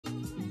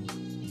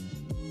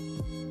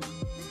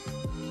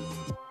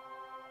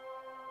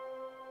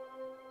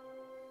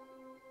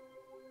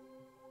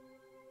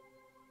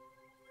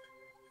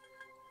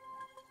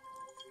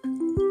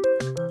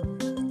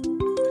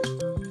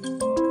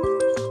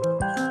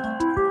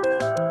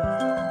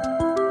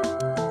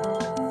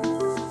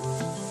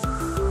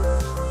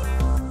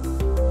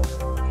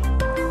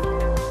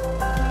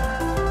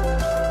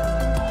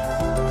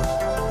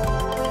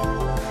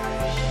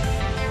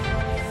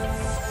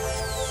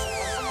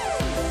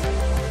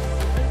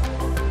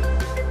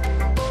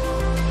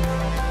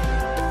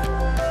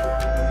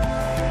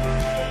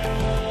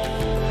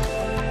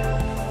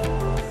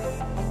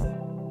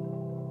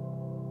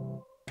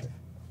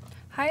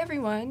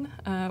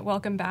everyone.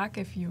 Welcome back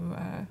if you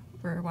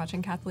were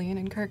watching Kathleen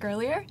and Kirk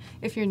earlier.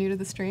 If you're new to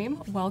the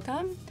stream,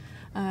 welcome.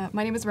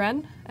 My name is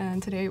Ren,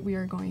 and today we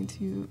are going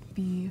to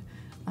be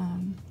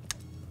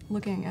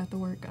looking at the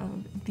work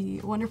of the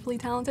wonderfully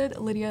talented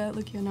Lidia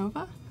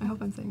Lukianova. I hope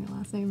I'm saying the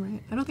last name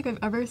right. I don't think I've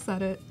ever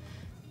said it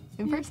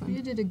in person.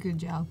 You did a good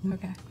job.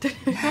 Okay.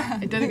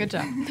 I did a good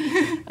job.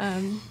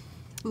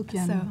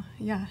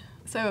 Lukianova.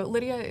 So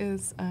Lidia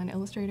is an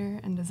illustrator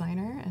and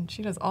designer, and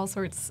she does all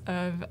sorts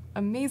of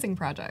amazing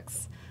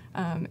projects.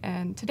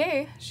 And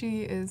today,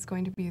 she is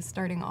going to be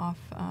starting off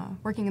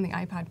working in the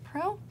iPad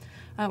Pro.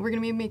 We're going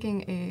to be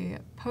making a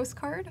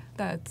postcard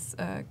that's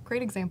a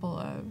great example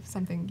of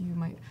something you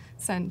might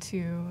send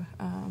to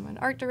an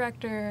art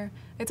director.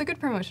 It's a good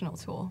promotional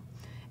tool.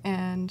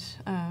 And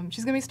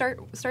she's going to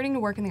be starting to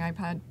work in the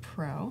iPad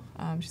Pro.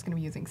 She's going to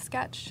be using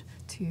Sketch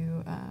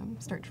to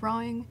start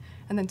drawing.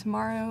 And then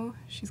tomorrow,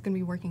 she's going to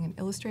be working in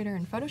Illustrator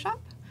and Photoshop,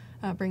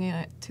 bringing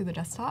it to the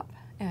desktop.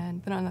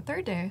 And then on the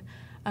third day,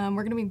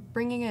 we're going to be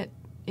bringing it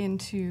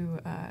into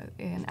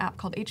an app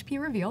called HP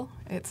Reveal.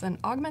 It's an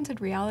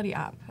augmented reality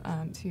app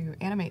to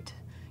animate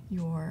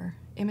your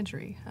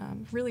imagery.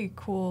 Really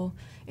cool,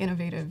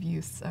 innovative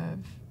use of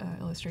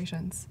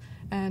illustrations.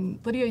 And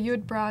Lidia, you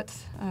had brought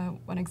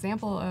an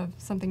example of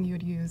something you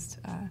had used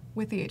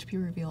with the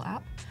HP Reveal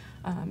app.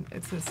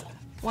 It's this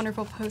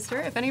wonderful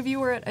poster. If any of you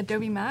were at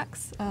Adobe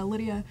Max,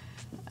 Lidia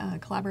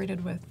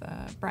collaborated with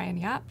Brian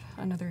Yap,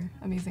 another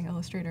amazing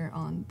illustrator,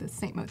 on the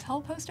St.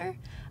 Motel poster.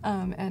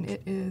 And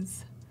it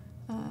is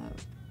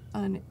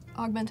an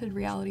augmented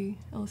reality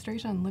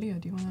illustration. Lydia,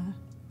 do you want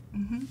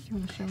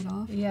to show it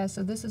off? Yeah,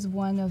 so this is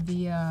one of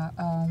the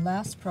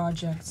last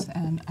projects,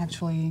 and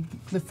actually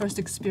the first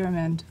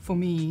experiment for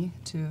me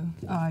to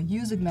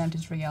use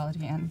augmented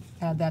reality and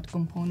add that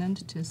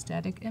component to a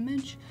static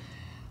image.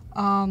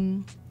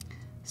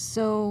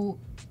 So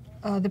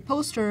the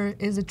poster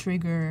is a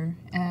trigger,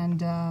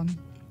 and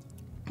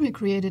we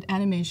created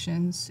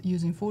animations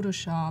using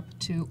Photoshop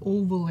to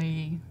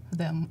overlay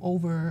them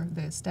over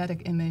the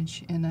static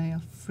image in a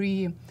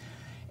free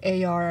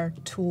AR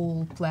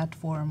tool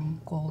platform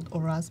called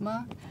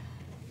Aurasma.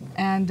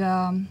 And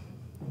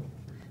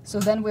so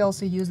then we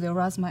also use the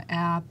Aurasma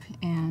app,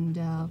 and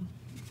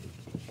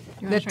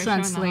that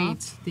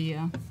translates the...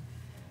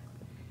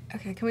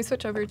 Okay, can we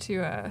switch over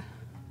to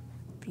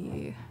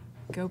the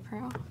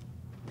GoPro?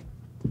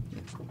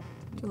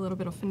 Do a little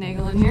bit of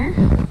finagle in here.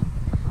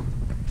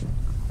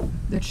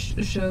 That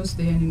shows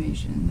the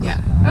animation.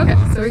 Yeah. Okay,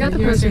 so we got the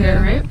poster here,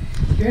 right?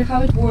 Here's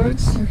how it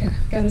works. Okay,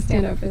 gotta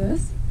stand up for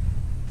this.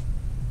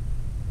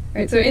 All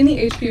right, so in the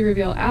HP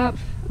Reveal app,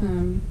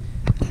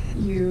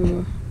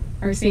 you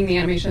are seeing the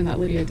animation that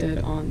Lidia did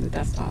on the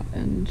desktop,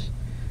 and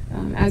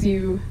as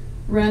you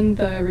run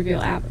the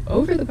Reveal app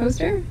over the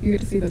poster, you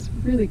get to see this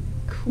really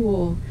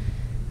cool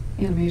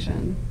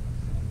animation.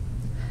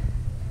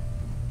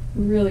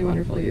 Really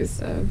wonderful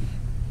use of...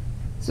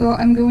 So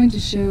I'm going to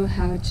show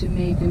how to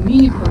make a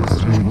mini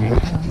poster in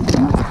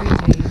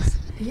 3 days.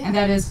 Yeah. And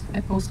that is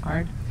a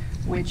postcard,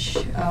 which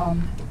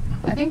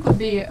I think would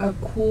be a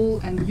cool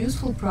and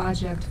useful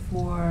project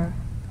for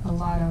a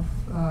lot of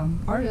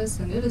artists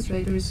and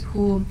illustrators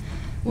who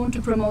want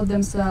to promote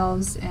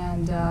themselves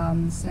and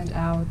send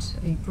out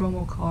a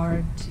promo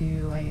card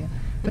to a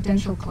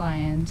potential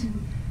client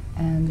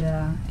and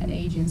an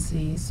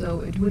agency.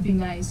 So it would be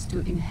nice to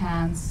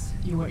enhance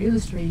your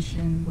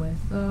illustration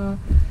with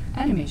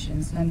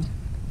animations, and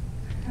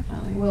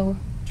Definitely. we'll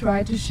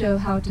try to show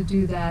how to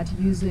do that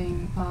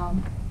using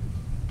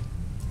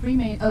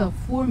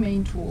 4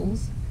 main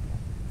tools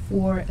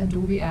for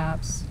Adobe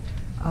apps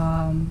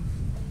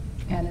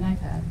and an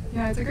iPad.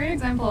 Yeah, it's a great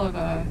example of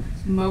a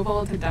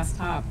mobile to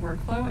desktop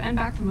workflow and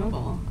back to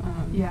mobile.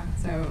 Yeah.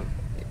 So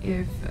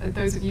if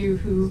those of you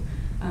who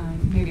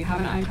maybe have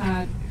an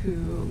iPad who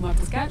love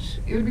to sketch,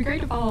 it would be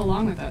great to follow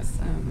along with us.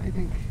 I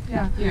think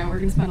we're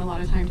going to spend a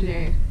lot of time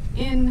today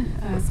in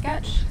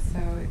Sketch, so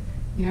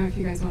if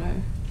you guys want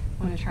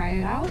to try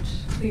it out,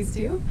 please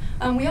do.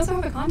 We also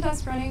have a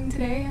contest running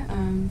today.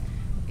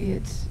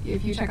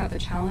 If you check out the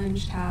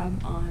challenge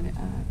tab on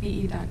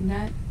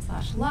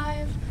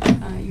be.net/live,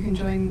 you can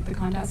join the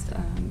contest.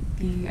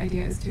 The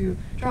idea is to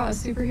draw a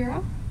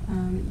superhero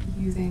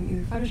using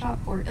either Photoshop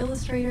or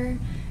Illustrator,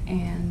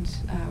 and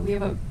we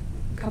have a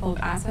couple of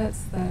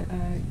assets that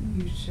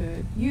you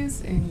should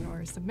use in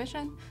your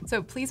submission.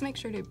 So please make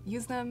sure to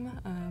use them,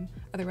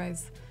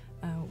 otherwise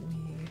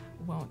we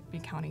won't be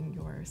counting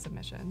your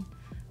submission.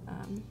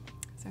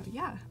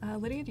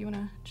 Lydia, do you want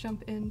to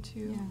jump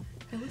into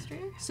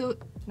Illustrator? So,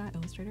 not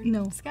Illustrator?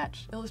 No.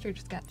 Sketch. Illustrator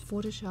Sketch.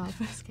 Photoshop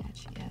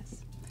Sketch,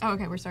 yes. Oh,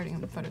 okay, we're starting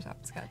on the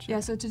Photoshop Sketch. Yeah,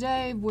 so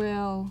today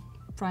we'll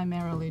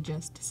primarily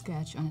just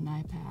sketch on an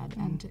iPad,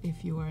 and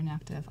if you are an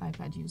active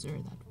iPad user,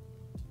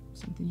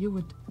 that's something you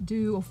would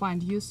do or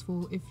find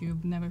useful. If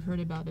you've never heard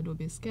about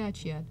Adobe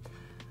Sketch yet,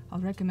 I'll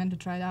recommend to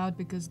try it out,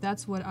 because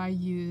that's what I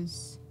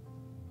use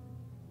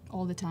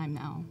all the time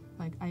now.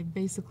 Like, I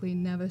basically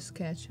never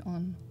sketch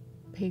on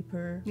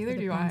paper Neither with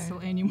a do pencil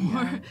I.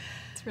 anymore. Yeah,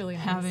 it's really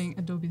nice. Having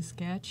Adobe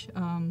Sketch.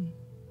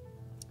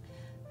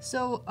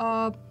 So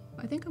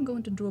I think I'm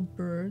going to draw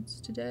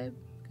birds today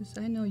because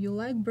I know you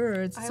like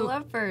birds. I So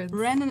love birds.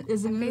 Ren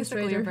is an I'm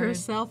basically illustrator a bird.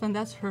 herself, and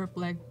that's her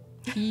like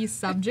key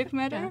subject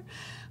matter.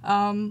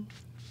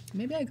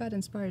 Maybe I got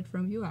inspired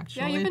from you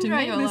actually. Yeah, you've been to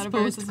drawing make a this lot of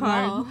birds as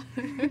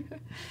postcard.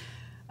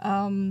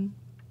 well.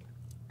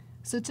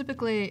 So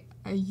typically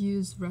I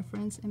use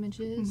reference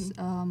images.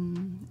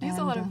 You use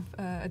a lot of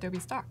Adobe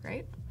Stock,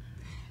 right?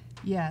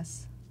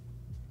 Yes.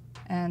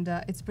 And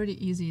it's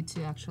pretty easy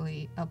to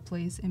actually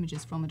place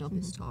images from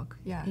Adobe Stock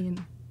Yeah,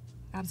 in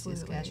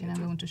absolutely. Sketch, and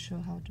I'm going to show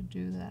how to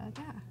do that.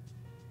 Yeah.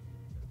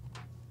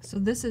 So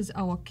this is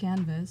our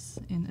canvas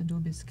in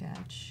Adobe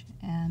Sketch,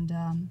 and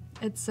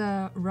it's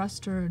a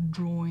raster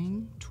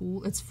drawing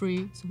tool. It's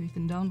free, so you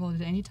can download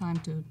it anytime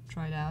to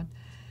try it out.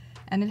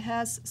 And it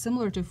has,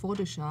 similar to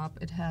Photoshop,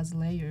 it has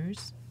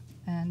layers,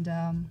 and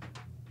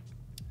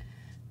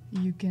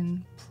you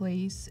can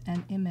place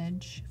an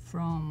image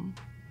from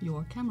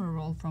your camera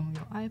roll from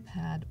your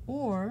iPad,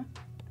 or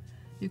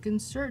you can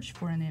search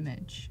for an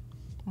image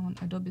on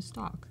Adobe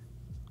Stock.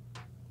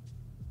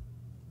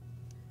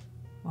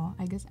 Well,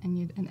 I guess I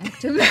need an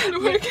active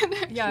network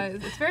connection. Yeah,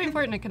 it's very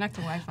important to connect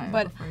to Wi-Fi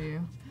But before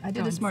you. I did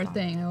go a into smart Stock.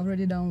 thing. I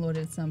already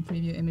downloaded some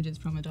preview images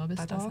from Adobe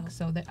That does Stock, help.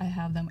 so that I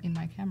have them in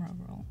my camera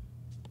roll.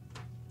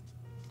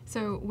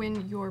 So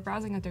when you're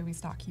browsing Adobe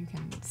Stock, you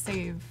can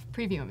save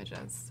preview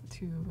images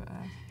to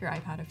your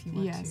iPad if you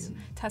want Yes. to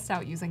test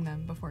out using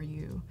them before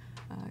you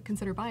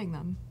consider buying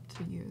them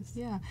to use.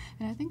 Yeah,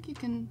 and I think you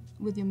can,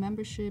 with your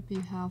membership,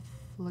 you have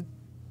like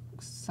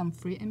some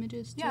free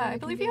images. Yeah, I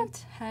believe you have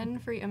 10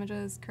 free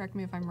images, correct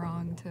me if I'm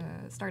wrong, to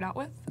start out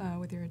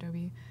with your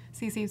Adobe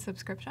CC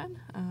subscription.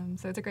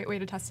 So it's a great way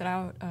to test it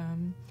out.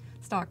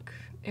 Stock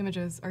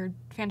images are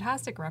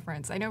fantastic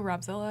reference. I know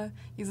Robzilla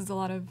uses a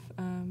lot of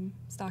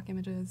stock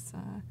images,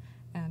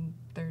 and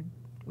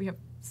we have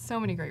so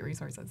many great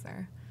resources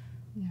there.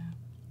 Yeah.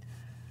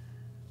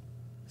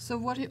 So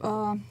what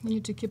you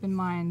need to keep in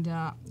mind,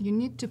 you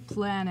need to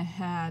plan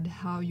ahead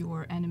how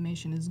your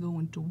animation is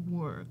going to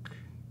work,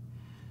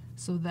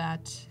 so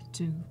that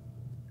to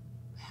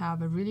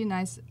have a really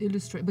nice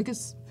illustration,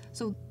 because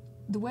so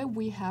the way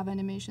we have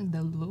animation,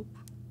 the loop,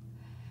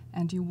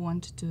 and you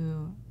want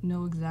to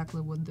know exactly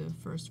what the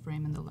first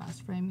frame and the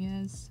last frame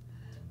is.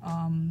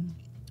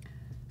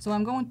 So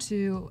I'm going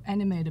to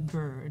animate a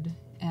bird,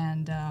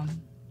 and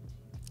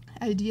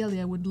ideally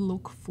I would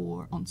look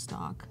for, on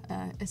stock,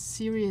 a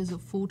series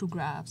of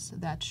photographs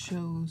that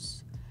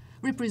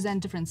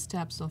represent different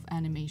steps of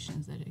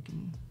animations that I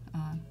can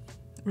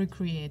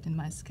recreate in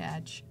my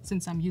sketch,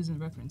 since I'm using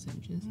reference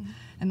images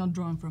and not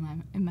drawing from my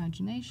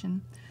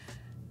imagination.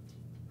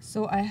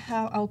 So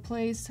I'll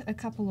place a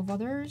couple of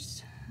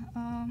others.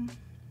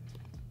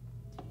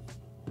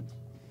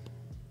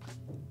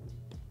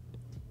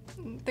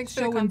 Thanks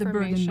for the Showing the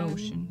bird in confirmation,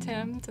 motion,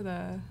 Tim, to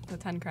the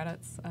 10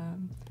 credits.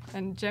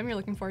 And Jim, you're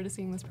looking forward to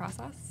seeing this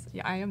process?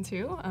 Yeah, I am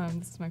too.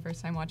 This is my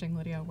first time watching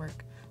Lidia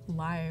work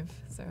live,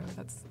 so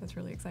that's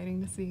really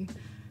exciting to see.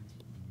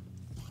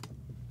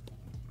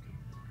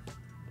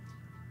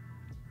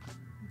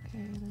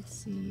 Okay, let's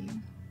see.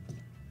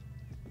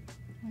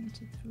 1,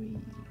 2, 3.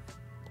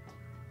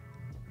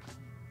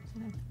 So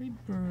I have 3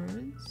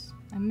 birds.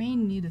 I may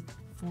need a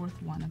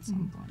 4th one at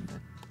some point,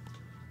 but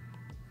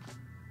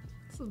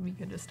This would be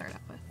good to start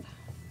out with.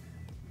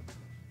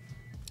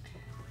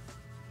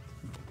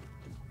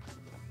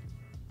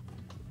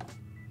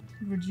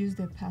 reduce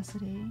the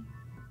opacity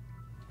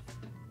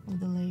of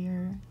the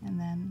layer, and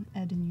then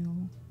add a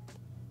new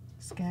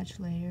sketch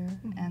layer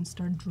and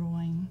start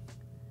drawing.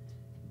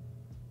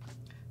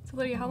 So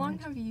Lydia, how long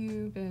have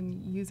you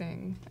been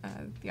using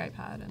the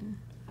iPad and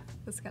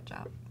the Sketch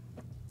app?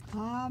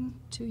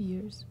 2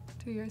 years.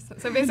 2 years.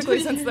 So basically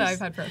since the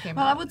iPad Pro came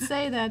Well, out. I would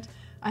say that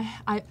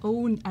I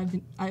own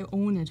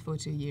it for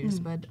 2 years,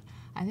 but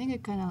I think I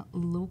kind of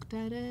looked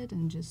at it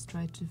and just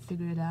tried to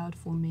figure it out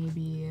for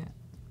maybe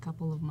a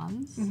couple of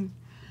months,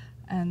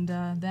 and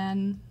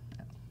then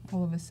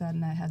all of a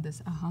sudden I had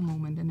this aha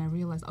moment, and I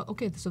realized, oh,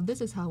 okay, so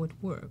this is how it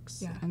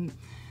works. Yeah. And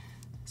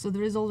so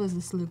there is always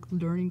this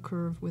learning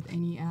curve with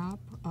any app.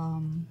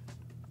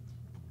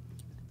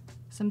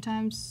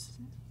 Sometimes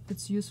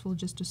it's useful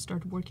just to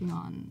start working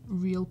on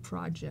real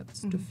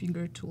projects to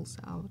figure tools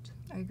out.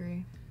 I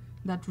agree.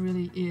 That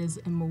really is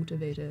a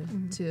motivator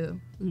to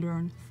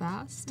learn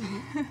fast,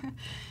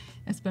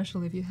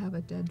 especially if you have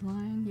a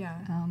deadline. Yeah.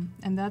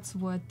 And that's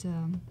what,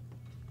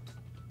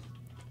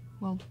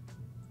 well,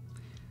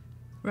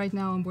 right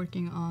now I'm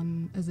working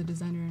on as a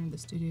designer in the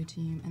studio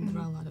team, and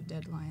there are a lot of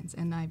deadlines,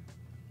 and I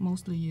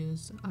mostly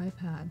use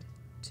iPad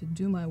to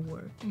do my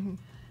work,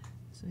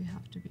 so you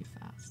have to be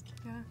fast.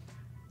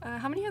 Yeah.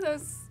 How many of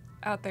those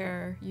out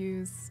there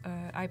use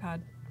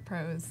iPad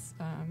Pros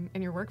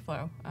in your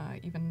workflow,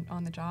 even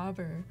on the job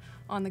or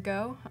on the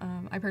go?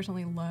 I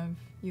personally love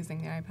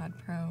using the iPad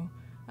Pro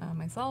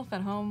myself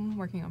at home,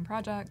 working on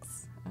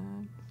projects,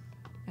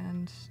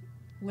 and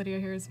Lydia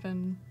here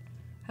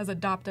has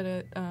adopted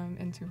it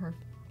into her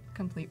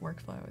complete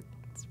workflow.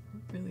 It's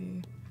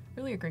really,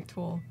 really a great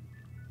tool.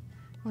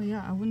 Well,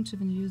 yeah, I wouldn't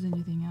even use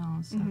anything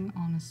else,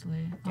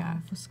 honestly. Yeah.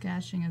 For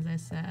sketching, as I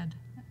said,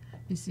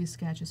 PC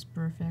Sketch is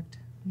perfect.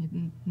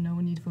 No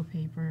need for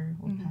paper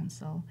or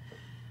pencil.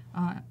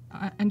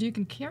 And you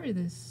can carry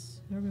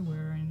this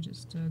everywhere and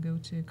just go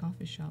to a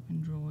coffee shop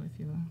and draw if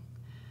you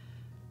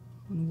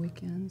on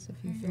weekends, if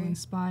you feel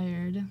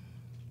inspired.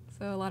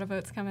 So a lot of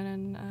votes coming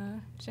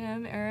in.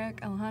 Jim,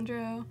 Eric,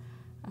 Alejandro.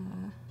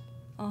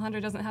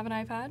 Alejandro doesn't have an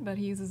iPad, but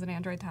he uses an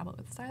Android tablet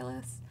with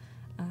stylus.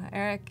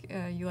 Eric,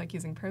 you like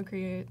using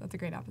Procreate. That's a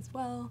great app as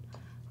well.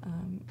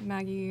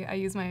 Maggie, I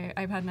use my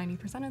iPad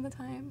 90% of the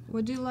time.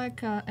 What do you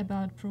like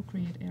about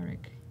Procreate,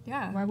 Eric?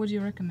 Yeah. Why would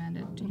you recommend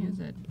it to use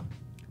it?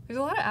 There's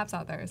a lot of apps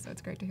out there, so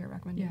it's great to hear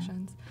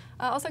recommendations.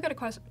 Also got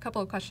a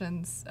couple of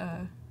questions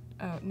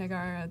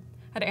Nagar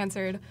had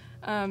answered.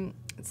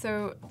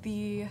 So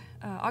the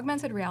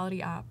augmented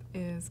reality app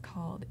is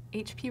called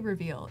HP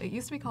Reveal. It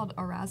used to be called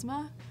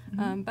Aurasma,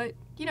 but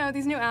you know,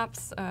 these new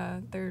apps,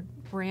 they're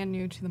brand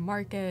new to the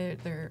market.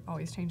 They're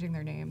always changing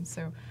their names.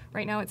 So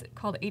right now it's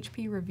called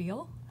HP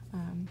Reveal.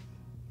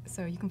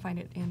 So you can find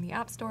it in the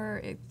App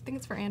Store. I think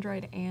it's for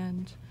Android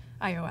and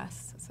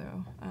iOS. So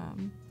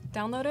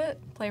download it,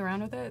 play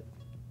around with it,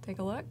 take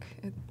a look.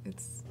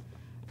 It's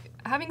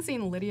having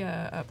seen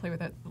Lydia play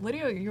with it.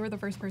 Lydia, you were the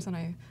first person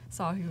I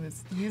saw who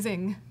was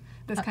using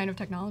this kind of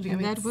technology. And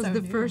I mean, that was so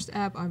the new. first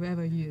app I've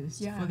ever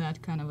used for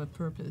that kind of a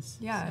purpose.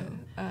 Yeah.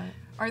 So.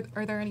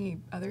 Are there any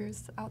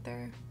others out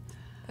there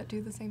that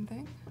do the same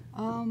thing?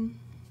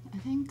 I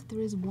think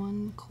there is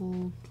one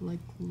called like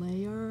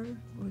Layer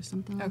or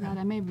something like that.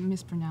 I may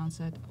mispronounce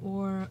it.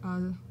 Or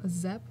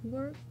Zep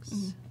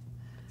Works.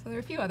 So there are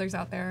a few others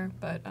out there,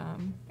 but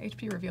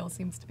HP Reveal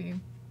seems to be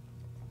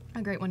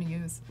a great one to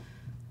use.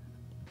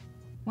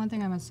 One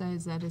thing I must say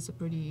is that it's a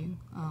pretty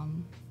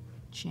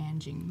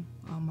changing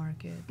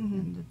market,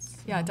 and it's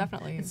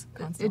definitely. It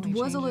constantly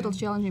was a little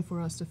changing. challenging for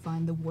us to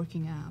find the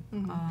working app.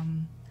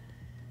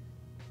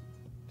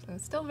 So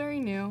it's still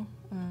very new.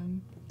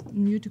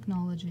 New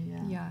technology,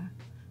 yeah. Yeah.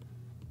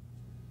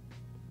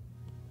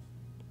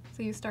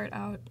 So you start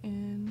out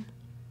in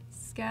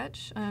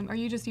Sketch. Are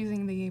you just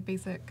using the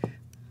basic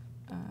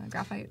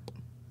graphite?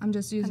 I'm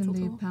just using pencil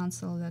the tool?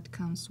 pencil that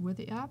comes with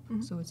the app,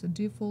 so it's a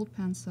default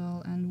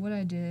pencil. And what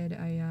I did,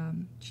 I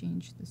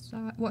changed the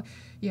size. Well,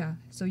 yeah,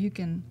 so you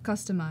can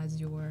customize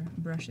your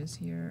brushes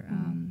here.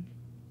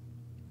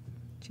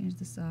 Change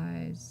the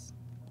size,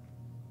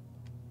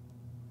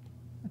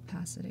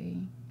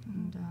 opacity,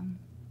 and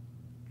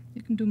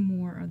you can do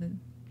more other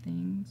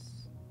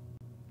things.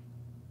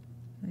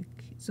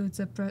 Like, so it's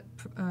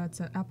it's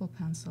an Apple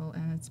Pencil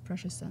and it's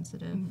pressure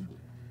sensitive.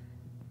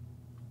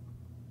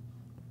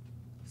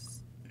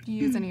 Do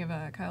you use any of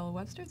Kyle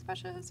Webster's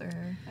brushes or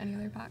any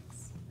other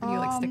packs? Or do you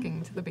like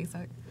sticking to the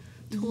basic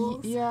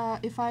tools? Yeah,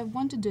 if I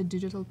want to do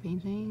digital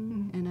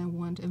painting and I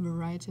want a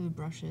variety of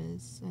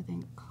brushes, I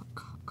think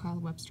Kyle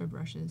Webster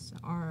brushes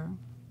are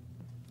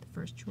the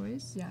first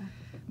choice. Yeah.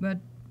 But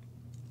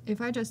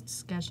if I just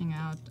sketching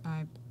out,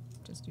 I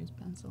just use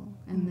pencil,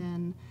 and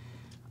then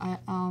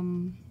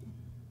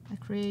I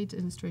create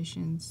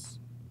illustrations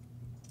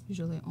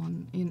usually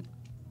in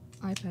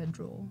iPad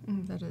Draw.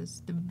 That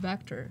is the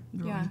vector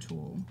drawing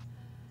tool.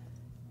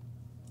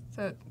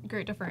 So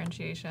great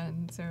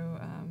differentiation. So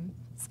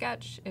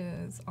Sketch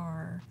is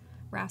our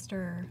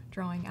raster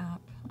drawing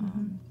app,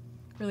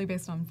 really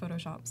based on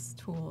Photoshop's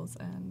tools,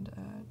 and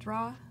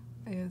Draw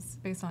is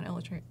based on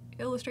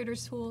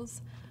Illustrator's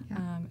tools,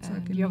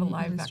 and you have a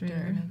live vector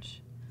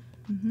image.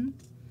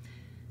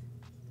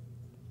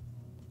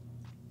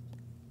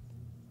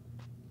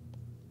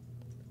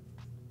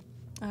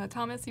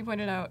 Thomas, you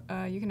pointed out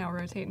you can now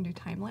rotate and do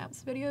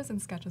time-lapse videos in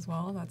Sketch as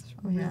well. That's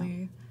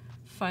really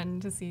fun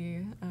to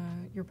see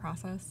your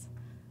process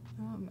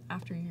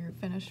after you're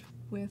finished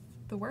with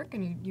the work,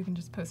 and you can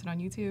just post it on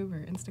YouTube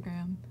or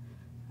Instagram.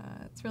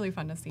 It's really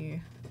fun to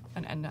see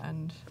an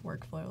end-to-end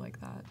workflow like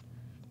that.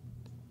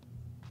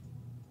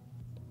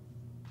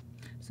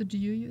 So do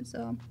you use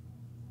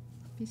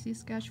PC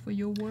Sketch for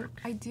your work?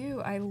 I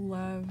do. I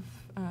love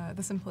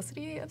the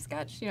simplicity of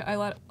Sketch. You know, a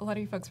lot of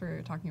you folks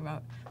were talking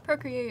about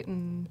Procreate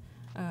and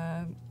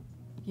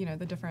you know,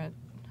 the different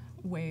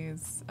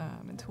ways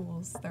and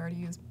tools that are to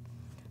use,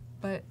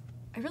 but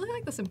I really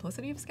like the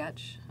simplicity of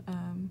Sketch.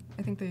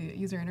 I think the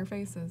user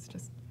interface is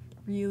just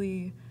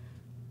really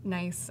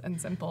nice and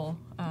simple.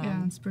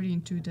 Yeah, it's pretty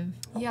intuitive.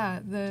 Yeah,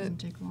 Doesn't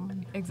take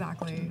long.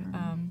 Exactly.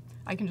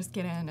 I can just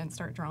get in and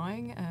start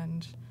drawing,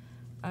 and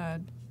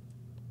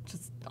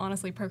just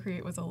honestly,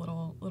 Procreate was a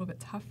little bit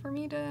tough for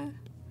me to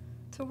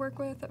work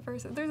with at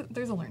first.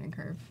 There's a learning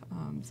curve,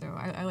 so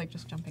I like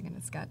just jumping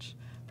into Sketch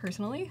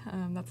personally.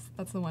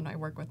 That's the one I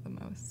work with the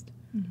most,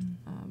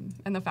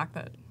 and the fact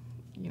that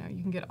you know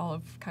you can get all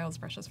of Kyle's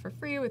brushes for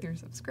free with your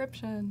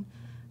subscription.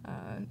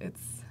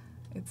 It's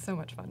so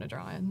much fun to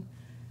draw in.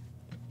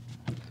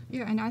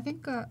 Yeah, and I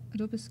think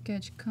Adobe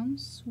Sketch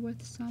comes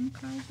with some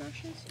Kyle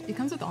brushes. It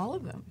comes with all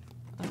of them.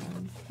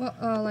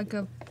 Well, like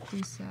a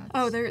preset.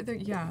 Oh,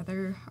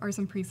 there are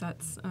some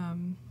presets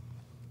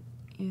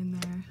in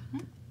there.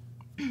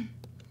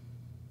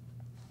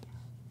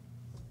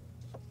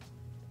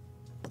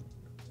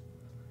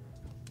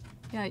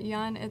 Yeah,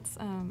 Jan, it's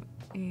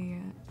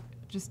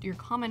just your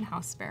common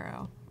house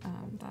sparrow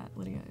that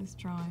Lydia is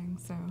drawing.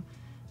 So,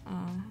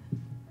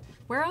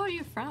 where are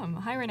you from?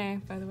 Hi,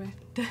 Renee, by the way.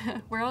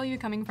 Where are you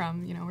coming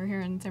from? You know, we're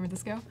here in San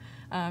Francisco,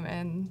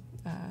 and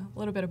a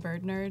little bit of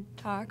bird nerd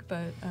talk,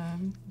 but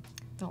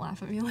don't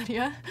laugh at me,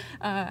 Lydia.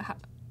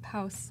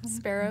 House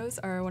sparrows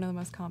are one of the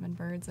most common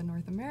birds in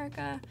North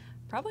America,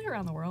 probably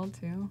around the world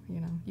too.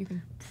 You know, you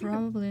can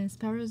Probably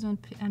sparrows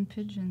and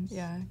pigeons.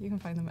 yeah, you can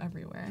find them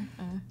everywhere.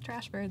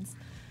 Trash birds,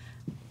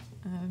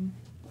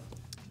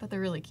 but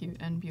they're really cute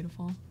and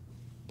beautiful.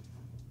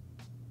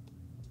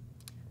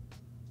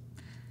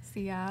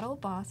 Seattle,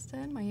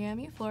 Boston,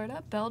 Miami,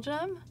 Florida,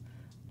 Belgium.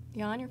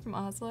 Jan, you're from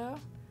Oslo.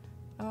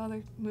 Oh,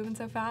 they're moving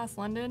so fast.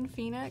 London,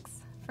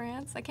 Phoenix,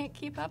 France. I can't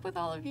keep up with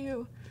all of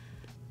you.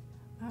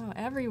 Oh,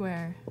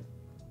 everywhere.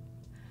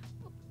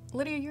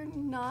 Lydia, you're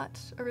not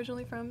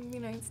originally from the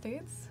United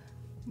States?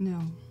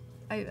 No.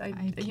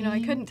 I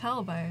couldn't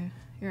tell by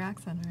your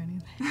accent or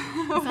anything.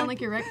 You sound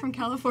like you're right from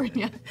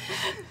California.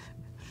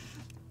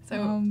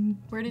 So,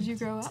 where did you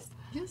grow up?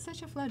 You're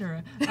such a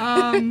flatterer.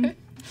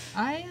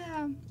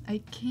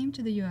 I came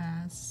to the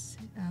U.S.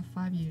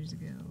 5 years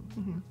ago,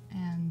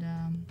 and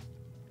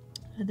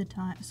at the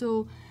time,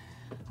 so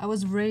I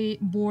was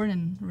born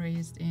and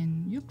raised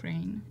in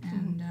Ukraine,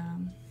 and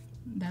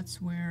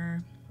that's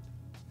where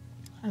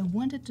I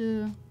wanted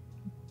to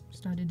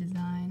study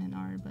design and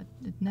art, but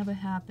it never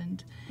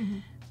happened.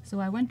 So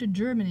I went to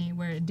Germany,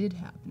 where it did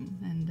happen,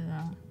 and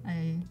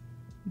I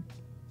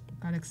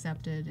got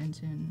accepted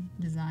into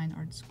design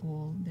art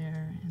school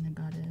there, and I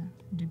got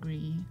a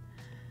degree.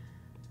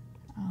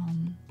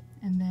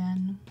 And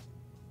then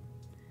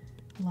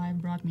life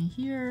brought me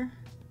here,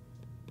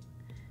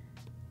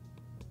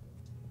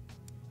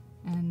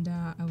 and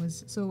I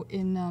was so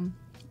in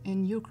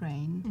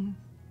Ukraine.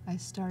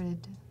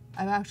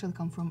 I've actually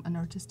come from an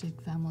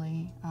artistic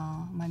family.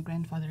 My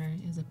grandfather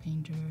is a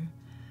painter.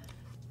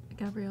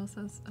 Gabrielle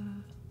says,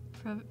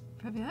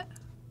 Privyet?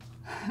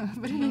 I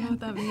don't know what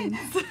that means.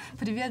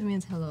 Privyet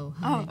means hello.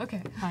 Hi. Oh,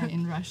 okay. Hi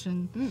in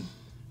Russian.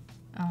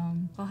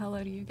 Well,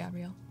 hello to you,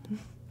 Gabrielle.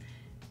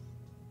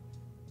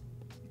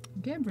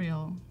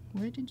 Gabrielle,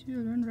 where did you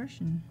learn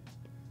Russian?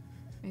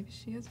 Maybe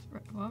she is.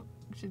 Well,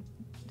 she's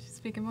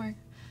speaking more.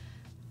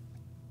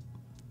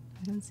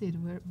 I don't see it.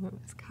 Where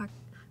It's как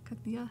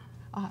дела?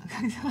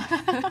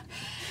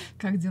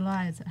 Как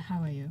дела? It's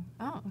how are you?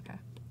 Oh, okay.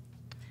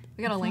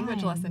 We got a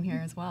language lesson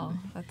here as well.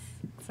 That's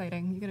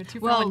exciting. You get a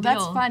 2-for-1 Well, deal.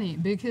 that's funny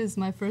because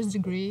my first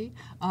degree.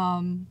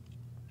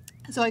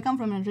 So I come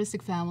from an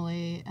artistic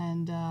family,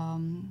 and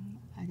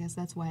I guess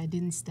that's why I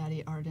didn't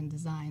study art and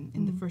design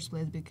in the first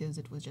place, because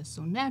it was just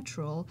so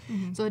natural.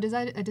 So I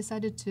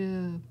decided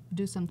to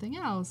do something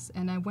else,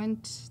 and I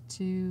went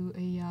to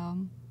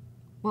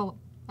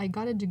I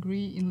got a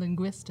degree in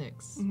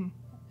linguistics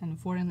and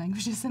foreign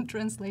languages and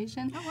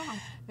translation. Oh, wow.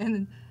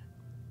 And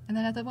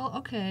then I thought, well,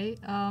 okay,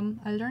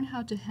 I learned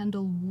how to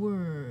handle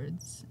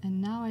words,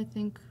 and now I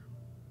think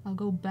I'll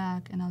go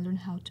back and I'll learn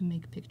how to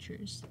make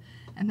pictures.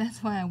 And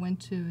that's why I went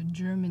to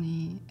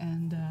Germany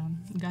and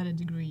got a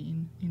degree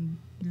in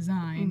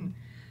design.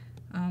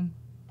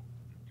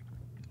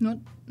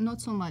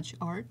 Not so much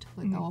art,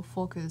 like our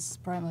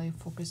primary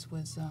focus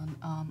was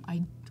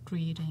on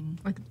creating,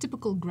 like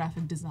typical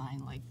graphic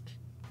design, like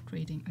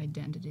creating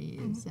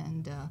identities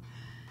and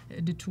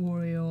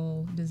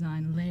editorial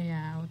design,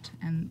 layout,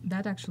 and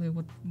that actually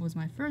was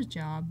my first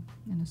job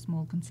in a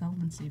small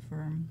consultancy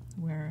firm,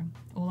 where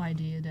all I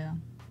did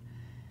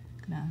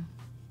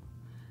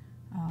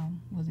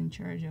was in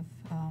charge of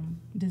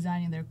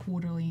designing their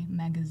quarterly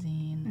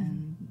magazine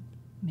and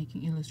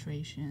making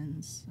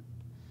illustrations,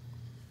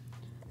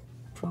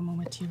 promo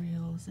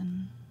materials,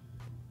 and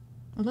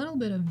a little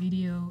bit of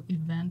video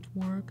event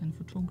work and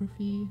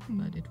photography,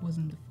 but it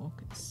wasn't the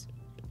focus.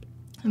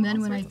 And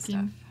then when I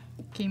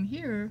came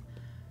here,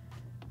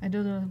 I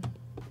did a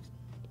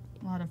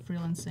lot of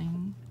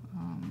freelancing,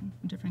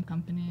 different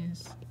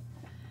companies.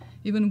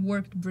 Even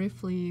worked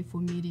briefly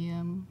for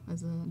Medium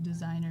as a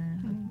designer,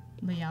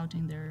 like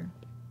layouting their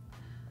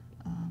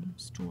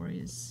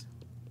stories,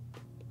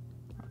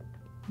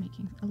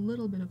 making a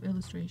little bit of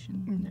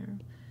illustration in there.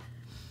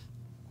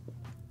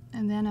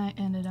 And then I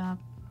ended up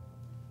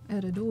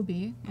at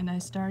Adobe, and I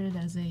started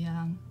as a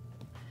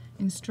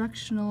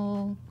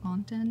instructional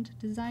content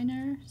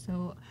designer.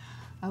 So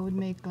I would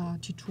make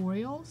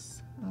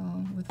tutorials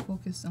with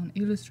focus on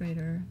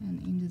Illustrator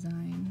and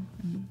InDesign,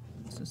 and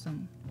also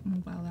some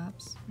mobile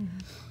apps.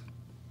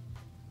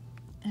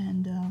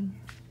 And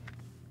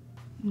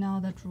now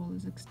that role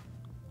is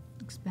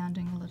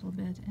expanding a little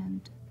bit,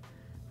 and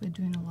we're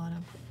doing a lot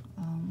of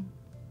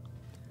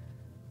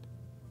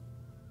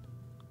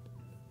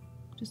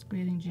just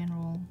creating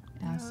general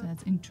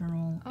assets,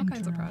 internal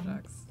kinds of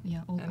projects.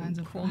 Yeah, all And kinds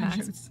of cool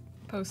projects.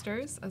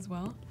 Posters as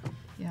well.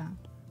 Yeah,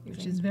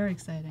 which is very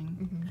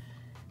exciting.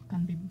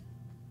 Can be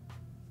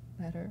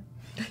better.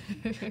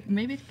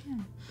 Maybe it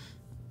can.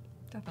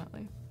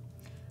 Definitely.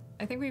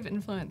 I think we've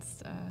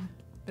influenced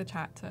the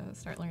chat to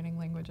start learning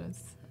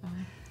languages.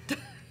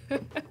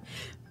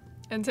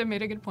 And Tim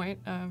made a good point.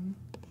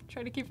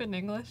 Try to keep it in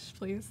English,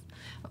 please.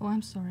 Oh,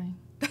 I'm sorry.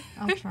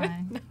 I'll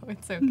try. No,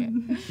 it's okay.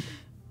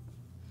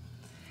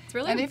 It's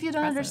really And if you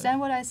don't impressive. understand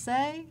what I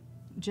say,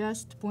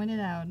 just point it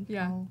out.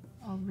 Yeah.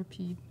 I'll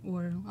repeat,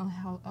 or I'll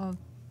help.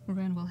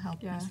 Ren will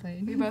help Yeah, me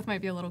say. we both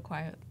might be a little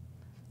quiet.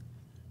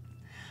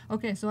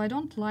 Okay, so I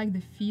don't like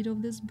the feet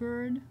of this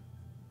bird.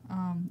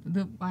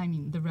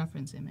 The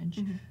reference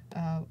image.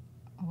 I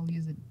will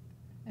use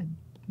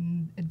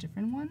a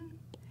different one.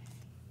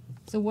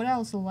 So what I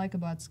also like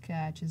about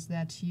Sketch is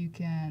that you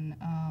can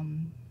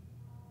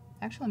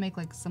actually make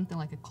like something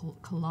like a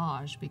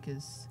collage,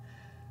 because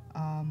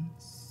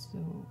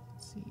so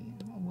let's see,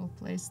 we'll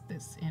place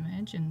this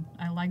image, and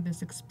I like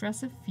this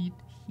expressive feet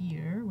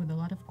here with a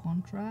lot of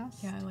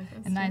contrast. Yeah, I like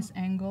this a nice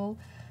angle.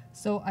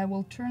 So I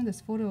will turn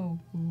this photo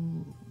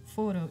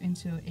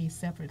into a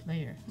separate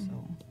layer.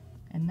 So,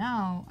 and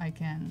now I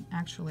can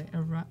actually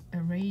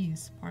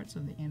erase parts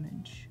of the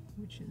image,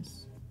 which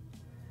is,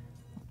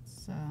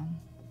 let's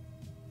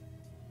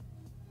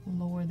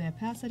lower the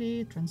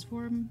opacity,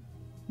 transform,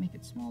 make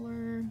it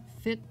smaller,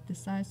 fit the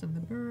size of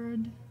the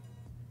bird.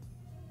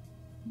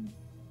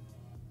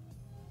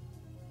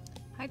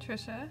 Hi,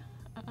 Trisha.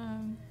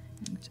 And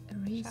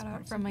erase Shout out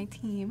parts from my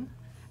team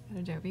at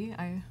Adobe.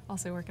 I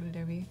also work at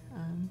Adobe.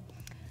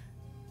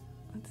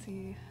 Let's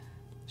see.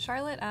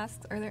 Charlotte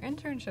asks, are there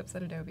internships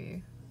at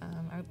Adobe?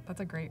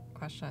 That's a great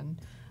question.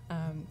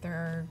 There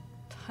are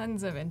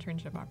tons of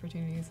internship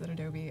opportunities at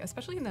Adobe,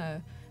 especially in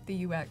the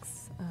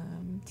UX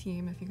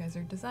team if you guys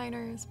are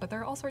designers, but there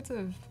are all sorts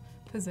of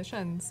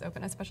positions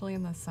open, especially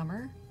in the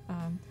summer.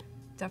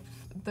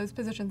 Those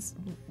positions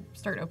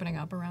start opening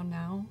up around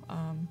now,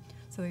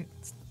 so they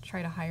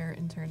try to hire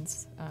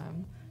interns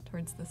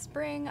towards the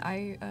spring.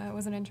 I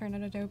was an intern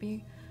at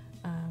Adobe,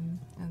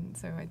 and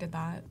so I did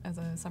that as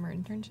a summer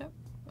internship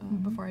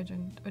before I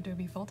joined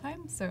Adobe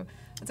full-time, so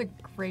it's a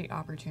great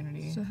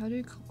opportunity. So how do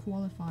you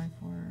qualify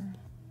for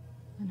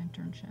an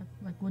internship?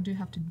 Like, what do you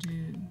have to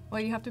do?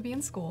 Well, you have to be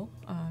in school.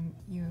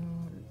 You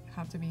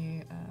have to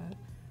be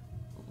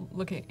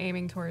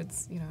aiming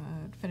towards,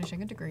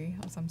 finishing a degree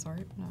of some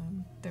sort.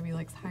 Adobe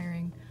likes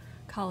hiring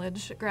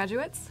college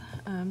graduates,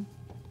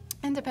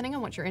 and depending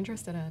on what you're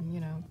interested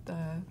in,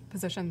 the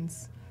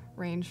positions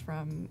range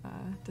from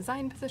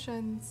design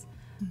positions,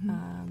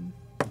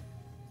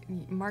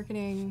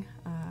 marketing,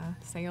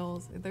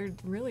 sales. They're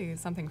really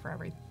something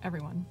for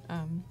everyone.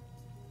 And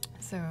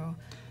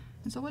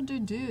so what do you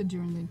do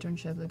during the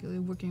internship? Like, are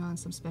you working on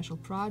some special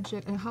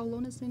project? And how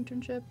long is the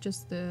internship?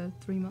 Just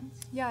 3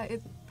 months? Yeah,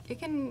 it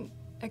can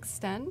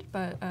extend,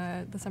 but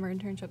the summer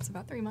internship's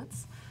about 3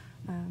 months.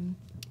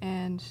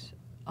 And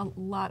a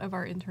lot of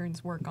our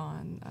interns work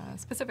on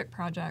specific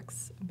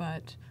projects,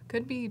 but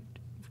could be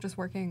just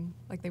working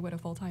like they would a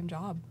full-time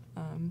job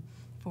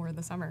for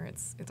the summer.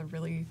 It's a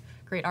really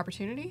great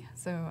opportunity.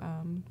 So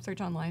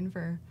search online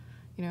for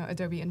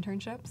Adobe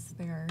internships.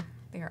 They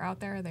are out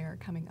there. They are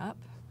coming up.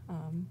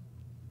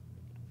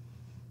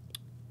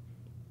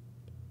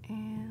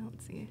 And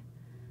let's see.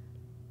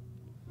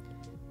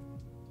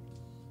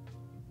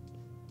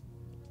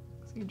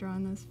 So you're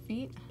drawing those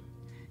feet?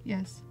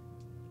 Yes.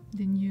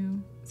 The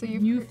new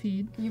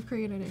feed. You've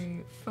created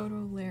a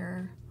photo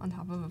layer on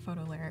top of a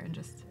photo layer and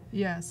just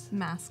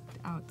masked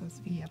out those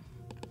feet. Yep.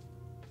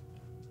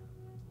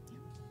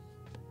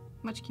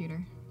 Much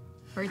cuter.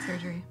 Bird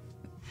surgery.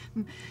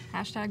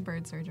 Hashtag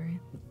bird surgery.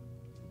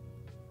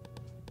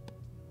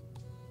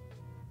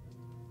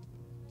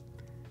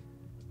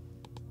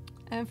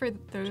 And for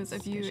those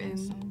of you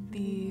in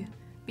the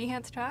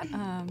Behance chat,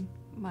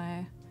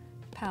 my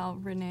pal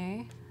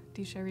Renee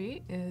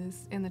Decherie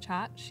is in the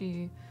chat.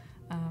 She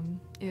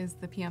is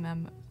the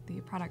PMM, the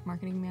product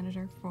marketing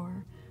manager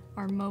for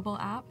our mobile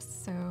apps.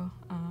 So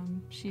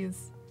she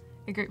is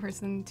a great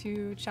person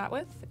to chat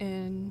with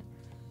in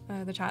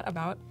the chat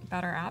about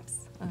our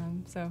apps.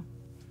 So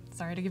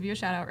sorry to give you a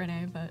shout out,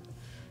 Renee, but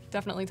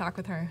definitely talk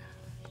with her.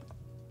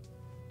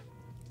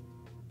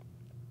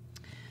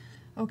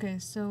 Okay,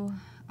 so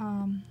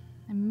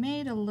I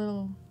made a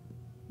little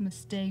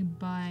mistake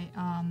by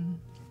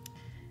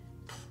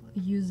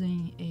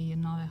using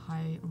not a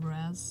high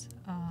res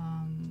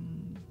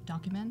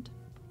document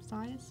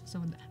size,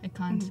 so I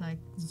can't like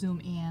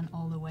zoom in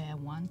all the way I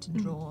want to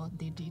draw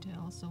the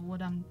details. So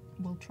what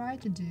will try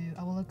to do,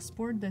 I will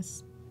export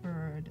this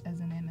bird as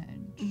an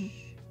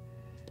image,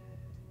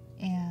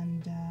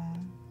 and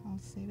I'll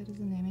save it as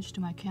an image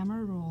to my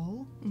camera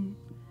roll, and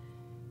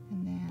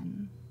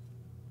then,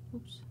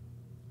 oops.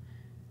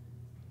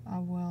 I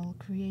will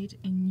create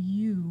a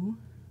new,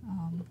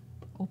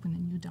 open a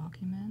new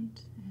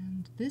document,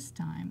 and this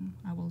time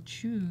I will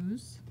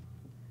choose,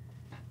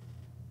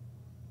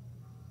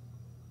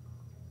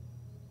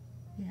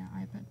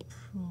 iPad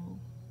Pro.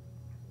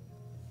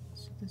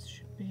 So this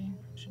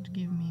should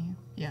give me,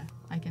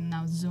 I can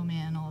now zoom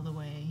in all the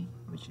way,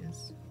 which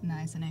is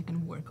nice, and I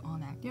can work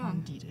on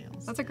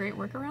details. That's a great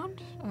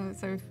workaround.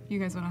 So if you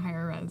guys want to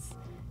hire a res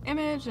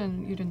image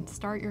and you didn't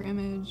start your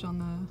image on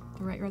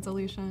the right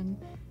resolution,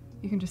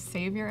 you can just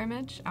save your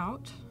image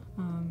out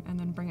and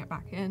then bring it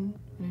back in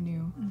a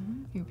new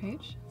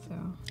page.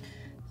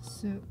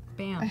 So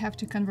Bam. I have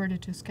to convert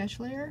it to a sketch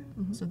layer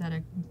so that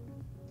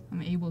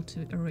I'm able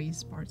to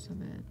erase parts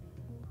of it,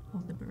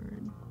 of the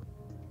bird.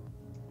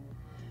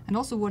 And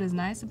also what is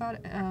nice about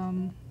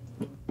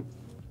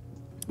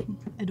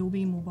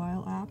Adobe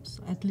mobile apps,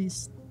 at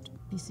least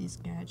PC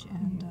Sketch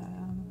and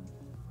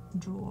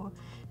Draw,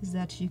 is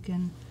that you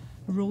can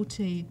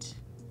rotate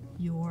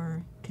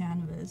your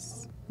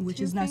canvas,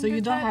 which is nice. So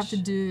you don't have to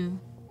do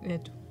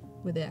it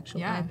with the actual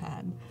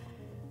iPad.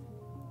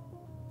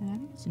 And I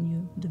think it's a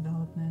new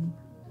development.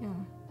 Yeah.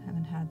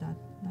 Haven't had that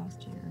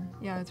last year.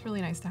 Yeah, it's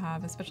really nice to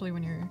have, especially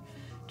when you're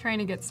trying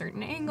to get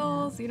certain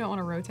angles. You don't want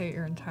to rotate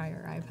your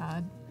entire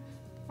iPad.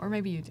 Or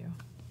maybe you do.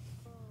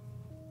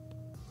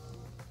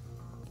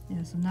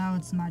 Yeah, so now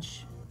it's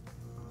much,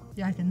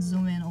 I can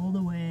zoom in all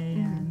the way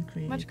and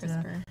create much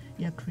crisper.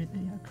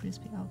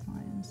 crispy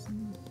outlines.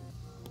 And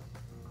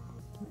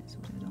that's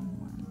what I don't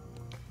want.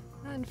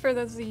 And for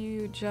those of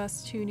you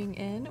just tuning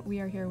in, we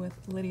are here with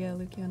Lidia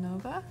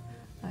Lukianova,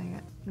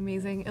 an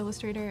amazing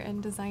illustrator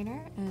and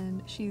designer,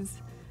 and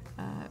she's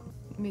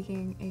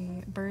making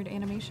a bird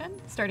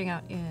animation starting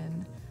out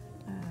in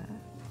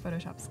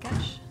Photoshop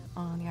Sketch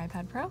on the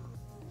iPad Pro.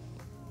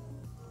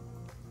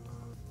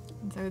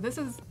 And so this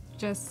is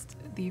just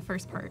the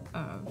first part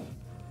of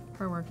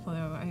her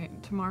workflow.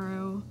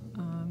 Tomorrow,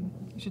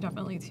 you should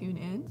definitely tune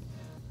in.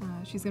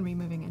 She's going to be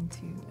moving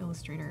into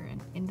Illustrator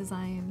and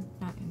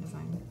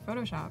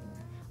Photoshop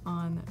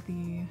on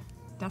the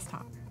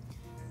desktop.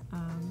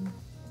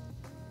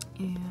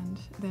 And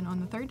then on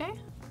the third day,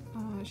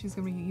 she's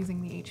going to be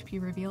using the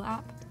HP Reveal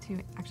app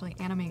to actually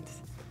animate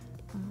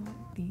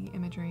the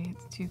imagery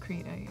to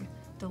create a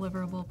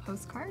deliverable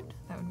postcard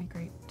that would be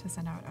great to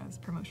send out as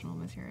promotional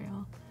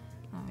material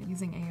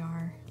using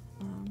AR.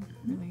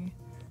 Really,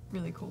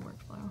 really cool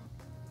workflow.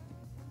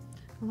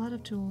 A lot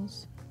of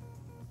tools.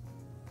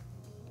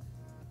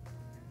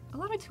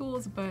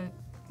 But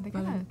they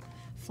kind of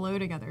flow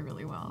together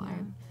really well.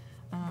 Yeah.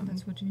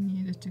 That's what you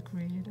needed to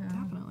create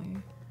definitely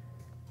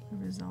a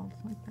result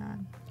like that.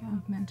 Yeah.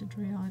 Augmented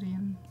reality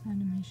and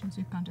animations,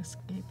 you can't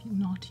escape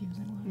not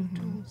using a lot of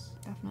tools.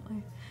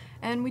 Definitely.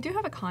 And we do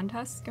have a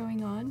contest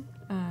going on.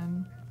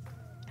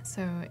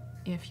 So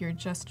if you're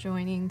just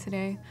joining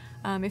today,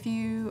 if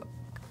you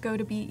go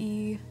to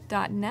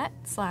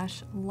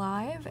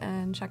be.net/live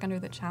and check under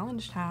the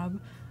challenge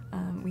tab,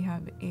 we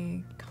have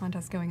a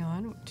contest going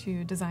on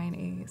to design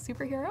a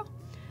superhero.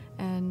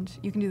 And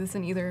you can do this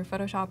in either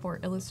Photoshop or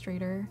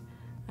Illustrator.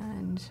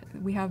 And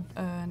we have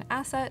an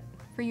asset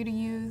for you to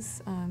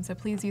use, so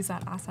please use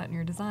that asset in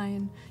your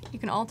design. You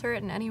can alter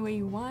it in any way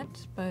you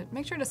want, but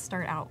make sure to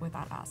start out with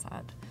that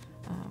asset.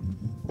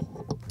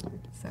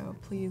 So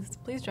please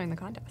join the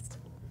contest.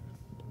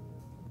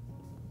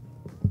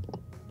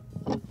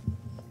 I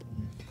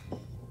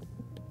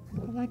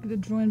like the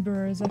drawing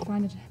birds. I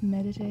find it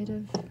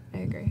meditative. I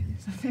agree.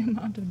 The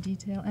amount of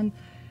detail. And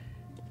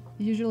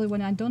usually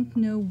when I don't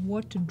know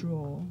what to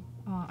draw,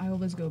 I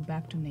always go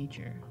back to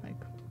nature. Like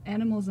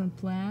animals and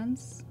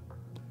plants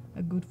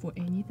are good for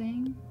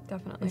anything.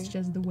 Definitely. It's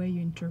just the way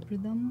you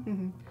interpret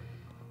them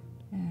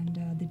and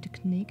the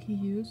technique you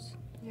use.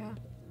 Yeah.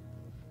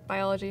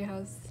 Biology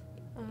has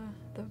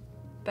the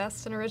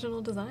best and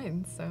original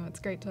designs, so it's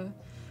great to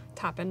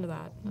tap into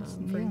that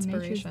for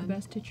inspiration. Nature's the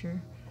best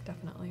teacher.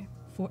 Definitely.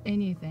 For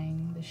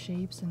anything, the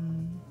shapes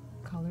and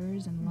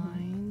colors and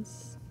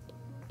lines.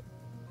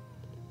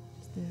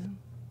 Just the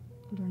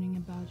learning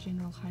about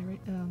general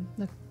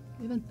like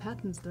even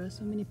patterns. There are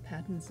so many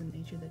patterns in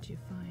nature that you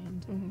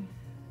find.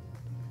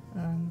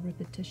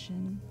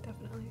 Repetition.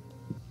 Definitely.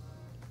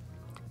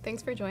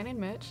 Thanks for joining,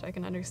 Mitch. I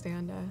can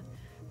understand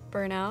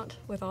burnout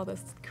with all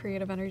this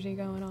creative energy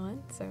going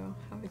on. So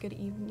have a good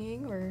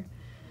evening or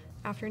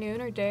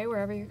afternoon or day,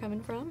 wherever you're coming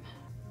from.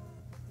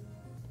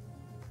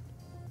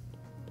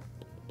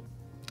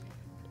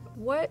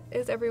 What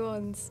is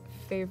everyone's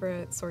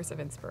favorite source of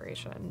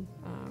inspiration?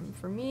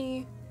 For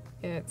me,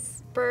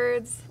 it's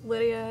birds,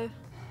 Lidia,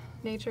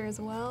 nature as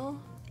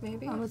well,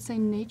 maybe? I would say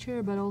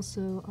nature, but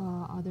also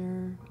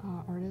other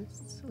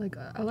artists. Like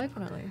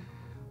Definitely.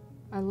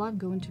 I love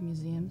going to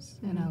museums,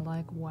 and I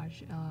like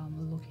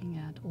looking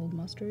at old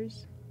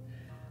masters.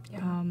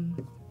 Yeah.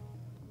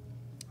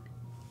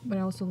 But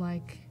I also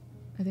like,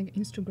 I think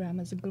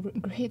Instagram is a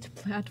great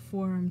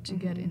platform to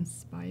get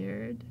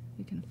inspired.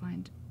 You can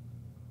find,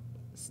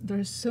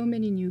 there's so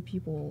many new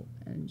people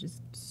and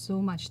just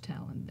so much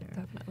talent there.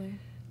 Definitely.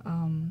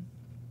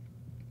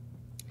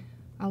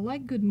 I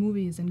like good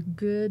movies and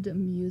good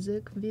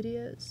music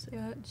videos.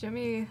 Yeah,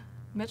 Jimmy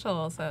Mitchell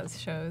also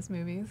shows,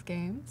 movies,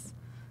 games.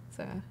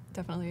 So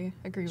definitely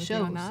agree with you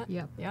on that.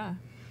 Yep. Yeah.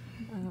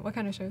 What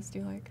kind of shows do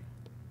you like?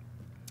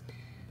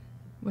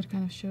 What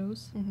kind of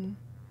shows?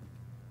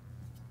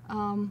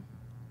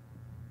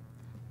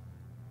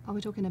 Are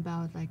we talking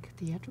about like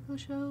theatrical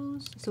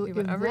shows? So if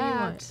whatever you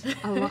that,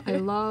 I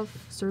love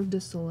Cirque du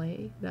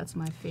Soleil. That's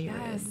my favorite.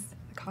 Yes.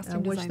 The costume I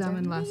watched designs them are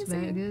in Las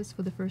amazing. Vegas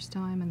for the first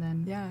time, and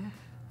then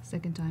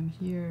second time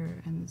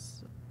here, and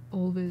it's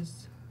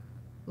always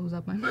blows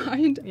up my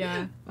mind.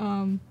 Yeah.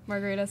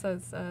 Margarita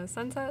says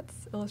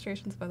sunsets,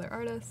 illustrations of other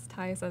artists.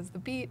 Ty says the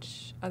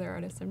beach, other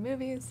artists and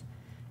movies.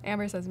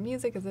 Amber says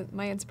music is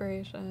my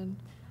inspiration.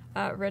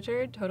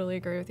 Richard, totally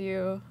agree with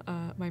you.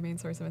 My main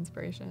source of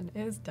inspiration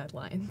is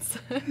deadlines.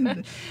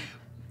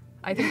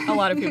 I think a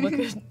lot of people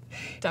could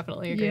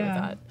definitely agree with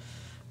that.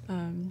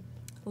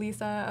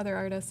 Lisa, other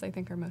artists I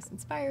think are most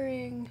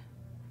inspiring.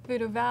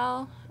 Voodoo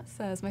Val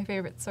says my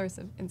favorite source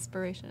of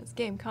inspiration is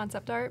game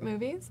concept art,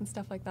 movies, and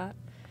stuff like that.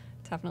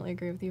 Definitely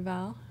agree with you,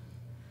 Val.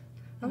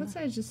 I would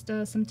say just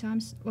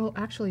sometimes, well,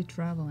 actually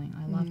traveling.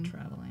 I love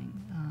traveling.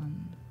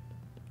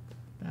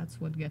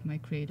 That's what gets my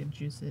creative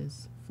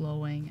juices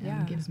flowing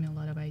and gives me a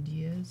lot of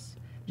ideas.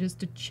 Just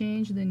to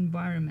change the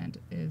environment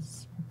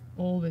is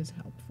always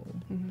helpful.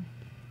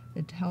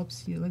 It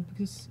helps you, like,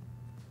 because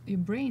your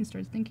brain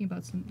starts thinking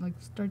about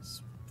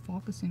starts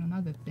focusing on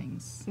other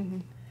things.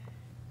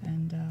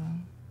 And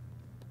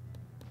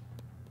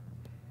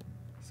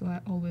so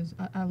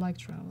I like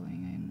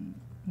traveling, and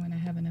when I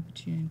have an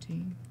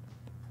opportunity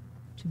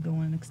to go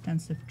on an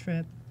extensive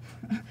trip,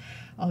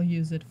 I'll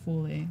use it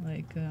fully.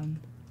 Like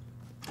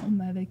on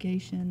my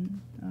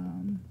vacation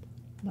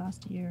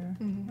last year,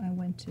 I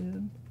went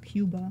to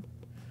Cuba,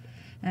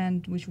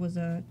 and which was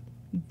a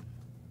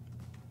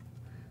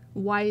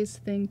wise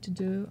thing to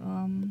do.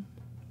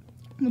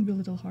 It would be a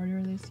little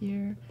harder this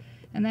year.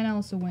 And then I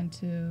also went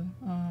to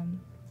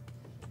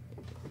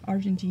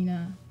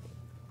Argentina,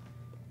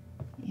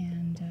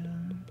 and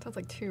sounds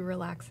like two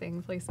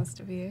relaxing places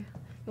to be.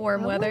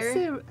 Warm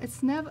weather.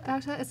 It's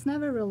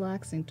never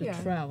relaxing to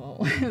travel.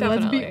 Let's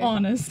Definitely. be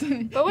honest.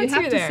 But once you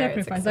have you're to there,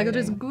 sacrifice. Like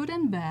there's exciting. good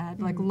and bad.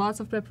 Like lots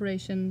of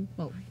preparation.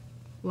 Well,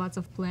 lots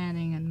of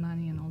planning and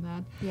money and all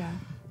that. Yeah.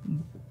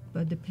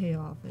 But the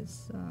payoff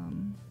is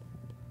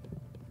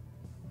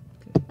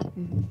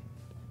good.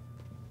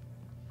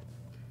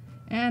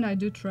 And I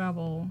do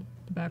travel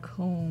back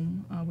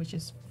home, which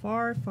is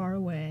far, far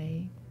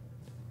away,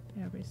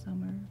 every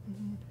summer.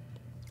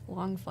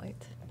 Long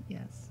flight.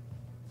 Yes.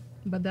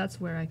 But that's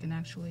where I can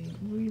actually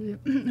really,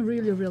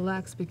 really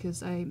relax,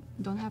 because I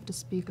don't have to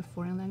speak a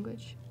foreign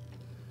language.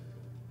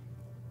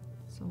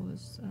 So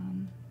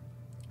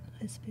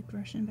I speak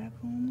Russian back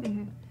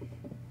home.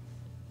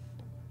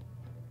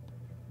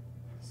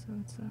 So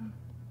it's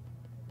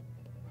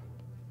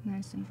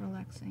nice and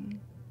relaxing.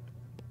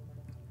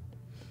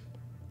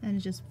 And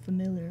it's just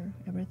familiar.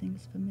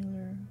 Everything's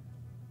familiar.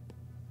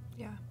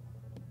 Yeah.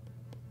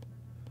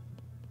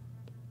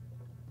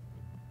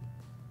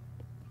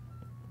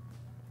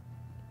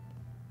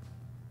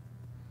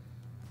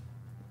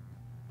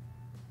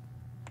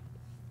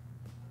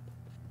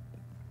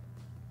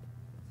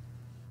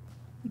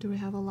 Do we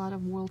have a lot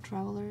of world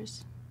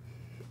travelers?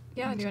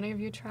 Yeah, do any of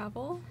you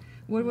travel?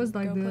 What was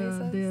like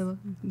Go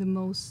the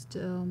most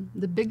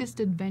the biggest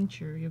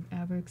adventure you've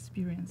ever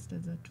experienced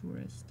as a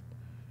tourist?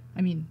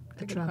 I mean,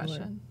 a Good traveler.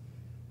 question.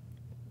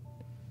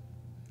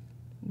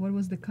 What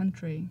was the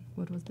country?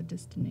 What was the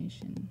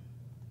destination?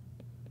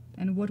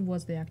 And what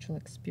was the actual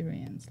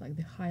experience, like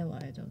the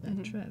highlight of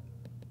that trip?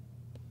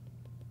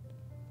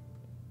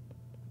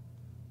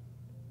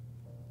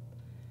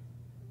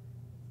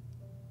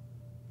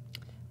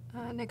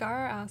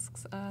 Nagar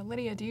asks,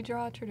 Lydia, do you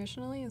draw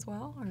traditionally as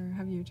well, or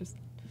have you just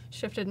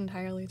shifted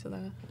entirely to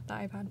the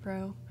iPad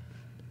Pro?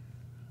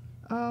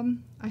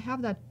 I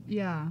have that,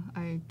 yeah.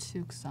 I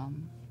took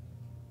some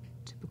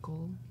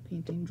typical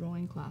painting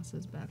drawing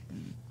classes back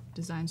in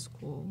design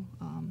school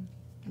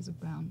as a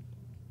brown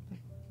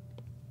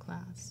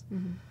class,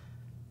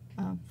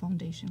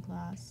 foundation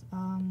class.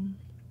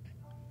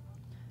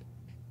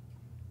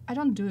 I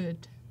don't do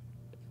it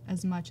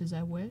as much as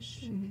I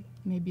wish.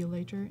 Maybe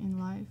later in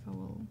life I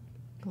will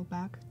go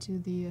back to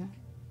the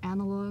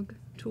analog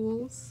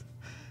tools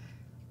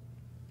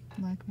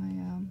like my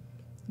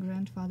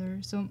grandfather.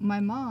 So my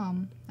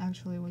mom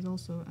actually was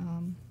also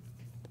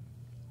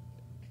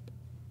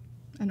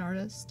an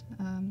artist.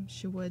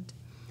 She would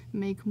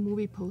make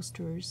movie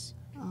posters,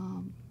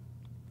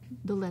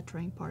 the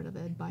lettering part of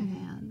it by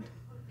hand.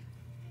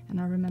 And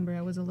I remember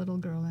I was a little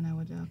girl, and I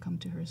would come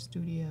to her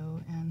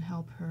studio and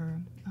help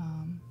her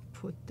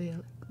put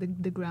the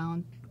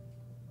ground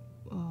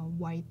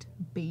white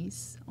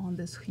base on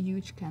this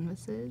huge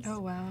canvases. Oh,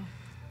 wow.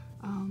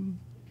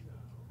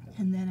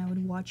 And then I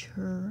would watch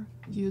her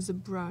use a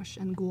brush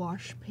and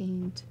gouache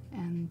paint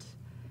and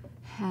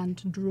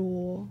hand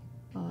draw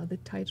the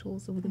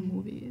titles of the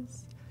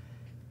movies.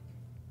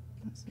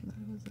 So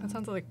That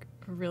sounds like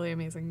a really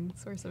amazing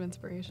source of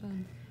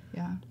inspiration.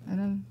 Yeah,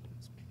 and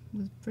it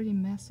was a pretty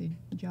messy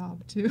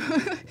job too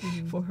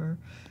for her.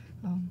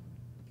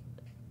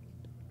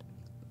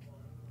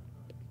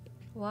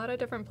 A lot of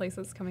different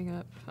places coming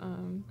up.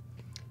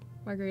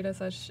 Margarita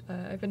says,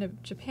 I've been to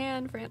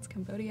Japan, France,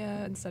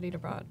 Cambodia, and studied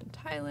abroad in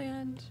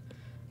Thailand.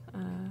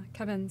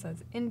 Kevin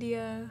says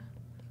India.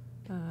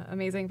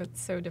 Amazing, but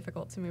so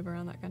difficult to move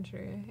around that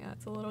country. Yeah,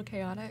 it's a little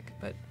chaotic,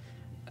 but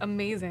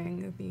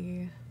amazing.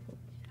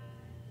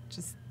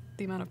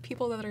 The amount of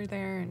people that are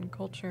there and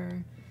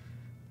culture.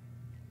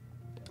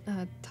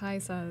 Ty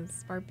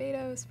says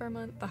Barbados for a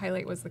month. The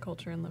highlight was the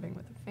culture and living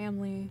with a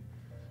family.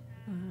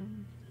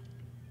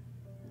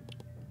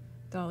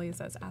 Dolly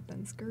says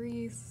Athens,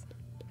 Greece.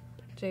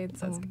 Jade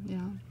says, yeah,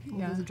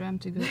 yeah. always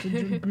dreamt to go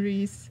to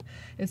Greece.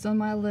 It's on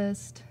my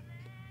list.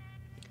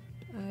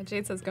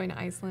 Jade says going to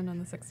Iceland on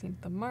the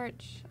 16th of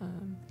March.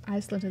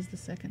 Iceland is the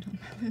second on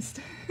my list.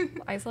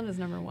 Iceland is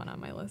number 1 on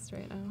my list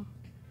right now.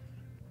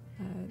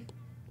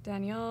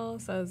 Danielle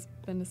says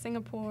been to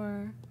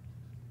Singapore.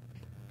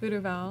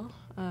 Buduval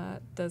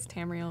does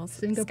Tamriel's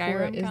Singapore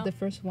Skyrim is count? the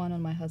first one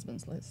on my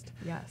husband's list.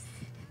 Yes,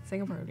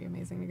 Singapore would be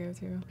amazing to go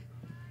to.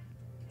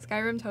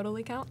 Skyrim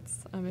totally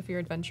counts if you're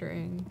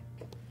adventuring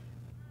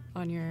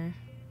on your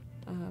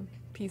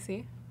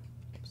PC.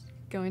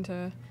 Going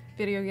to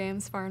video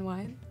games far and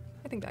wide.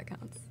 I think that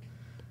counts.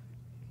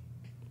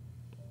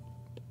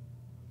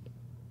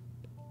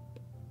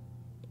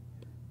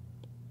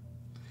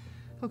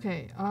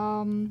 Okay,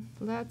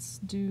 let's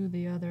do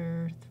the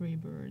other 3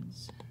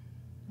 birds.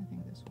 I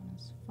think this one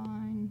is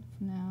fine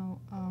for now.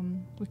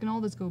 We can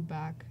always go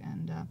back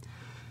and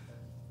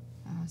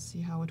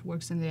see how it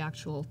works in the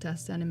actual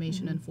test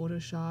animation in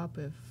Photoshop.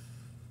 If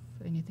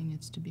anything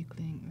needs to be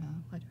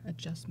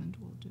adjustment,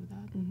 we'll do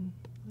that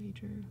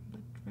later.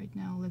 But right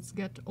now, let's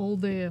get all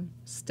the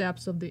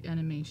steps of the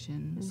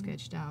animation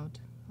sketched out.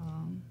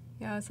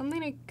 Yeah,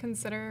 something to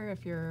consider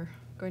if you're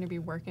going to be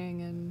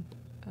working in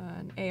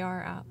an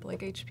AR app like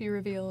HP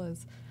Reveal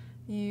is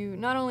you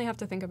not only have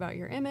to think about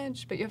your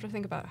image, but you have to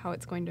think about how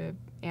it's going to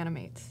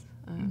animate.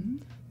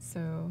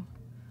 So,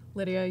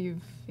 Lydia,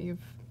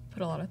 you've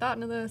put a lot of thought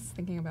into this,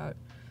 thinking about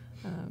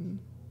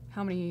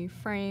how many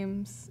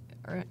frames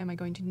am I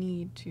going to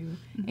need to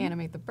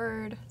animate the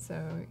bird.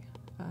 So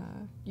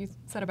you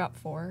said about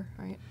 4,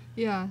 right?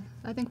 Yeah,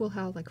 I think we'll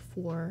have like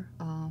 4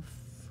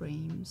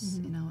 frames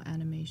in our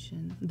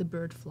animation, the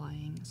bird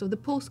flying. So the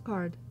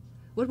postcard,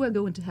 what we're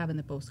going to have in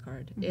the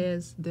postcard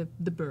is the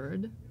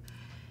bird.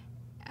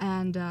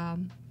 And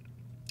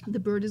the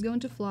bird is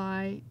going to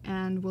fly,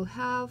 and we'll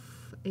have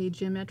a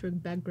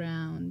geometric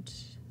background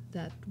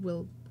that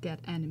will get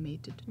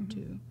animated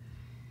too.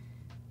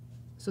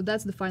 So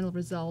that's the final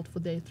result for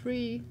day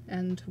 3,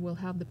 and we'll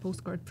have the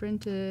postcard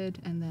printed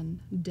and then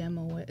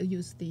demo it,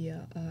 use the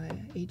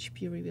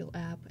HP Reveal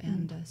app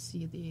and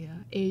see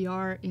the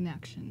AR in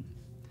action.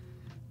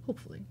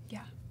 Hopefully.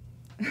 Yeah.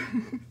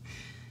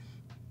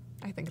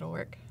 I think it'll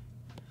work.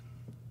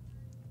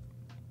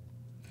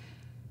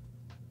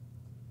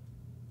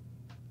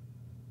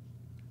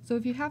 So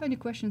if you have any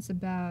questions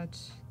about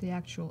the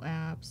actual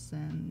apps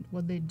and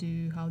what they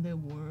do, how they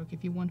work,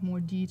 if you want more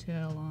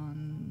detail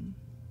on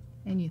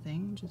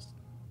anything, just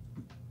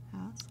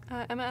ask.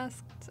 Emma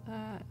asked,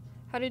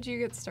 how did you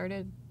get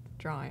started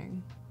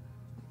drawing?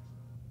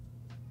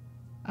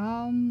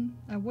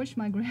 I watched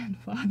my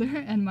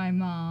grandfather and my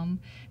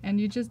mom,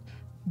 and you just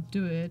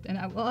do it. And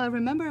I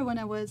remember when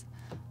I was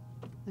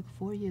like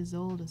 4 years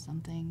old or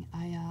something,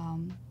 I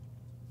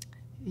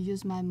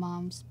used my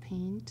mom's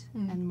paint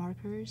and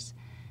markers,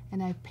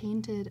 and I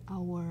painted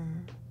our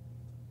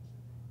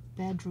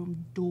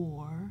bedroom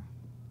door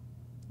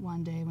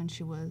one day when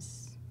she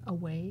was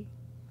away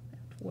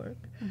at work.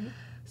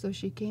 So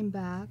she came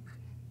back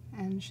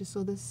and she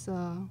saw this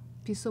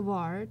piece of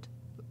art,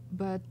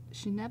 but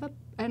she never,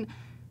 and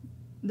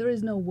there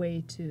is no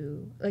way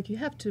to, like, you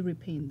have to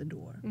repaint the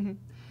door.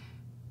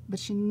 But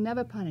she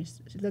never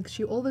punished. Like,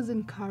 she always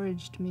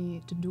encouraged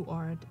me to do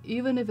art,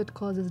 even if it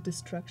causes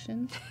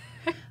destruction.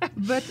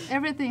 But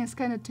everything is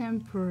kind of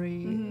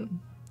temporary.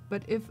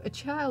 But if a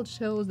child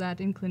shows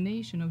that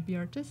inclination of be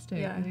artistic,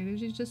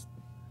 you just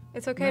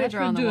it's okay to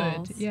draw on the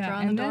walls. Yeah, draw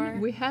on and the then door.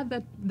 we had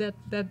that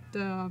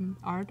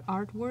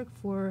artwork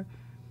for,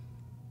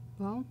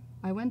 well,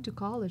 I went to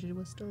college, it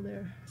was still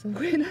there. So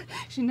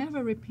she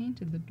never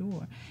repainted the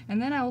door.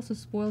 And then I also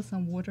spoiled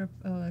some water,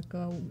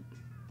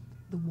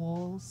 the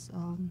walls,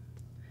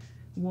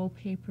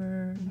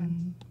 wallpaper,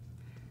 and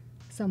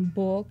some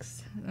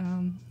books.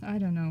 I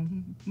don't know,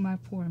 my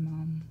poor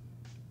mom.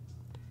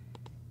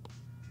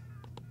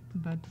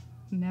 But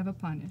never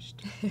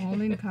punished,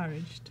 only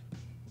encouraged.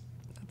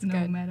 That's no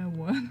good. matter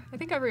what. I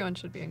think everyone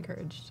should be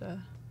encouraged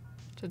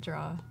to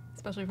draw,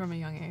 especially from a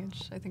young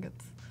age. I think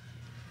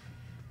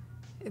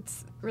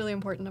it's really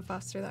important to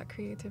foster that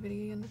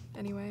creativity in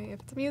any way.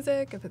 If it's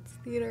music, if it's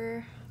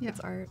theater, if it's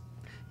art.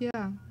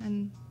 Yeah,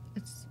 and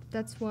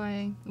that's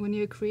why when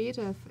you're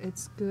creative,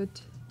 it's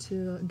good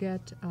to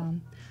get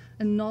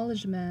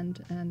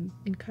acknowledgement and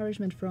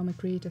encouragement from a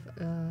creative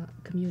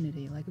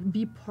community. Like,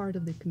 be part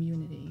of the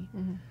community,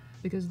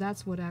 because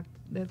that's what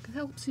that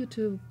helps you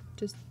to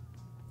just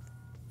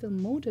feel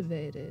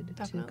motivated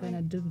to kind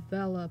of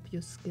develop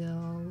your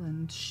skill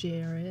and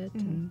share it.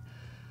 And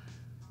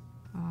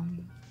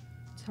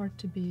it's hard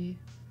to be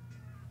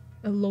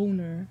a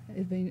loner.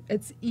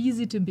 It's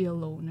easy to be a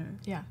loner.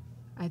 Yeah.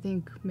 I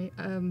think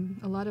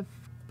a lot of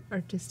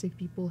artistic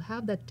people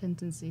have that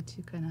tendency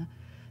to kind of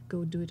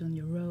go do it on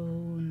your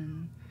own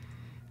and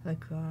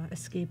like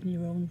escape in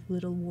your own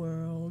little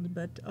world.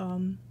 But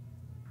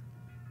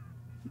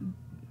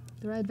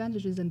there are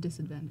advantages and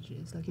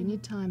disadvantages. Like you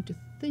need time to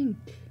think,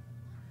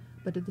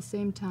 but at the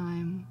same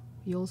time,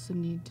 you also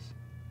need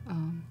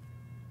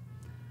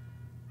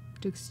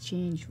to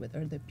exchange with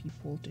other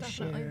people, to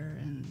Definitely. share,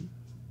 and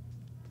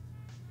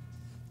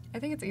I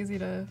think it's easy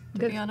to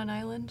be on an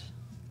island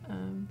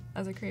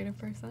as a creative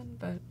person,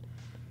 but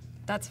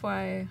that's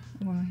why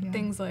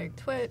things like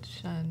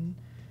Twitch and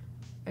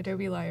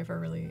Adobe Live are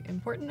really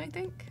important, I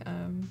think.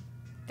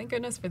 Thank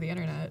goodness for the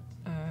internet.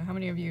 How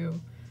many of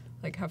you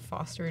like have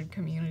fostered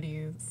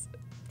communities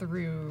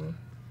through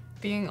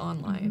being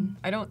online?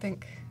 I don't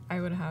think I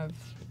would have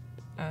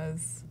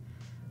as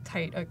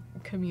tight a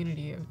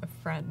community of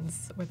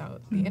friends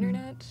without the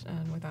internet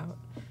and without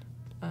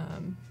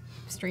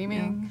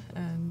streaming,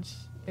 and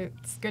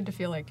it's good to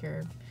feel like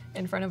you're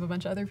in front of a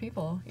bunch of other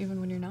people even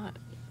when you're not.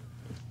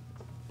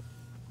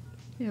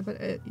 Yeah,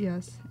 but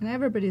yes, and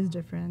everybody is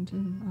different.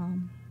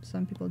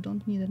 Some people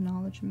don't need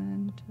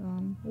acknowledgement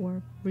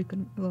or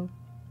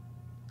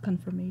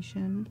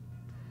confirmation.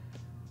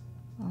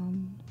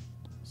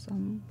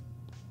 Some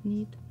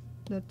need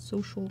that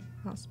social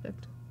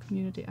aspect,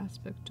 community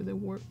aspect to their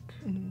work.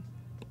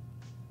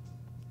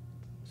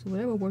 So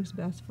whatever works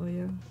best for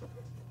you,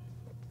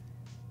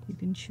 you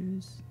can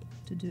choose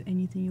to do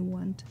anything you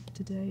want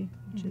today,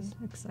 which is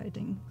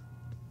exciting.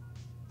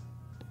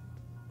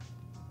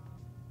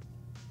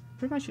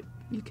 Pretty much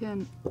you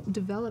can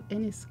develop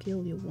any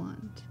skill you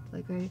want.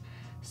 Like I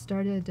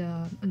started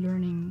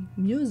learning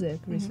music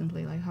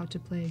recently, like how to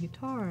play a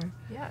guitar.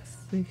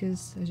 Yes.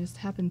 Because I just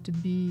happened to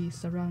be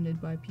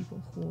surrounded by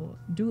people who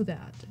do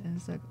that. And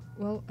it's like,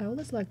 well, I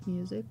always liked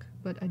music,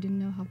 but I didn't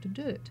know how to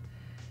do it.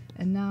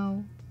 And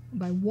now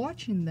by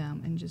watching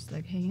them and just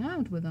like hanging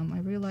out with them, I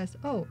realized,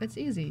 oh, it's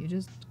easy. You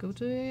just go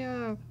to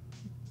a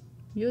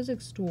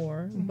music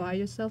store, buy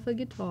yourself a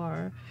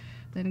guitar,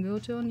 then go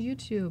to on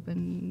YouTube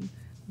and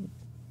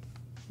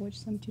watch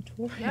some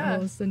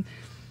tutorials and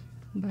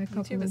buy a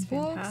couple YouTube is of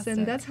books, fantastic.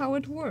 and that's how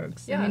it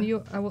works. Yeah. I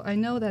mean, I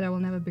know that I will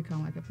never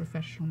become like a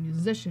professional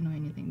musician or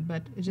anything,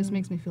 but it just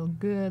makes me feel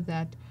good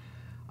that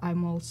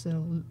I'm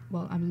also,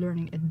 well, I'm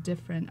learning a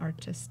different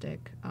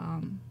artistic,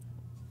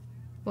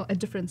 a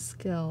different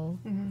skill,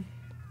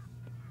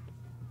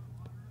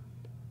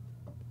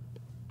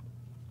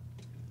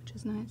 which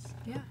is nice.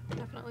 Yeah,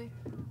 definitely.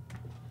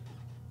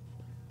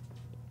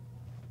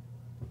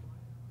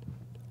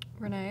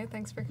 Renee,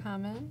 thanks for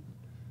coming.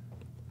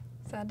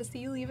 Sad to see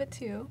you leave it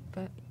too,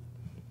 but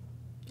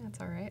that's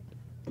all right.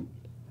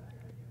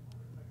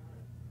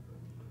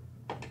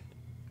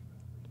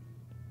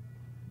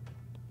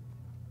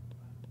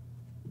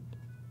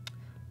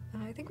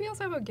 I think we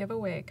also have a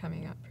giveaway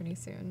coming up pretty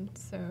soon,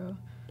 so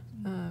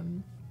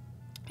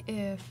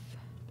if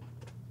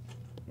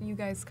you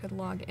guys could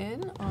log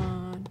in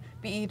on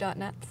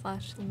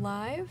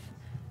be.net/live.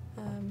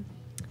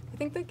 I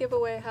think the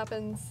giveaway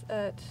happens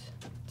at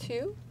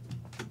 2.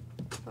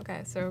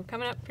 Okay, so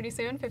coming up pretty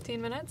soon, 15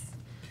 minutes.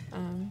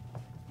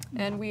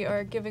 And we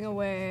are giving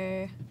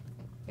away,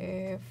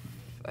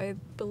 I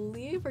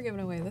believe we're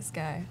giving away this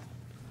guy.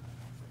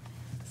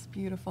 This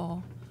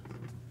beautiful,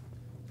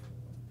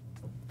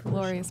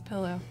 glorious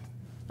pillow.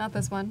 Not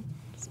this one,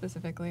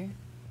 specifically,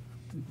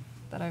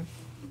 that I've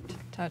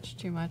touched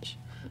too much.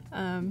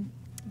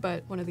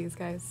 But one of these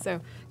guys.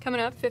 So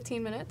coming up,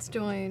 15 minutes,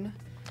 join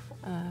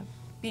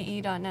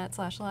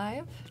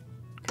be.net/live.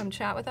 Come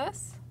chat with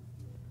us.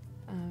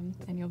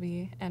 And you'll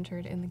be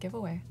entered in the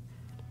giveaway.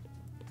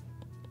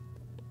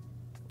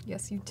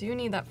 Yes, you do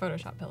need that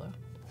Photoshop pillow.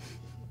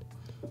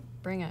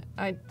 Bring it.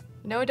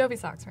 No Adobe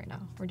socks right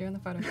now. We're doing the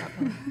Photoshop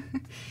pillow.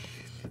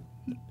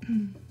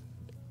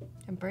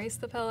 Embrace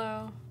the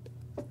pillow.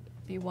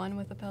 Be one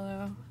with the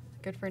pillow.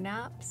 Good for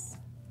naps.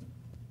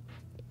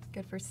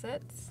 Good for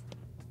sits.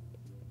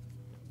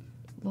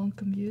 Long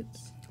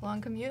commutes.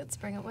 Long commutes,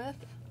 bring it with.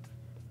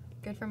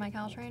 Good for my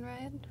Caltrain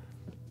ride.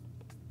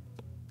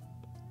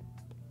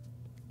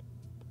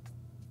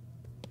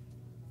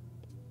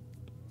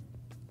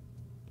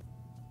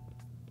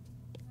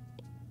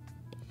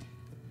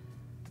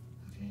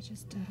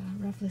 Just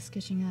roughly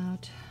sketching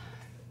out,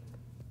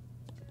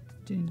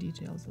 doing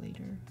details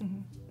later.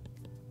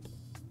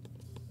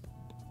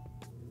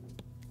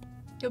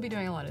 You'll be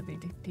doing a lot of the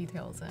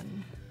details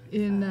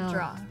in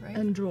Draw, right?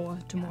 And Draw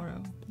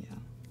tomorrow, yeah.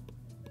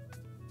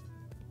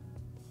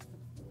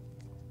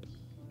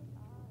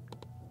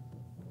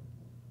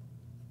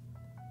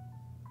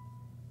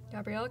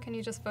 Gabrielle, can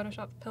you just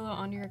Photoshop the pillow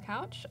onto your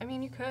couch? I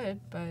mean, you could,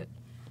 but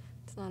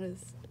it's not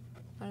as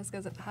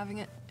good as having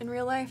it in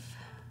real life.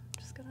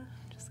 Just gonna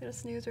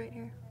snooze right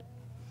here.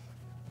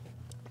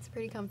 It's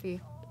pretty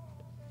comfy.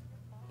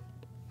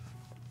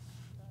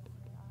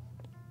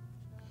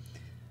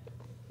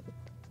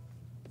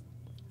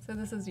 So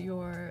this is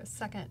your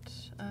second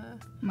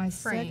My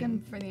frame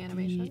second for the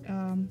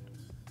animation.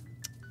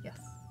 Yes.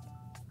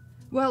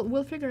 Well,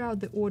 we'll figure out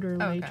the order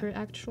Oh, okay. later.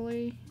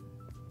 Actually,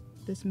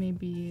 this may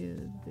be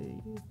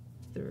the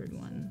third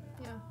one.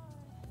 Yeah.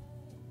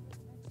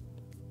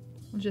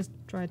 We'll just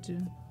try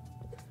to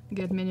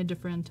get many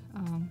different,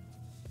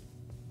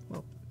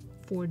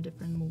 4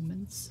 different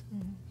movements.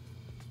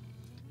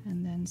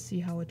 and then see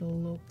how it all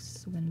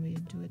looks when we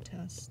do a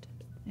test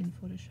in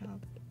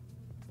Photoshop.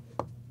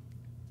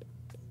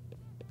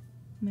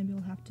 Maybe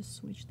we'll have to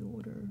switch the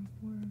order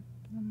for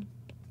them.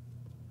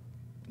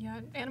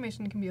 Yeah,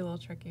 animation can be a little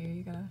tricky.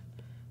 You gotta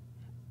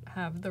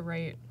have the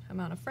right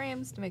amount of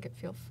frames to make it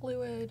feel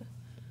fluid.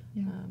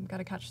 Yeah.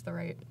 Gotta catch the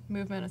right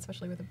movement,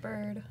 especially with a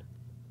bird.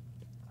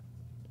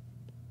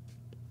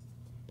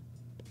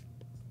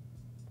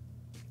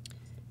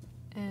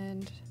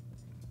 And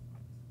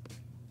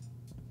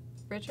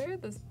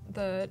Richard,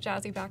 the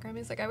jazzy background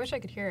music, I wish I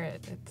could hear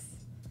it.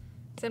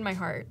 It's in my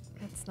heart.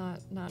 It's not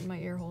in my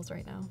ear holes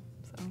right now.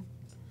 So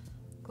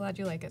glad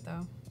you like it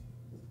though.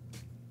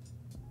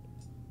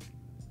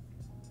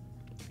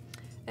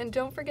 And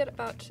don't forget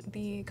about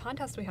the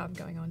contest we have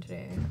going on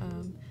today.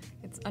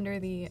 It's under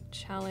the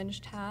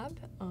Challenge tab.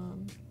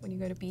 When you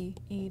go to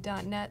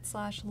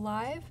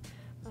be.net/live,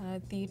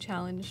 the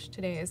challenge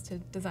today is to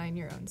design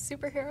your own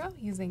superhero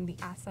using the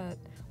asset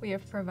we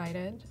have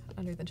provided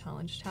under the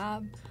Challenge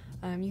tab.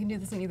 You can do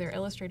this in either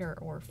Illustrator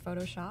or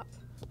Photoshop.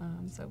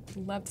 So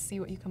we'd love to see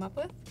what you come up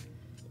with.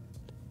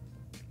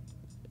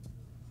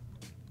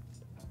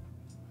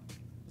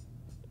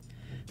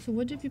 So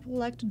what do people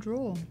like to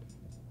draw?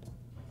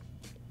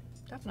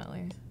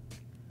 Definitely.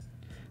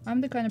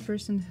 I'm the kind of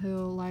person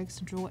who likes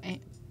to draw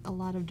a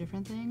lot of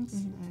different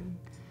things.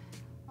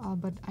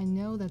 But I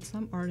know that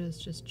some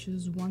artists just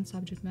choose one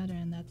subject matter,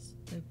 and that's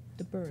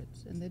the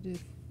birds, and they do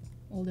it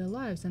all their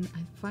lives, and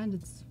I find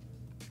it's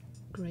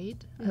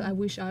great. I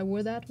wish I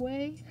were that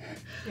way.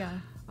 Yeah.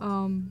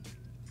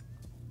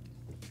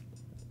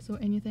 So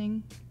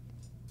anything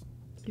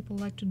people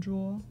like to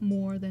draw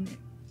more than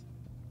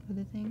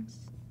other things?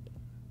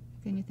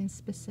 Anything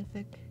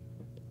specific?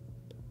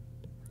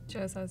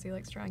 Joe says he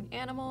likes drawing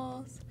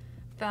animals.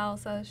 Val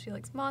says she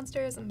likes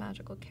monsters and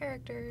magical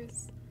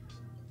characters.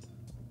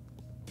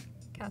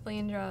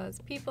 Kathleen draws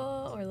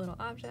people or little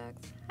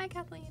objects. Hi,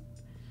 Kathleen.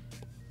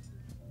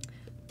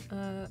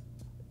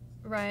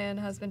 Ryan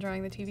has been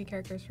drawing the TV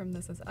characters from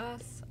This Is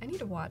Us. I need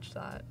to watch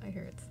that. I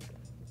hear it's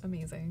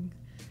amazing.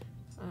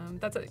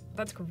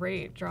 That's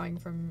great, drawing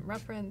from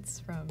reference,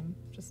 from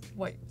just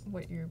what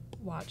you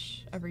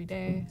watch every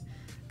day.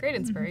 Great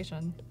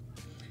inspiration.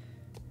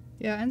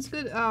 Yeah, and it's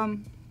good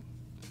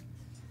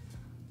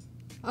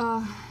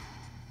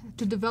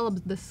to develop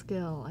the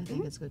skill. I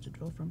think it's good to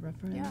draw from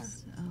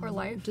reference. Yeah. Or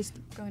life. Just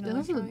going and on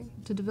also drawing.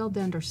 to develop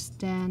the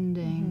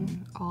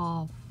understanding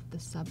of the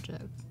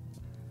subject.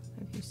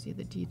 If you see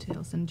the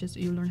details, and just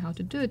you learn how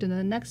to do it, and then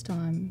the next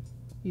time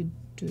you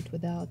do it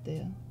without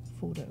the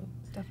photo.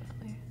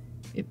 Definitely.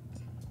 If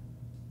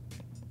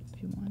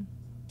you want.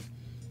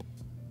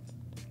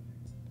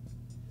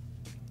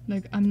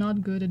 Like, I'm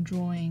not good at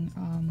drawing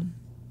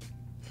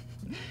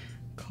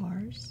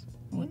cars.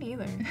 Me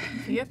neither.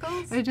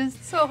 Vehicles? I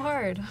just so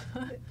hard.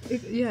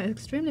 Yeah,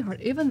 extremely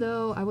hard. Even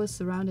though I was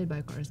surrounded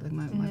by cars, like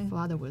my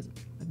father was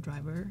a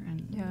driver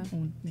and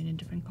owned many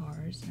different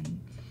cars, and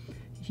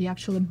he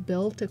actually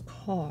built a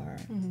car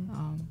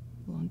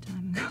a long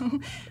time ago,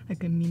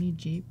 like a mini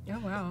Jeep. Oh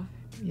wow.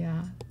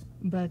 Yeah,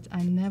 but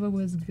I never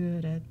was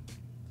good at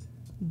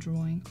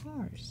drawing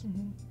cars.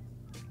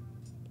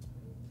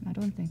 I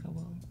don't think I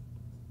will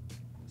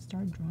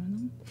start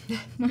drawing them.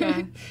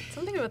 Yeah,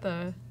 something about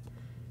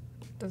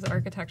those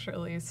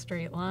architecturally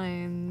straight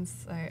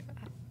lines. I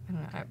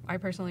don't know. I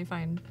personally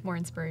find more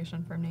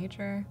inspiration from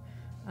nature.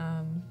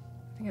 I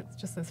think it's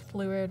just this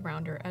fluid,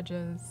 rounder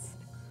edges.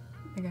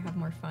 I think I have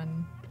more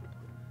fun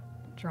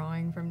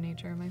drawing from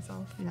nature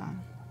myself. Yeah.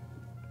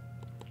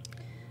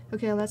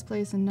 Okay, let's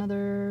place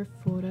another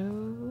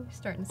photo.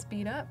 Starting to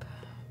speed up.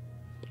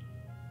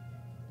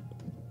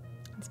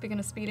 And speaking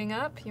of speeding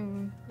up,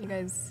 you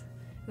guys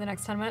in the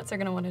next 10 minutes are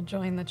going to want to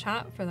join the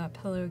chat for that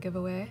pillow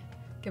giveaway,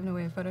 giving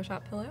away a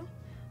Photoshop pillow.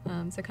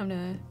 So come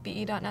to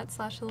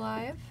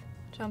be.net/live,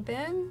 jump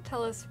in,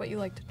 tell us what you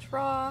like to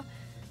draw,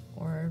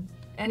 or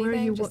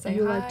anything. Just say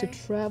you hi. like to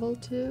travel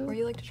to? Where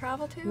you like to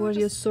travel to? What's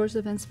your source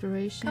of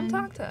inspiration? Come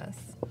talk to us.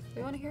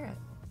 We want to hear it.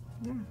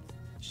 Yeah.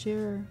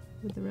 Share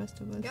with the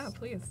rest of us. Yeah,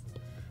 please.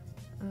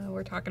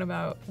 We're talking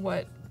about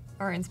what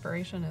our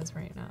inspiration is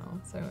right now.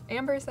 So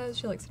Amber says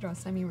she likes to draw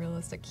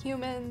semi-realistic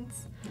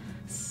humans.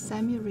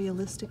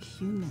 Semi-realistic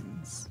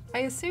humans. I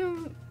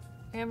assume,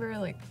 Amber,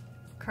 like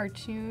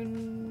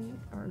cartoon,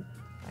 or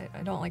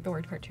I don't like the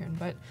word cartoon,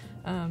 but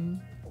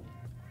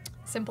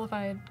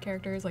simplified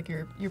characters, like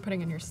you're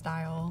putting in your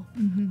style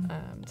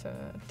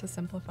to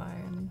simplify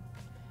and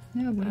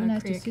yeah, it would be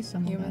nice to create see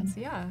some humans. of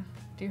them. Yeah.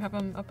 Do you have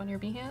them up on your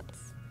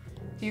Behance?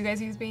 Do you guys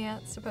use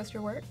Behance to post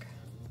your work?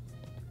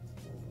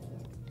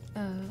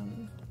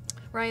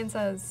 Ryan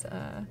says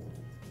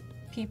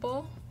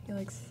people. He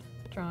likes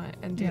drawing,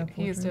 and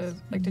he used to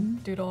like to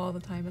doodle all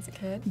the time as a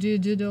kid. Do you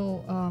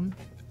doodle?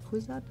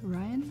 Who's that?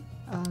 Ryan?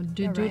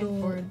 Do you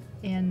doodle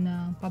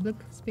in public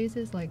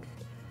spaces, like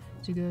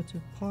to go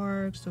to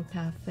parks or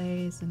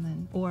cafes, and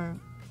then or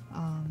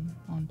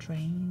on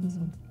trains?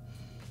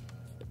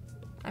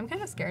 I'm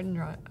kind of scared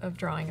of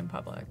drawing in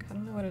public. I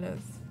don't know what it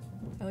is.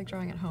 I like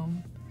drawing at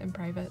home in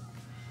private.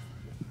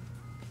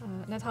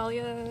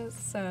 Natalia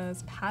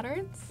says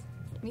patterns.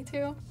 Me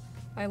too.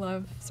 I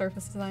love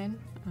surface design.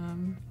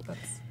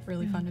 That's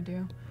really fun to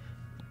do.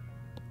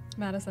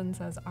 Madison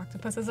says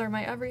octopuses are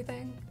my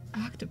everything.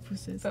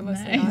 Octopuses, But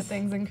mostly nice. not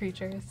things and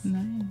creatures.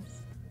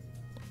 Nice.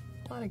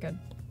 A lot of good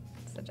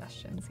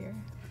suggestions here.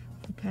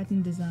 For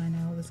pattern design,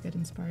 I always get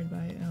inspired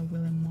by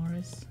William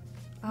Morris.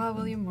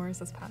 William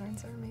Morris's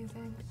patterns are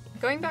amazing.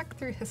 Going back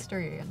through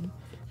history and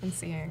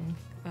seeing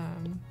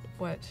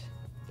what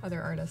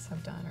other artists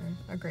have done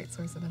are a great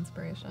source of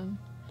inspiration.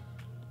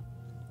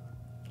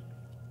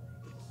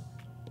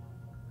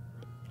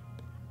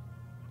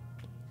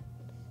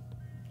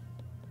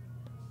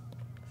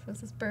 So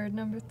this is bird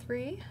number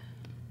 3.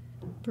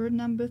 Bird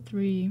number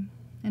 3,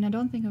 and I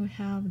don't think I will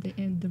have the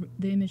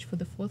image for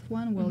the 4th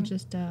one. We'll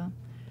just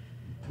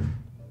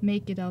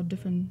make it out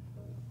different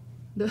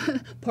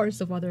the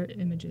parts of other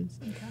images.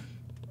 Okay.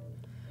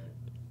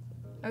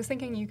 I was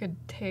thinking you could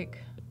take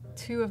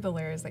 2 of the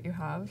layers that you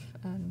have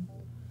and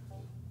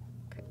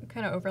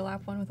kind of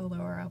overlap one with a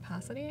lower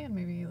opacity and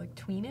maybe like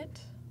tween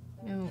it.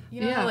 You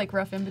know how like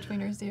rough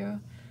in-betweeners do?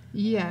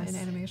 Yes. In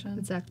animation?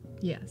 Exactly.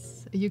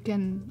 Yes. You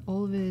can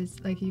always,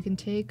 like, you can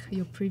take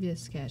your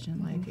previous sketch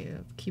and like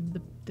keep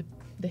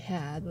the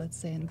head, let's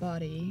say, and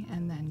body,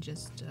 and then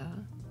just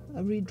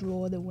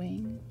redraw the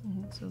wing.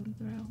 So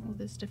there are all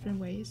these different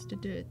ways to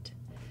do it.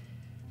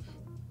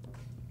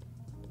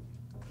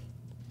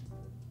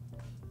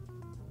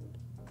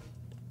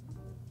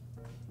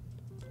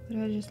 But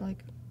I just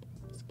like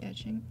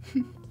sketching.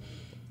 Me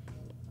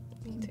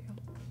too.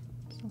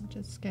 So I'll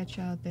just sketch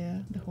out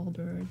the whole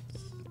birds.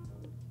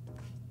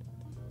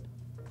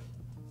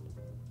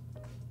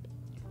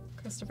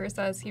 Christopher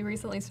says he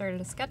recently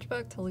started a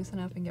sketchbook to loosen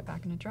up and get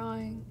back into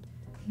drawing.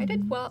 I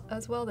did well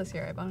this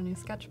year. I bought a new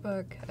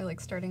sketchbook. I like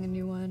starting a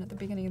new one at the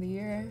beginning of the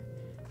year.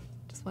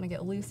 Just want to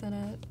get loose in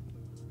it.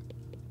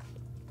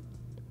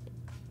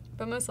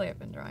 But mostly I've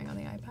been drawing on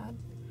the iPad.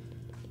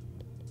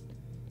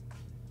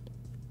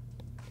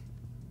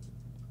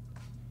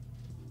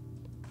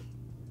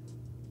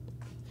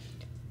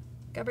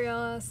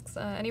 Gabrielle asks,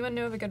 anyone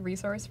know of a good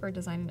resource for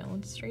design and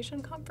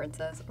illustration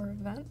conferences or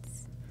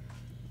events?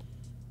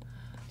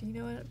 Do you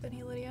know of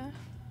any, Lydia?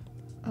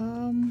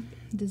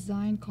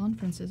 Design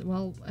conferences.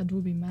 Well,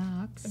 Adobe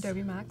Max.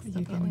 Adobe Max, You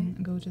definitely.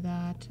 can go to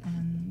that,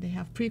 and they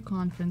have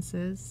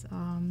pre-conferences.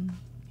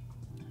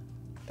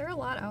 There are a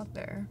lot out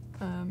there.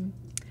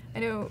 I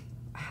know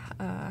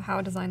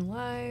How Design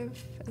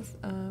Live is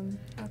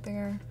out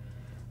there.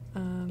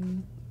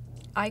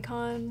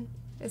 Icon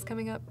is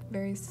coming up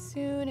very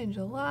soon in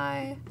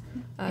July.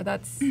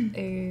 That's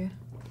it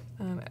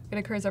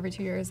occurs every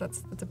 2 years.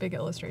 That's a big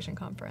illustration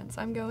conference.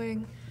 I'm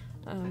going.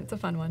 It's a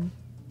fun one.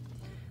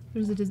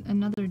 There's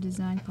another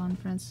design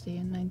conference, the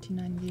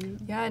 99U.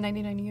 Yeah,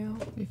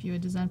 99U. If you're a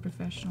design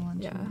professional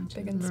and you Yeah, want to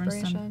big learn some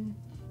inspiration.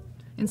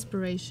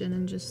 inspiration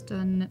and just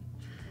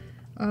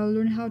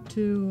learn how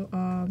to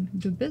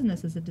do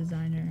business as a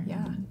designer.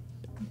 Yeah. And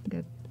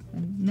get a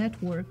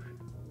network.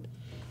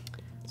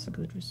 It's a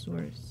good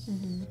resource.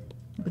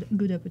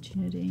 Good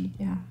opportunity.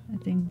 Yeah. I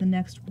think the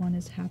next one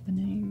is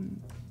happening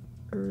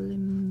early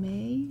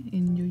May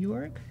in New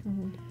York.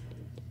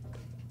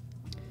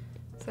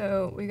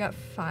 So we got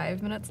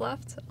 5 minutes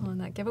left on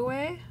that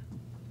giveaway.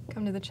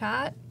 Come to the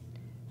chat,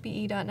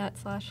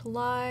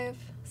 be.net/live,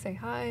 say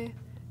hi.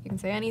 You can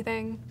say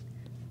anything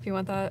if you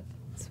want that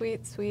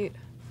sweet, sweet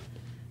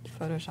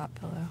Photoshop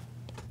pillow.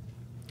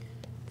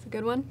 It's a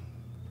good one.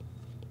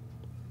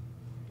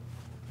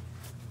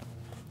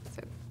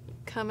 So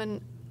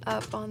coming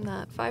up on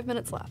that, 5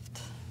 minutes left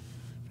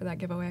for that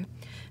giveaway.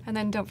 And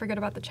then don't forget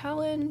about the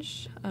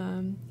challenge.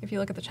 If you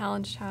look at the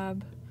challenge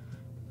tab,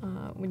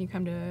 when you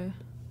come to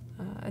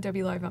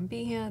Adobe Live on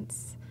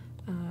Behance,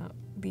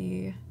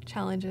 the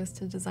challenge is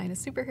to design a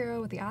superhero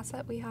with the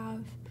asset we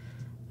have.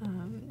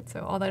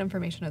 So all that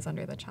information is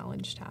under the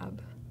challenge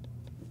tab.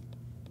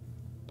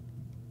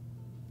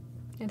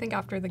 I think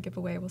after the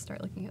giveaway, we'll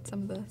start looking at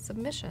some of the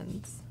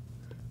submissions.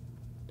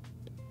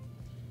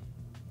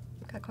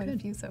 We've got quite a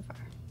few so far.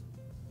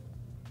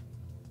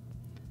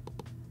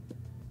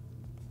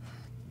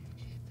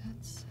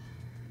 That's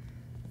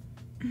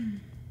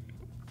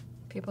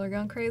People are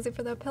going crazy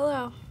for that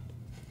pillow.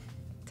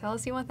 Tell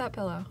us you want that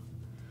pillow.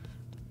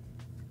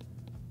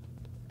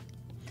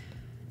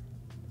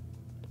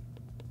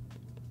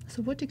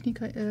 So what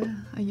technique are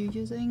you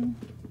using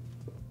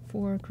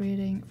for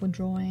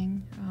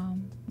drawing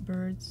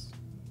birds?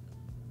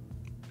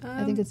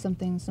 I think it's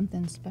something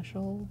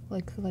special,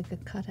 like a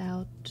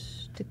cutout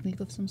technique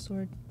of some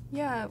sort.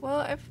 Yeah, well,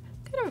 I've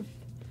kind of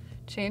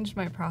changed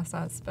my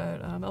process,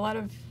 but a lot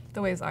of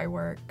the ways I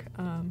work,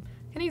 I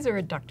use a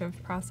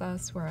reductive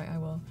process where I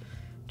will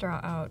draw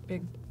out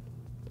big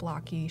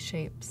blocky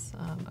shapes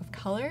of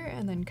color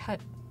and then cut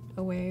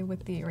away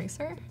with the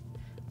eraser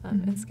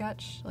in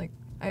Sketch. Like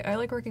I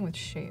like working with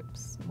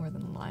shapes more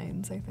than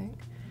lines, I think.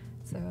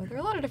 So there are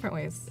a lot of different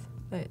ways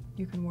that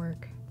you can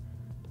work.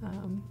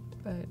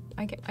 But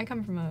I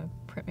come from a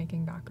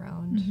printmaking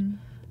background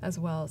as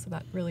well, so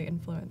that really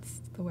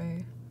influenced the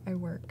way I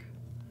work.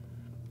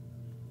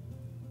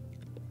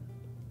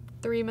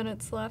 3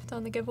 minutes left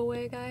on the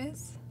giveaway,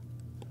 guys.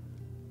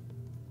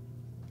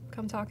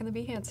 Come talk in the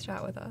Behance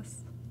chat with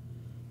us.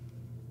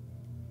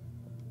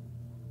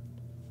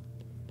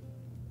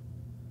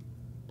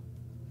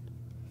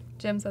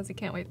 Jim says he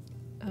can't wait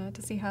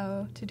to see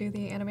how to do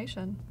the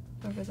animation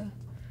over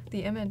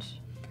the image.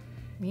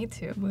 Me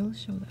too. We'll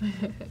show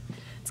that.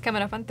 It's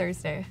coming up on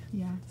Thursday.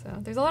 Yeah. So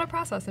there's a lot of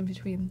process in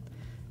between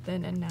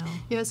then and now.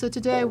 Yeah, so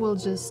today we'll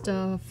just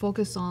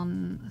focus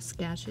on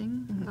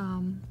sketching.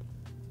 Mm-hmm.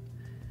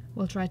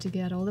 We'll try to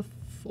get all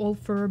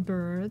fur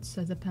birds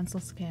as a pencil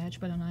sketch,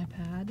 but on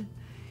iPad.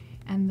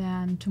 And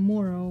then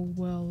tomorrow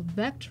we'll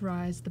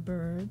vectorize the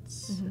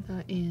birds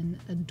in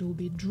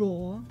Adobe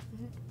Draw,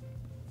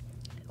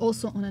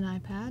 also on an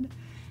iPad,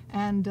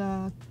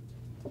 and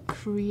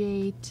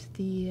create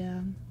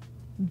the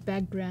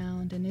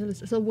background and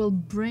Illustrator. So we'll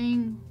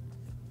bring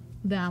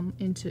them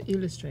into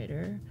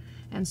Illustrator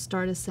and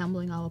start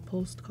assembling our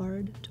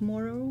postcard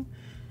tomorrow,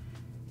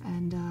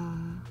 and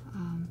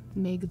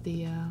make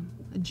the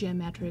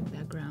geometric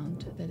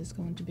background that is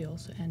going to be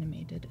also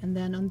animated. And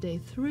then on day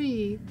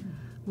 3,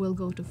 we'll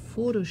go to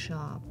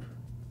Photoshop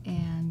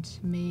and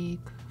make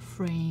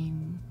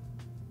frame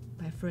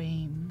by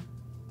frame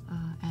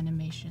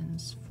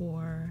animations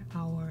for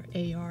our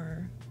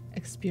AR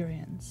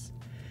experience.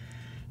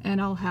 And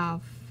I'll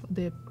have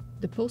the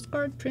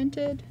postcard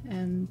printed,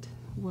 and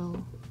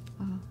we'll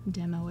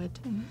demo it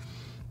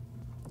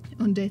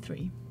on day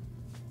 3.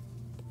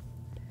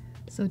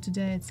 So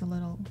today it's a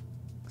little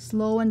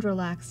slow and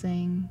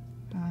relaxing,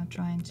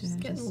 trying to Just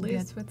getting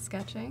loose with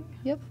sketching.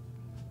 Yep.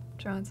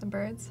 Drawing some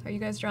birds. Are you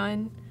guys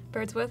drawing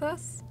birds with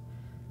us?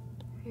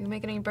 Are you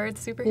making any bird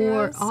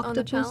superheroes Or on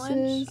the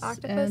challenge?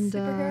 octopus and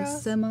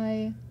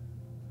superheroes?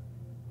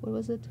 what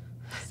was it?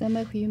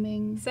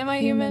 Semi-human.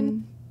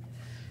 Semi-human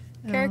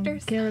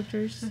characters?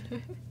 Characters.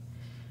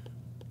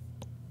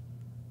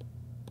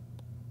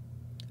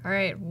 All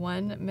right,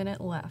 1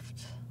 minute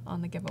left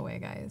on the giveaway,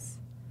 guys.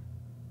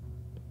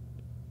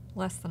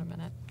 Less than a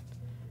minute.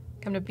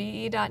 Come to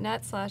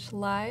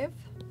be.net/live,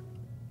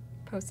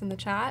 post in the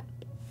chat,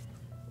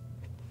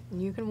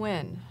 and you can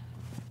win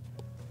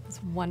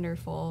this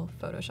wonderful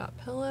Photoshop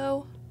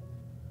pillow.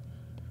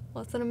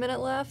 Less than a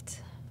minute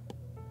left.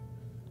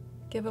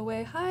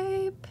 Giveaway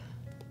hype.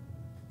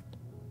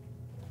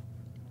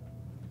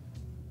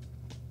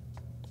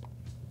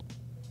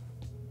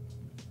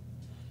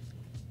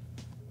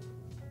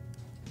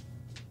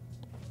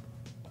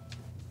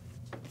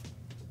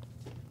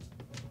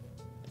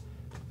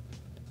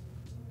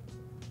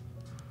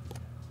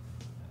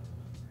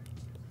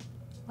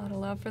 A lot of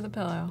love for the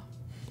pillow.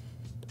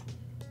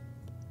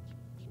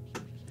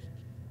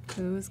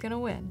 Who's gonna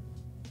win?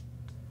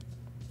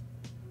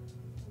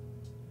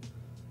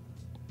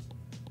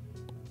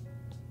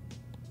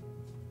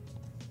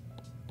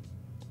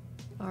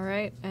 All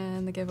right,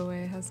 and the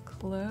giveaway has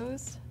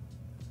closed.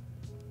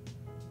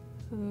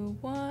 Who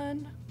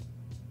won?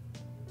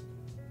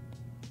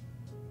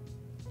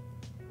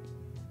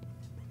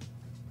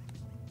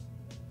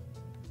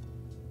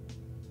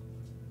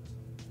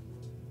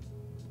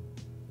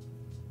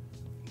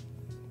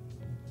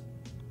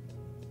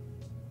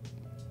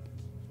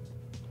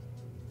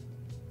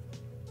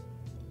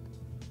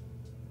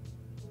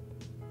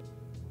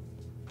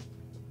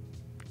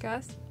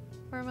 Gus,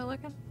 where am I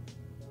looking?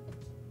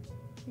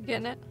 You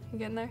getting it? You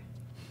getting there?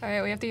 All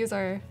right, we have to use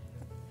our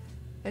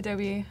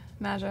Adobe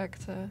magic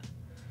to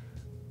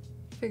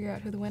figure out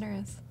who the winner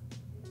is.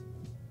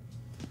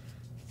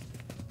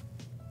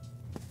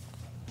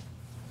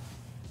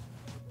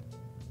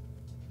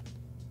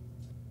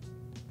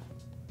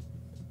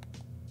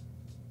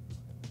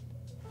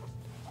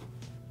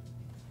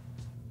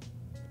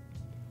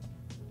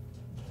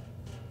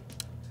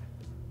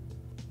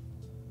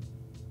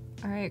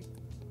 All right,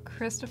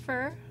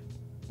 Christopher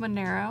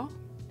Monero,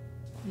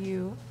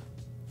 you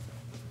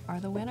are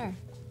the winner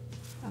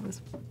of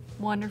this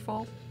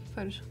wonderful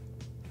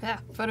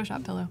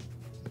Photoshop pillow.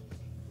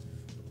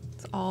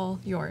 It's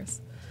all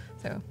yours.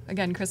 So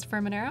again,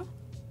 Christopher Monero,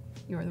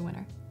 you're the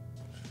winner.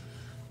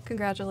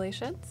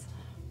 Congratulations.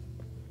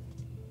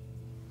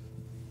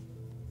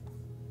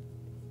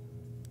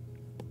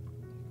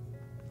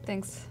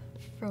 Thanks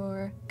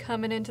for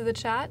coming into the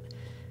chat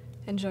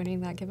and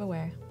joining that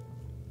giveaway.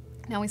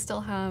 Now we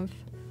still have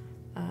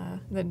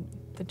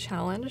the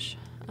challenge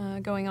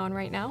going on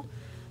right now.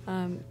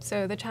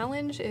 So the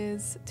challenge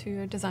is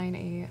to design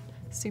a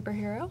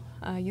superhero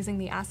using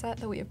the asset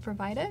that we have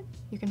provided.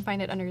 You can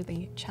find it under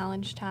the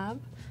challenge tab.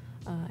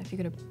 If you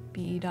go to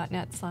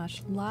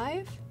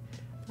be.net/live,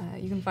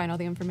 you can find all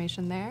the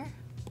information there.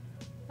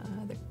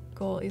 The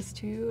goal is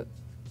to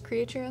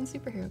create your own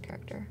superhero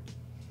character.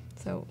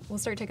 So we'll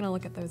start taking a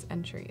look at those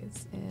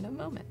entries in a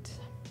moment.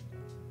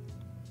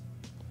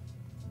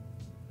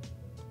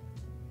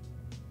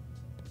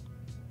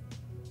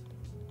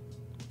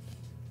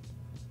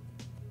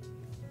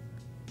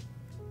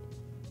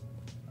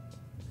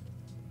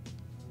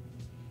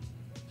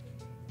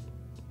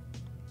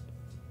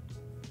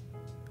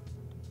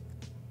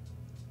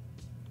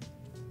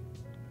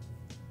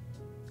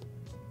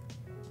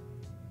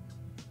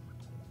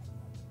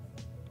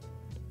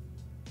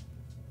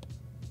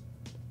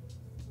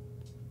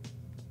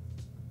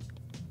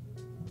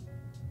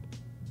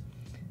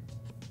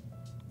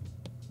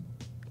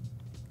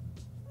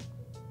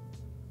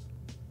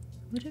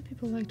 What do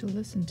people like to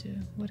listen to?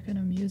 What kind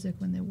of music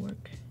when they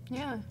work?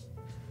 Yeah.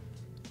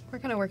 We're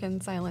kind of working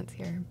in silence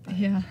here. But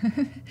Yeah. I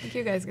think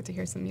you guys get to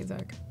hear some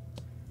music.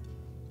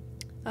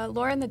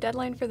 Lauren, the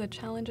deadline for the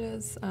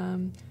challenges,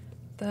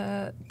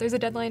 there's a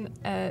deadline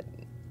at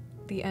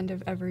the end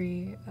of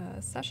every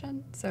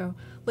session. So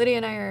Lydia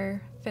and I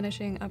are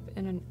finishing up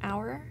in an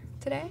hour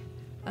today.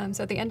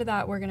 So at the end of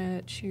that, we're going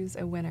to choose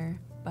a winner,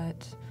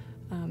 but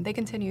they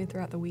continue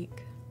throughout the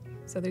week.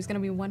 So there's going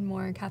to be one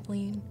more.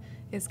 Kathleen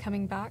is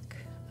coming back,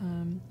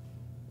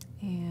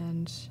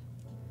 and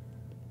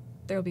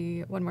there'll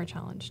be one more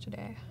challenge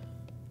today.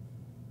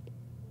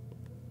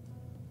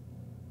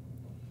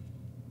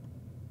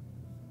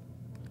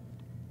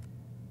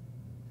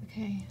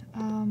 Okay,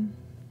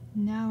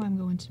 now I'm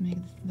going to make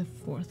the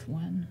fourth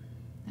one,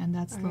 and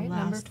that's the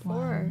last number 4.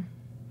 one.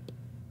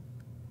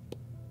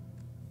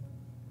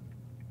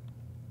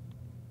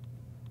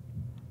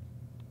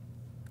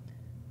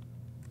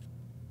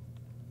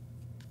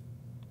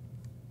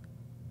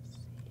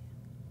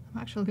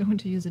 I'm actually going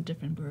to use a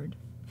different bird.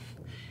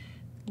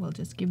 We'll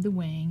just give the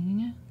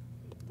wing.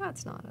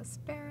 That's not a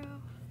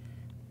sparrow.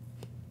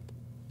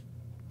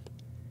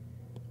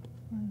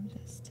 I'll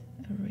just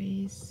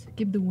erase,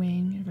 give the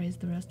wing, erase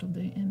the rest of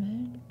the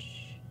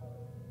image.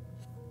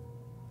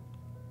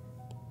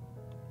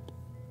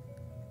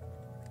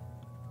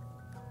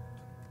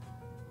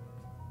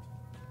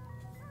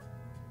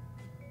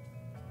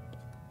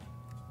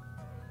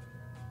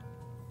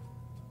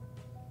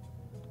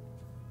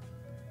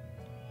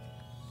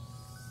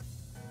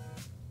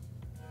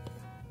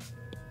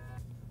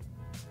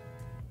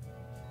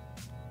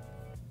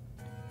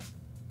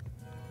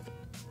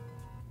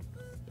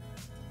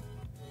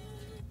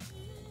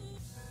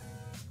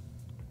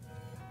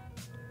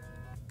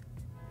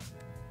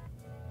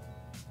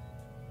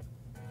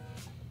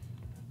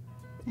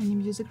 Any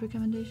music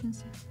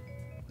recommendations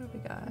What do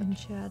we got? in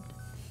chat?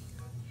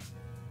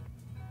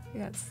 We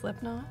got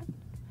Slipknot.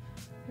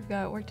 We've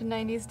got Worked in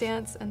 90s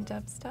Dance and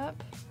Dubstep.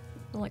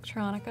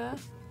 Electronica.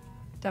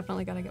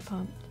 Definitely gotta get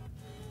pumped.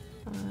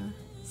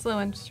 Slow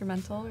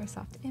instrumental or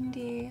soft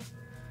indie.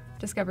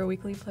 Discover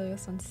Weekly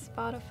playlist on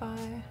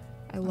Spotify.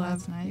 I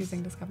love nice.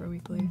 using Discover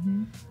Weekly.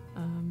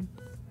 Mm-hmm.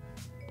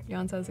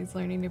 Jan says he's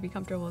learning to be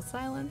comfortable with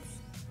silence.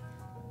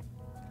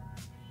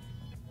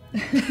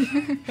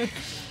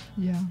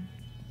 Yeah.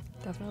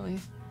 Definitely.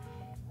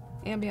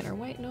 Ambient or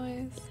white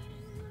noise.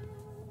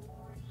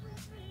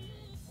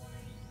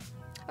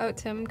 Oh,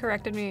 Tim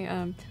corrected me.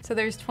 So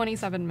there's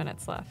 27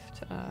 minutes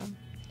left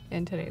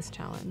in today's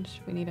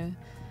challenge. We need a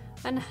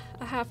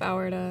half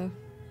hour to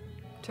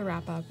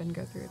wrap up and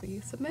go through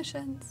the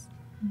submissions.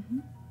 Mm-hmm.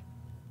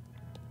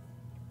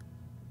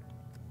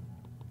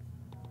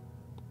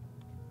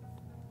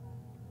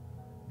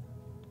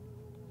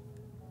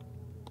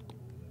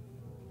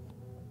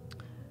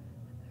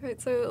 All right,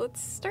 so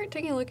let's start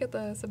taking a look at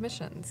the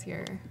submissions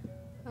here.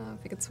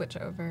 If we could switch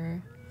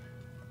over.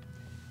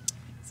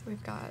 So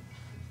we've got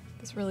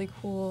this really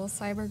cool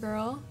cyber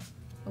girl.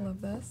 I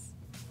love this.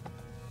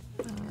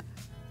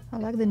 I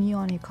like the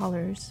neon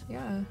colors.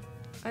 Yeah,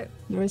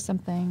 There is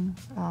something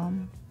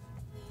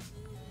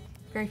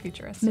very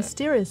futuristic.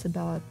 mysterious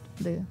about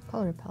the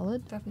color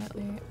palette.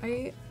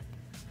 Definitely.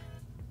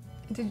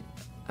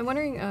 I'm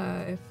wondering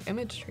if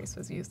image trace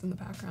was used in the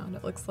background.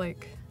 It looks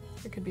like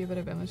there could be a bit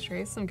of image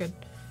trace. Some good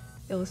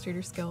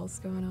Illustrator skills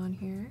going on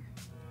here.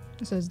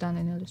 So it's done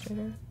in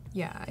Illustrator.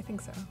 Yeah, I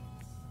think so.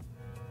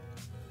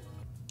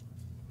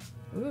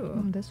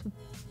 Ooh. This would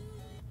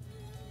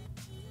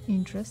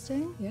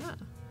interesting. Yeah,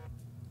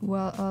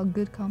 Well,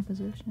 good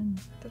composition.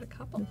 did a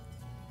couple.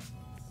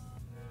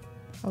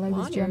 I like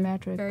Juan, this you're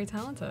geometric very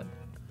talented.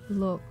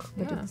 look,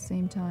 but Yeah. at the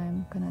same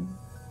time, kind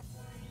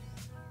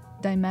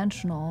of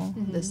dimensional.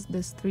 Mhm.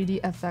 This 3D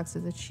effects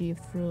is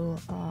achieved through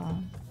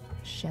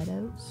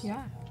shadows.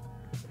 Yeah.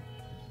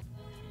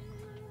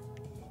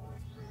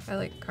 I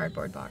like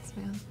Cardboard Box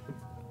Man.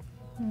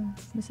 Yeah,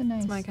 this is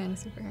nice. It's my kind of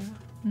superhero.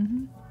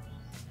 Mm-hmm.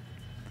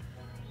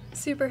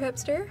 Super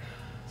hipster.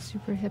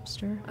 Super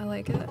hipster. I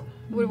like it.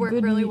 Would work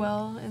Good really meat.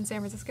 well in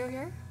San Francisco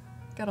here.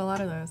 Got a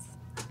lot of those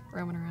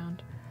roaming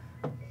around.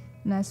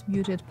 Nice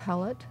muted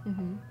palette.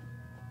 Mm-hmm.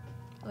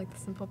 I like the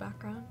simple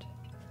background.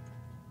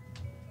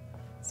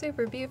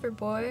 Super beaver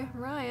boy,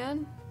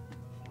 Ryan.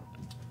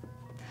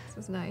 This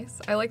was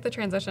nice. I like the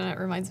transition. It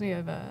reminds me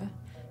of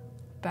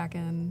back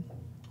in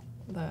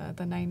the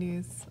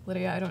 90s.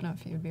 Lydia, I don't know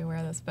if you'd be aware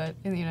of this, but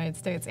in the United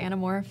States,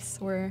 Animorphs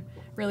were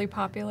really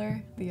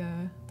popular.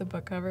 The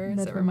book covers.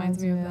 That It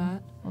reminds me of you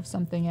that. Of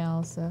something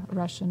else,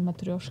 Russian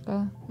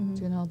matryoshka. Mhm.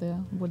 Do you know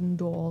the wooden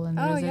doll and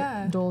Oh, there's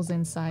yeah. dolls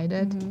inside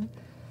it? Mhm.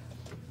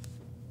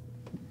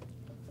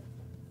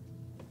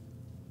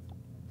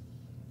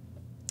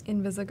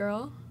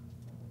 Invisigirl.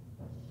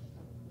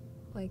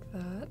 Like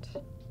that.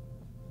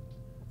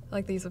 I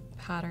like the use of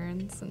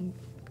patterns and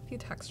a few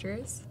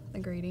textures. The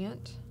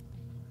gradient.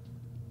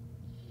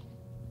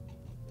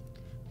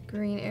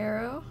 Green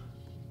Arrow.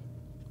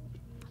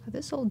 Are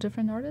these all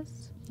different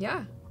artists?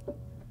 Yeah.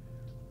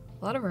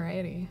 A lot of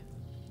variety.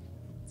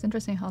 It's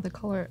interesting how the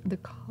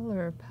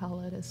color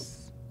palette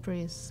is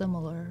pretty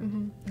similar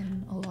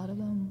in a lot of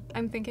them.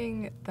 I'm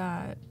thinking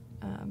that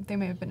they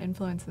may have been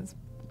influenced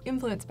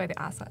by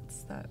the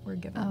assets that were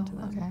given to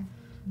them. Okay.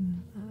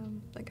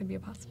 That could be a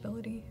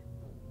possibility.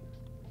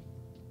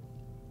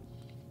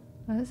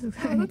 Oh, this is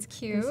Oh, that's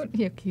cute.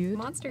 Yeah, cute.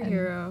 Monster And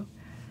hero.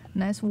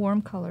 Nice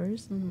warm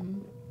colors.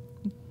 Mm-hmm.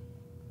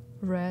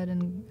 Red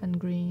and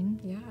green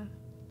Yeah.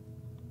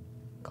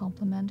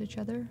 complement each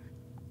other.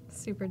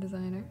 Super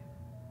designer.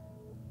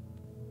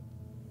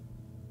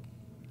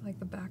 I like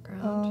the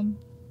background.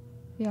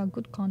 Yeah,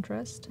 good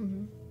contrast.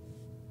 Mm-hmm.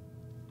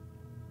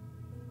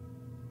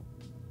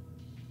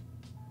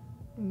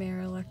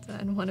 Mayor Electa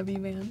and wannabe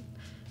man.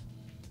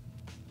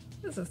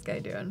 What's this guy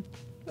doing?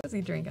 What's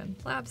he drinking?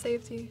 Lab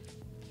safety.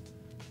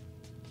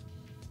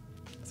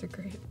 Those are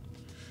great.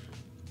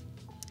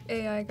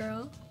 AI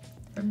girl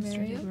from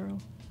Illustrator Miriam.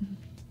 girl.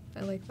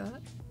 I like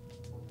that.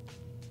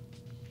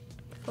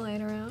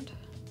 Flying around.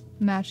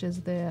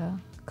 Matches the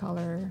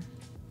color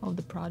of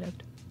the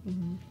product,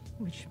 Mm-hmm.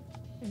 which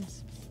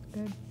is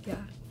good.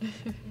 Yeah.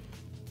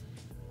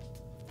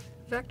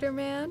 Vector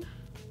man.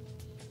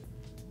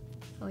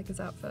 I like his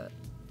outfit.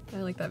 I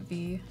like that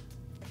V.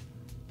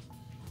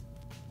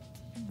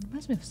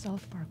 Reminds me of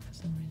South Park for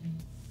some reason.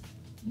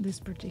 This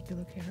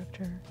particular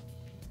character.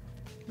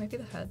 Might be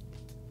the head.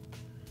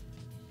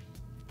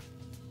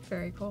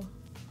 Very cool.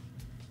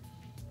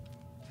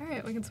 All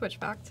right, we can switch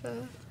back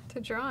to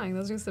drawing.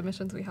 Those are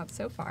submissions we have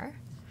so far.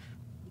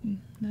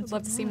 I'd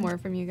love to see more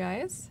from you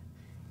guys.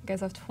 You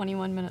guys have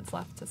 21 minutes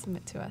left to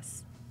submit to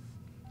us.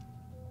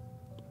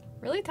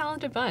 Really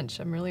talented bunch.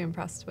 I'm really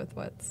impressed with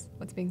what's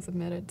being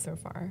submitted so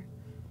far.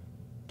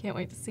 Can't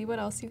wait to see what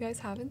else you guys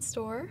have in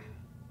store.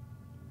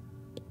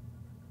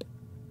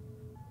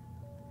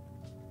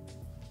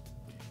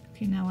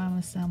 Okay, now I'm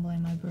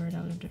assembling my bird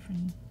out of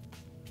different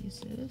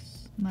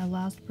pieces. My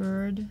last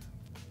bird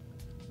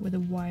with a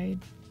wide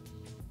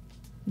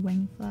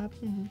wing flap.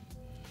 Mm-hmm.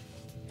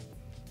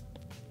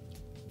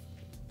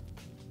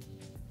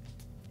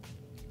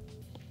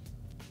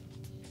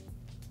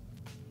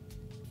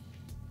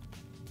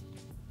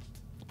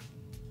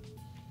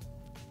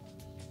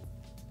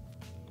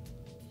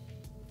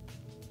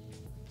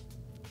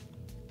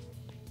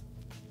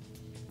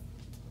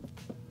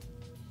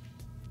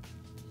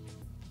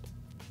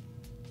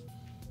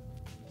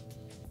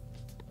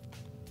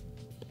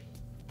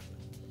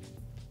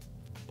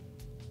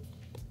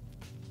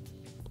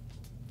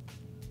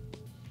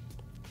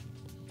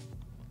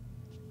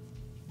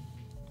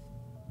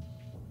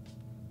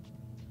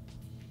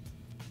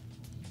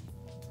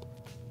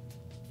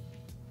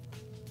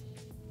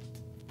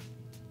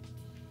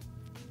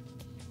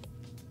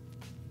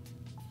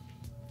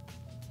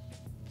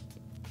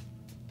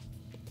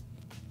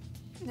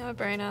 Now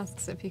Brian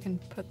asks if he can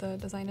put the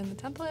design in the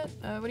template.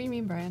 What do you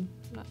mean, Brian?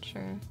 I'm not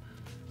sure.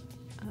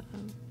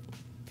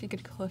 If you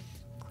could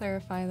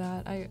clarify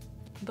that. I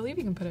believe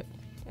you can put it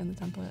in the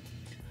template.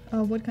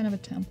 What kind of a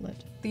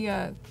template?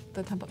 The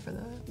template for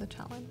the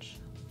challenge.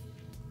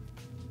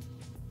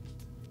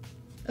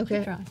 Okay.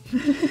 Keep drawing.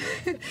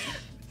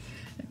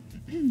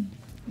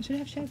 I should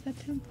have checked that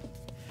template.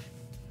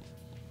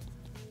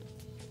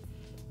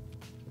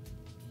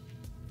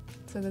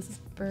 So this is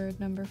bird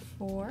number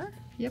 4.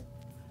 Yep.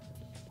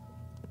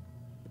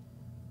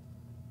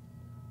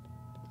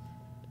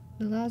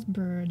 The last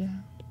bird.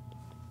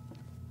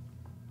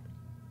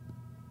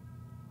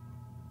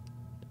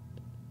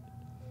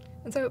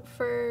 And so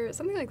for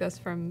something like this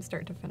from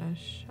start to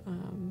finish,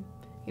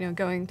 you know,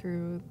 going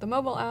through the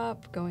mobile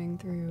app, going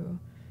through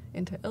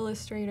into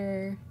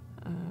Illustrator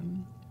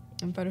and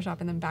Photoshop,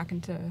 and then back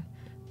into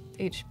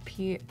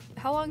HP,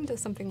 how long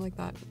does something like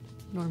that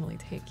normally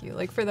take you?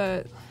 Like for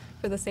the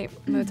same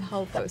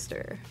motel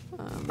poster,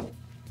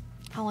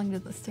 how long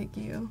did this take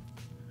you?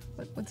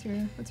 What's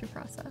your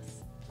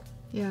process?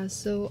 Yeah,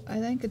 so I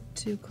think it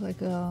took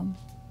like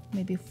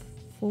maybe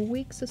 4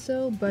 weeks or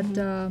so, but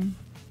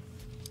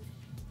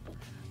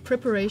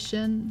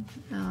preparation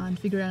and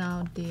figuring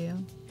out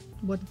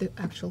what the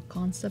actual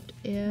concept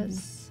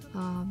is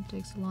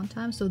takes a long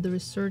time. So the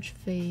research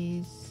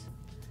phase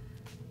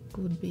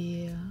could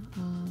be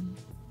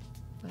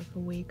like a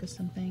week or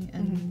something,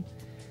 and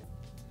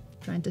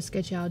trying to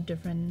sketch out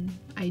different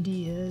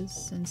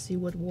ideas and see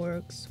what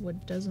works,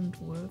 what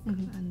doesn't work,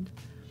 and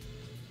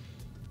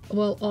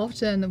well,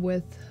 often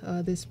with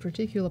these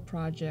particular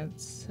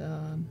projects,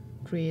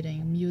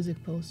 creating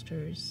music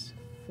posters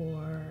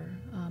for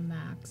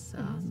Max,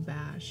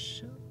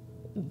 Bash,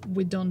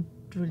 we don't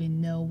really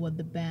know what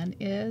the band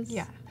is.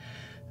 Yeah.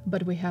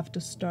 But we have to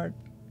start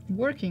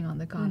working on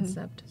the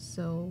concept.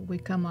 So we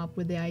come up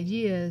with the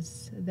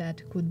ideas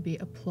that could be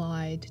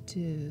applied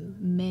to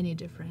many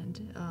different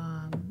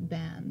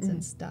bands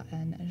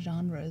and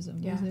genres of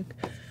music.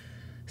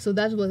 So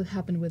that's what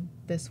happened with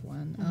this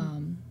one.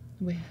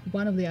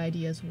 One of the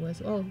ideas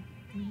was,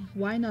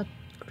 why not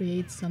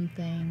create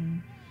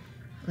something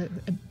like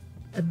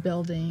a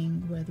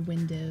building with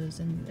windows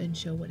and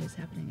show what is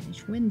happening in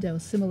each window,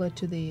 similar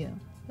to the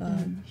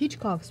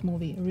Hitchcock's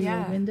movie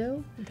Rear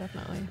Window.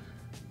 Definitely.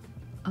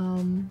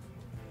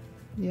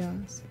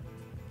 Yes.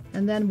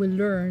 And then we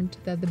learned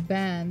that the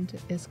band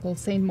is called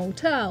Saint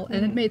Motel,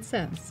 and it made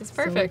sense. It's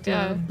perfect, so it,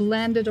 yeah.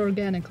 Blended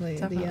organically,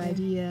 Definitely. the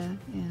idea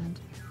and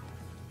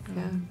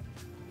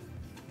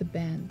the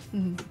band.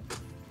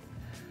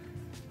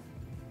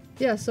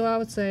 Yeah, so I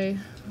would say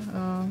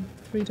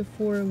 3 to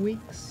 4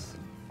 weeks.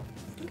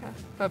 Okay.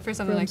 But for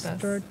something from like this,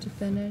 start to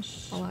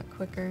finish. a lot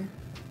quicker.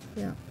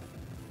 Yeah.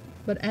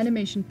 But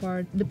animation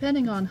part,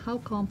 depending on how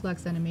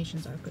complex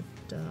animations are, could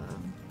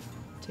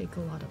take a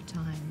lot of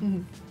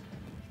time.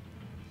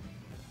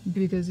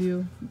 Because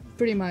you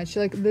pretty much,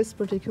 like this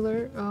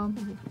particular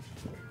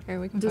Here,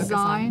 we can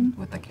design focus on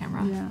with the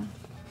camera. Yeah.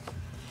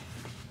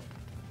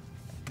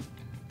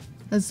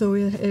 And so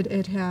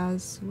it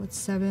has what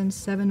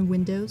seven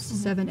windows,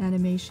 7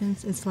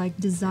 animations. It's like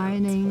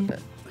designing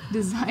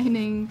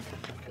 8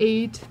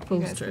 You guys can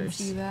posters.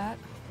 see that.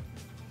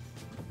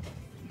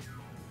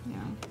 Yeah.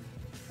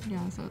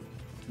 Yeah, so,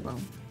 well,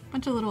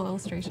 bunch of little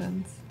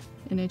illustrations.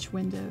 In each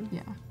window.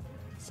 Yeah.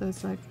 So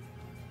it's like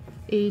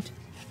 8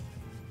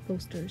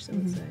 posters, I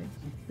would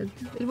say.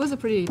 It was a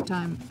pretty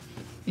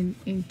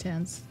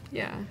intense.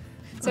 Yeah.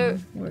 So,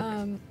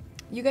 work.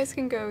 you guys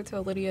can go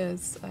to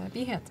Lydia's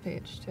Behance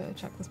page to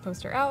check this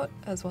poster out,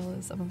 as well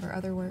as some of her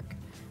other work.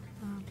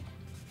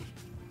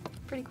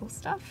 Pretty cool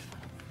stuff.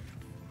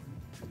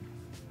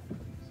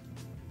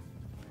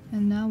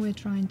 And now we're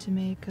trying to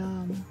make,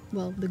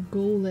 well, the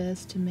goal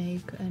is to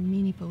make a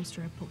mini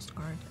poster, a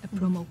postcard, a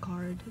promo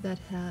card that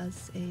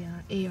has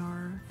a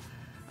AR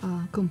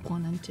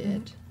component to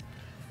it.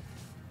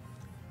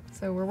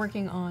 So we're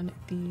working on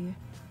the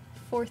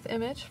 4th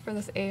image for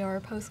this AR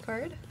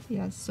postcard.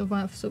 Yes, so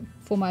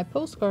for my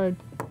postcard,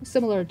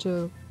 similar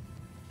to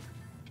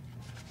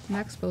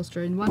next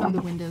poster, in one of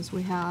the windows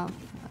we have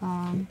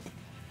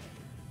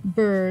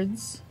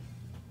birds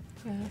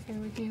Yeah, here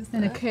we can use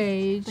and a the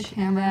cage, the and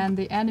camera. then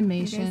the You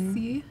animation. guys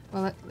see?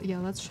 Well, yeah,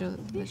 let's show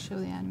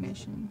the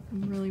animation.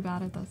 I'm really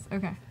bad at this.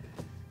 Okay.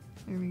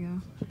 There we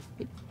go.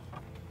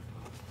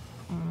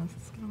 I don't know if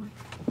this is gonna work.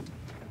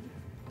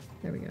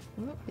 There we go.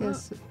 Oh,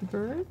 Yes, the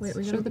birds. Wait,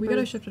 we Show gotta, the we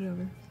gotta birds. shift it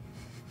over.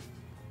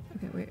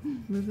 Okay, wait.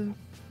 Move the...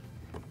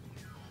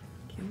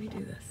 Can we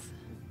do this?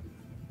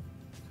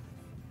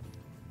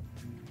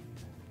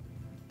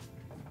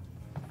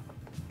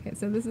 Okay,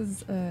 so this is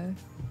the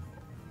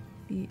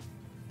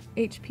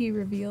HP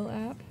Reveal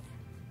app.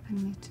 I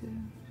need to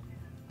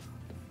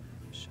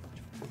show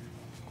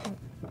it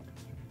for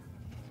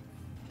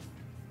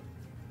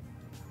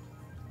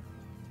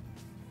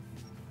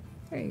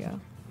There you go.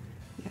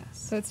 Yes.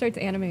 So it starts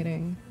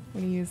animating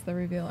when you use the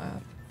Reveal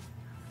app.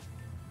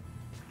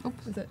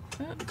 Oops. Is it?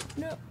 Oh,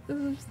 no, this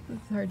is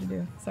hard to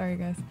do. Sorry,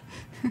 guys.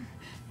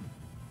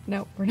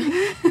 No, we're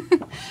not.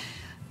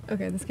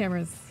 Okay, this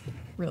camera is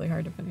really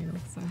hard to familiar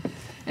with, so.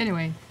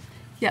 Anyway,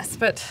 Yes,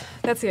 but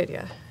that's the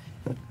idea.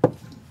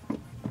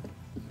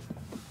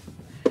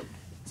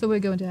 so we're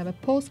going to have a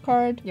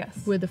postcard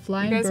Yes. with a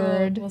flying You guys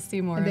bird will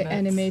see more and of the it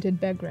animated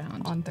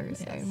background on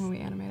Thursday Yes. when we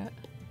animate it.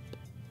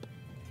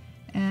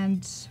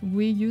 And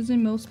we're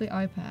using mostly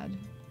iPad.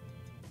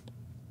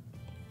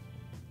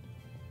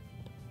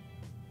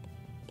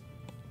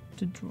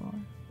 To draw.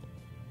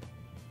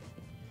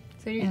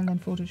 So you, And then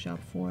Photoshop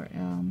for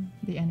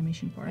the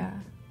animation part. yeah.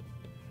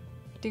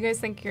 Do you guys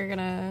think you're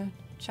gonna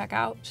check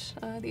out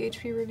the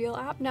HP Reveal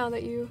app now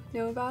that you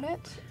know about it?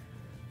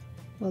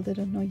 Well, they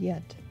don't know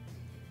yet.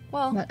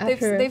 Well, But they've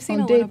after-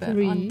 seen on a little day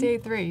bit. On 3, day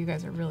 3, you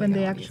guys are really When they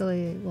gonna use it.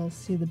 actually will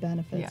see the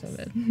benefits Yes. of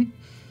it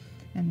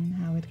and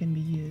how it can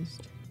be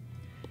used.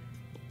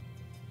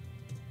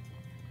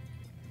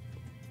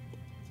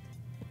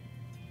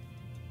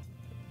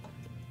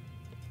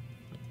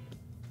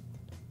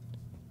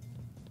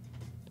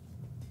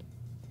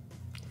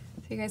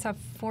 So you guys have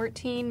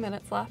 14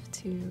 minutes left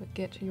to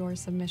get your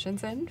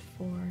submissions in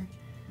for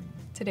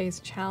today's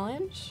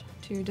challenge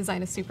to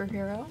design a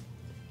superhero.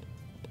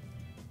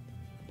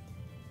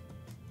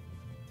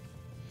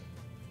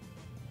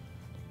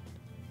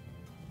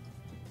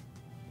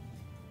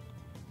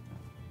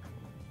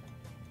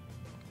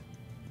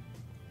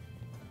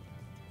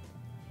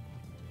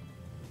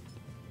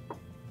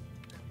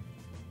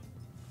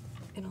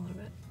 In a little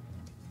bit.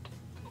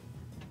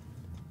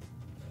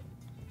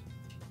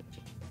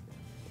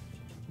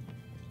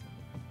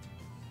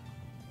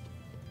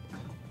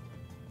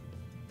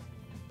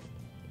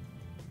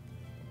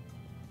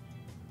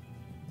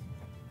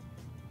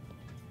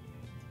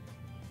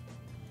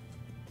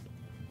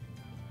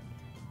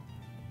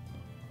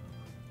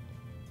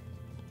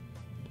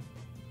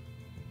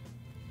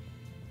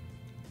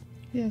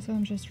 Yeah, so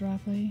I'm just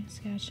roughly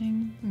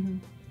sketching, Mm-hmm.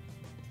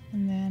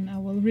 and then I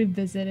will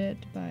revisit it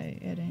by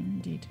adding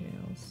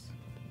details.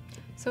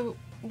 So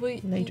will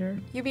Later.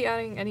 you be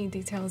adding any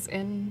details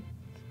in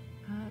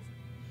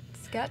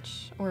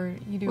Sketch, or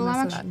you do Well, most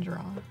I'm of that in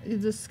Draw?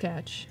 It's a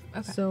sketch,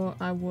 Okay. so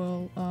I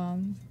will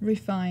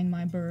refine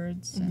my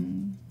birds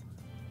and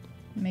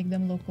make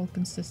them local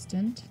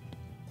consistent,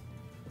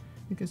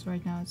 because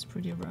right now it's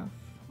pretty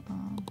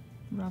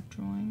rough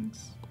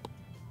drawings.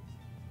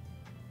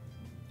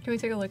 Can we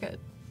take a look at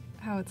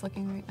how it's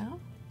looking right now.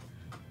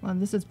 Well,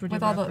 this is pretty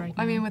With all rough the, right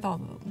I now. mean, with all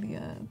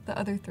the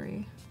other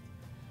three.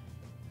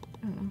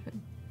 I don't know if it.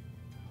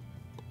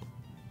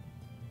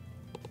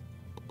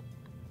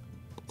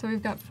 So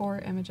we've got 4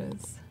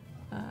 images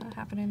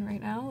happening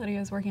right now.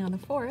 Lydia's working on the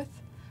 4th.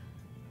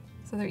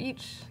 So they're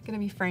each going to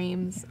be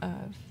frames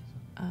of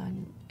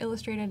an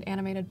illustrated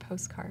animated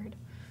postcard.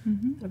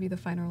 Mm-hmm. That'll be the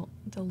final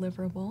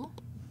deliverable.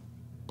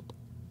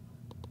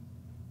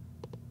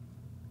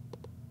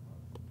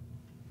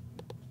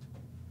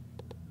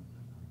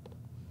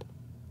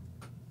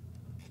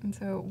 And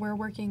so we're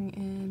working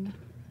in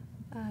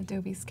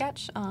Adobe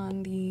Sketch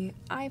on the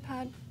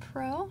iPad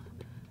Pro.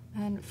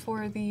 And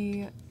for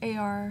the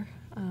AR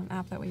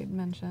app that we had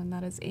mentioned,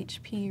 that is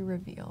HP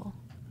Reveal.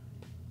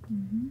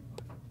 Mm-hmm.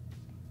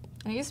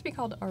 And it used to be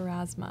called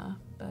Aurasma,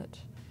 but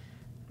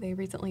they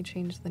recently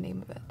changed the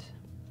name of it.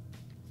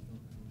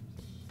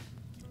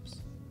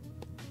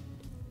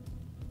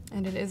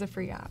 And it is a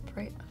free app,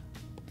 right?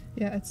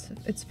 Yeah,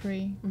 it's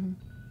free. Mm-hmm.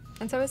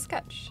 And so is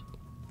Sketch.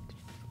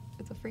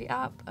 It's a free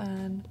app,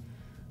 and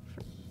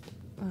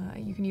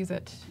you can use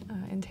it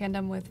in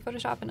tandem with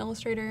Photoshop and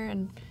Illustrator,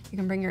 and you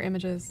can bring your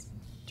images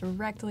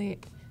directly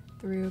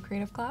through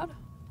Creative Cloud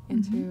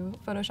into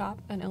Photoshop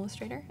and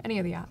Illustrator, any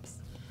of the apps.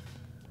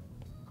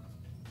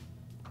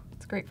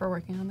 It's great for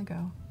working on the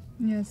go.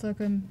 Yeah, it's like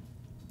a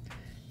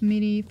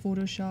mini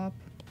Photoshop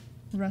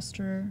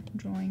raster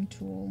drawing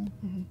tool.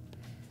 Mm-hmm.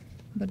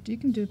 But you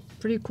can do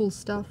pretty cool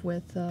stuff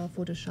with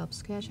Photoshop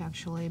Sketch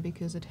actually,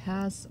 because it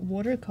has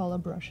watercolor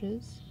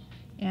brushes,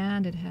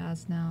 and it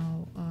has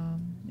now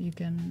you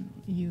can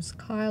use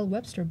Kyle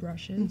Webster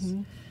brushes.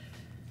 Mm-hmm.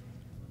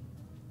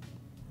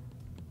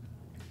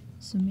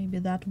 So maybe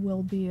that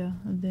will be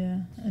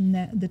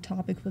the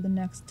topic for the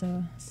next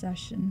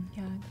session,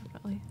 Yeah,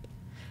 definitely.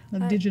 the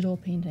digital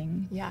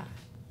painting. Yeah.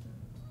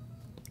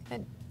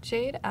 And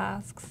Jade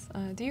asks,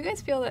 do you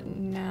guys feel that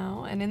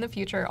now and in the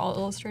future all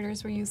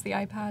illustrators will use the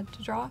iPad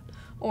to draw,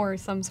 or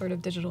some sort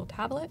of digital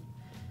tablet?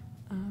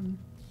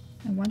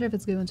 I wonder if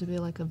it's going to be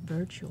like a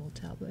virtual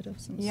tablet of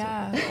some sort.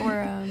 Yeah,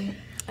 or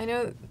I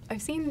know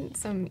I've seen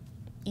some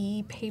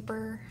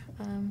e-paper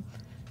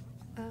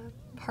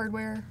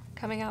hardware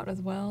coming out as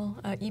well.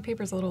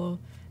 E-paper's a little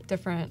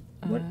different.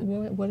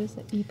 What is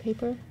it?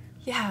 E-paper?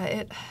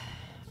 Yeah,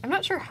 I'm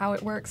not sure how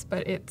it works,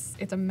 but it's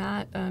a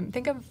matte.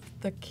 Think of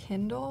the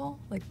Kindle,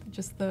 like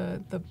just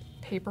the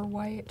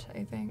Paperwhite.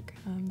 I think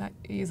that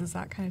uses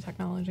that kind of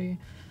technology.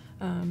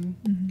 I'm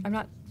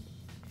not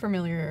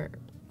familiar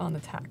on the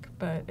tech,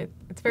 but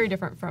it's very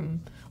different from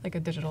like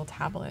a digital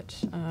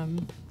tablet.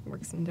 It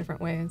works in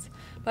different ways.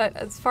 But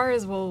as far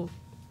as all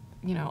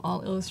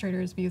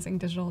illustrators be using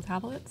digital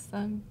tablets,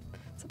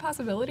 it's a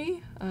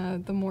possibility.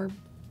 The more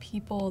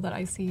people that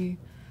I see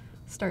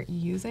start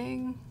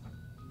using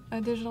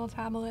a digital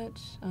tablet,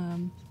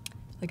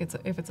 like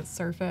if it's a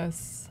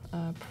Surface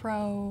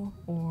Pro,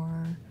 or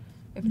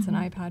if it's an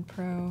iPad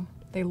Pro,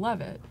 they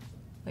love it.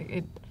 Like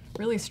it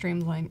really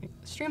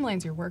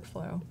streamlines your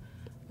workflow.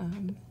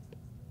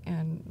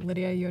 And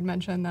Lydia, you had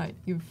mentioned that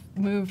you've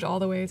moved all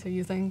the way to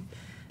using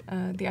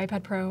the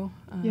iPad Pro.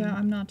 Yeah,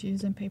 I'm not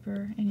using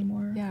paper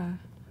anymore. Yeah.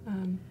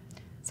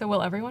 So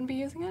will everyone be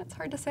using it? It's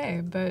hard to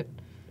say, but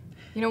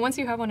once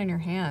you have one in your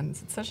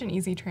hands, it's such an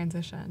easy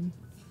transition.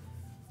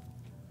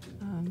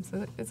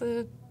 So it's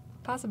a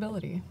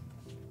possibility.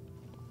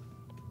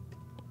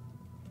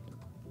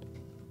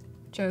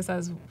 Joe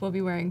says we'll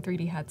be wearing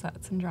 3D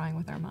headsets and drawing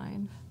with our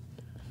mind.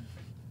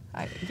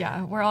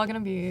 Yeah, we're all going to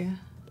be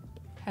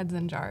heads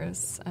in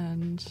jars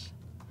and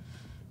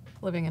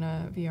living in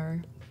a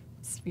VR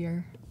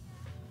sphere,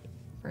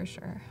 for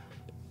sure.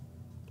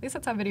 At least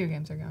that's how video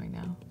games are going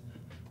now.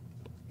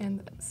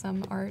 And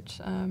some art.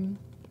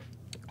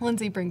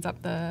 Lindsay brings up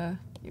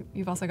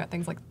you've also got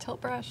things like Tilt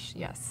Brush.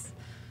 Yes.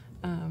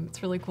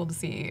 It's really cool to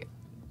see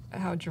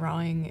how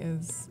drawing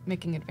is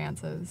making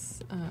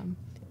advances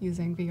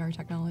using VR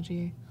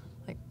technology,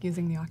 like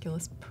using the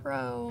Oculus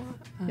Pro.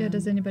 Yeah,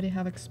 does anybody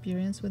have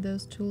experience with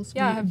those tools?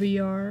 Yeah,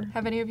 VR.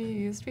 Have any of you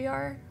used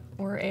VR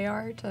or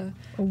AR to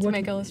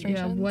make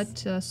illustrations?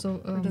 Yeah,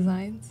 or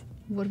designs?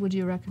 What would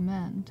you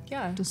recommend?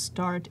 Yeah. To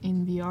start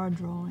in VR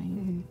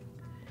drawing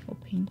or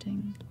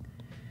painting?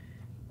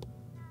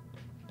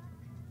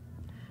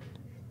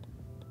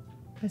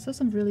 I saw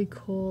some really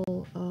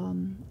cool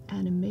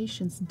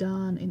animations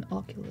done in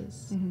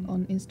Oculus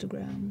on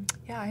Instagram.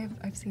 Yeah,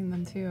 I've seen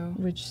them too.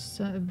 Which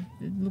it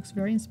looks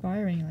very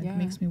inspiring. Like, Yeah.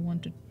 makes me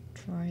want to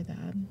try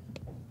that.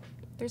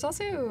 There's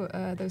also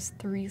those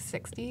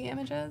 360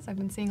 images. I've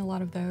been seeing a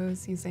lot of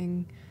those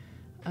using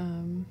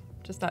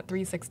just that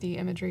 360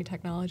 imagery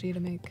technology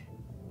to make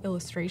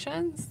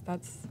illustrations.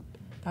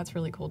 That's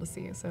really cool to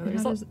see. So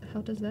there's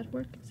how does that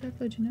work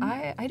exactly? Do you know?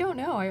 I don't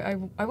know.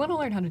 I want to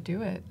learn how to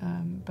do it,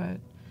 but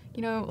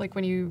like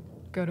when you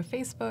go to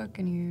Facebook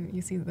and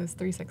you see those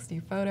 360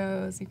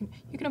 photos,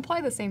 you can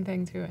apply the same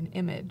thing to an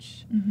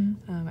image.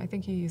 I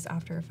think you use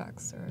After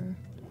Effects or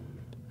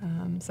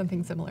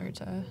something similar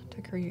to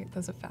create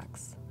those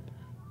effects.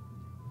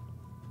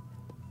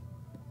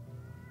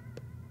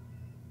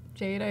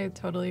 Jade, I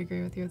totally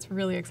agree with you. It's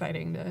really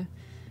exciting to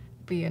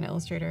be an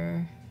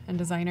illustrator and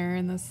designer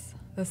in this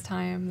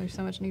time. There's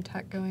so much new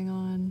tech going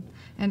on.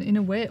 And in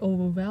a way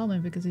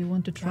overwhelming because you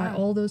want to try Yeah.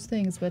 all those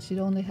things, but you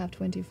only have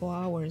 24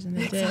 hours in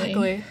a day.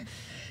 Exactly.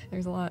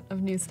 There's a lot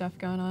of new stuff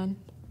going on.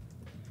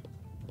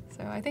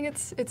 So I think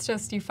it's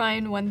just you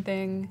find one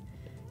thing,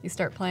 you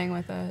start playing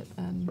with it,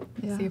 and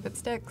Yeah. see if it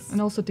sticks. And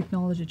also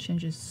technology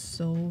changes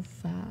so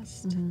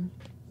fast. Mhm.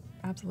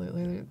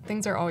 Absolutely.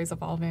 Things are always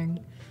evolving.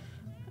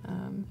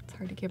 It's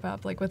hard to keep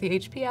up. Like with the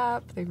HP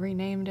app, they've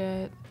renamed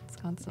it. It's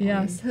constantly.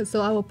 Yes,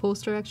 so our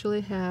poster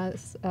actually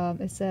has,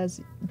 it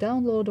says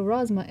download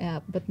Aurasma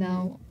app, but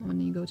now when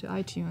you go to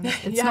iTunes,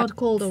 it's Yeah. not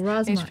called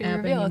Aurasma HP app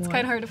reveal. anymore. It's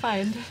kind of hard to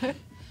find.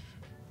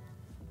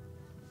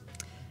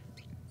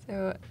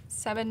 So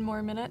 7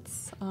 more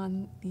minutes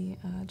on the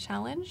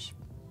challenge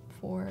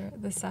for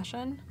this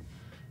session.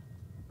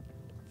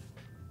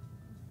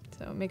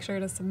 So make sure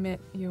to submit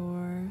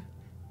your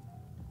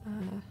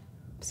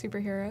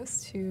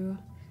superheroes to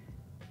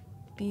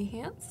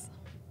Behance.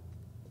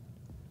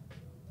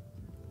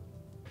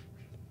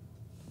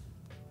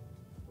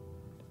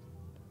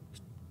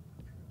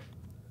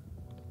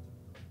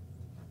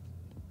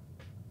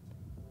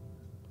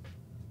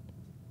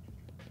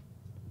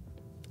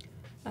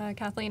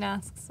 Kathleen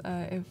asks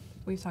if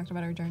we've talked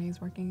about our journeys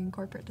working in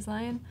corporate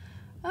design.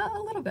 A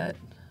little bit.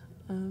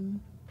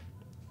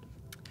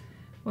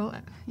 Well,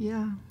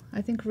 yeah,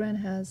 I think Ren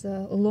has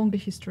a longer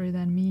history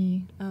than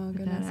me. Oh, with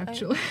goodness. that,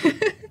 actually.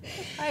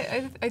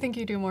 I think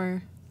you do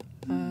more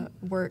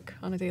work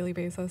on a daily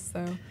basis,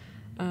 so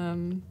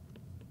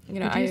you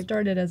know, But you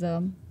started as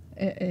a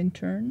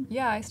intern.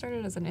 Yeah, I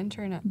started as an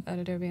intern at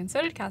Adobe, and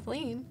so did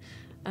Kathleen.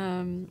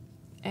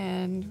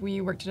 And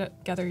we worked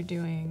together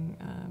doing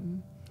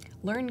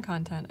learn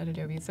content at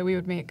Adobe. So we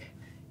would make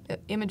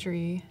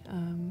imagery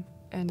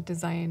and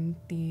design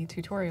the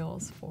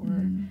tutorials for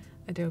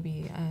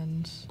Adobe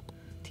and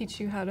teach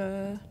you how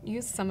to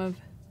use some of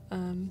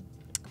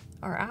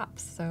our apps.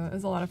 So it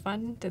was a lot of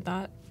fun. Did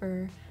that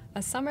for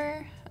a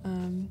summer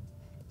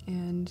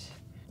and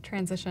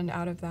transitioned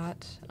out of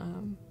that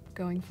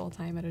going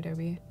full-time at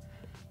Adobe.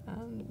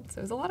 So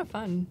it was a lot of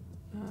fun.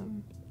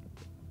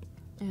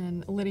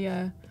 And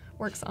Lydia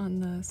works on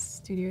the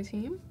studio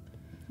team.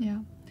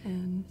 Yeah.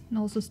 And And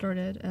also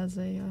started as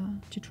a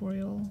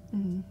tutorial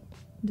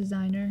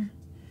designer,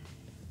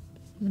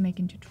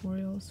 making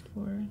tutorials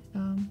for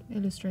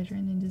Illustrator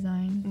and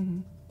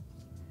InDesign.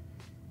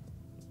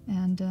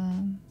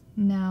 And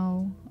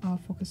now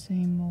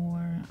focusing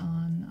more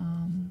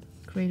on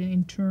creating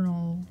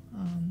internal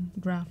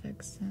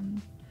graphics and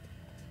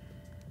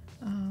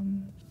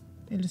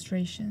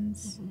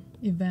illustrations,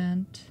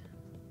 event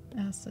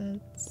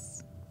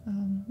assets,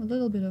 a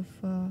little bit of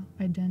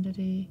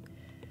identity.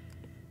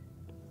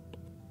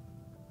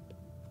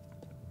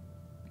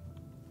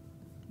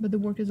 But the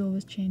work is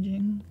always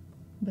changing,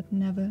 but it's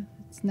never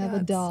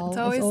yeah, dull.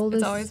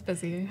 It's always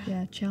busy.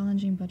 Yeah,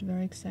 challenging but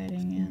very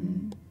exciting,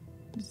 and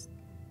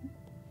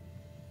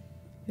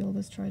you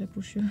always try to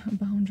push your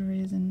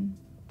boundaries and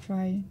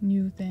try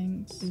new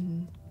things.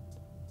 And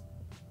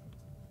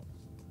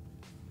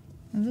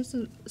just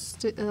to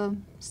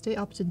stay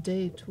up to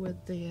date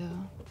with the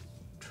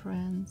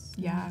trends.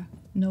 and Yeah.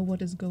 know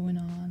what is going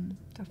on.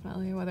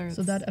 Definitely, whether it's...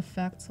 So that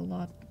affects a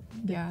lot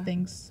the Yeah.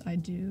 things I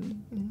do.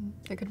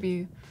 It could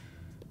be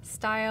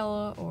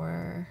style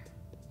or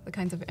the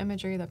kinds of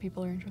imagery that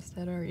people are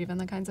interested, or even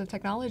the kinds of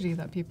technology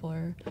that people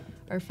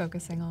are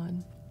focusing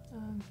on.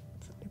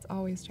 It's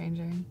always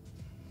changing.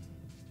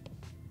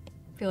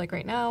 I feel like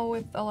right now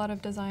with a lot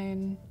of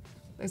design,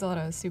 there's a lot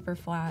of super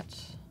flat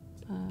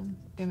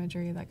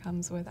imagery that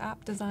comes with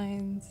app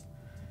designs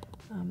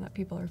that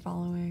people are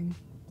following.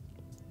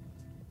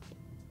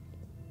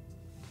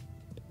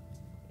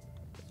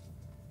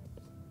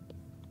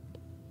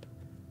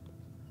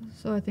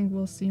 So I think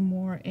we'll see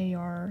more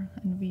AR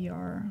and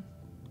VR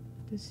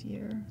this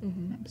year,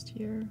 next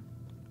year.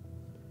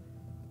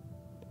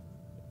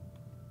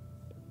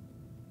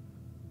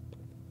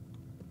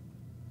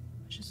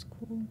 Which is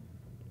cool.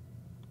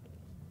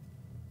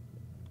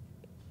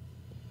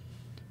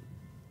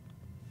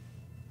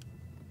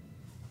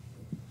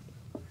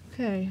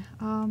 Okay,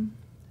 I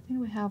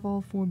think we have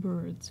all 4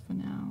 birds for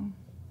now.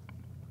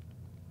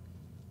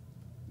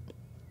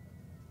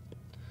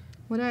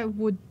 What I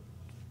would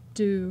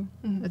do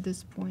at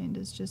this point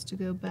is just to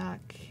go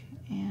back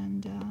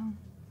and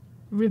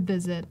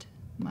revisit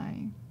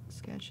my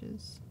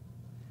sketches.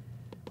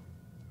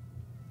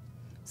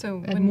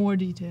 So Add more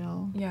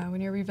detail. Yeah,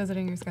 when you're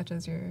revisiting your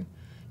sketches, you're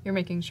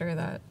making sure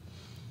that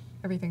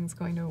everything's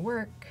going to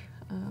work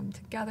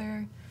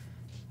together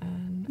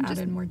and add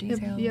in more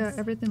details. Yeah,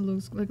 everything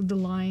looks like the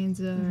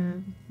lines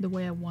are the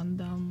way I want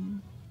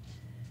them,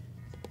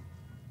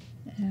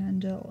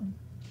 and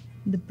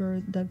the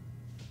bird,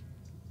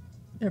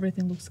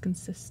 everything looks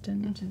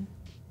consistent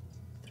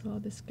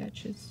throughout the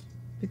sketches,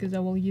 because I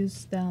will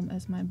use them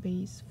as my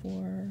base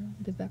for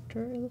the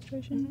vector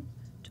illustration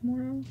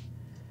tomorrow.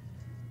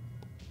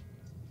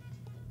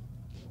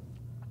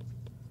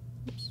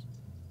 Oops.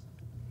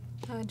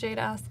 Jade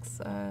asks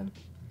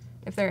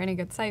if there are any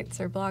good sites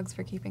or blogs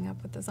for keeping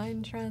up with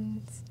design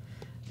trends.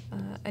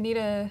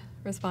 Anita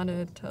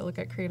responded to look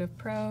at Creative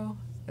Pro.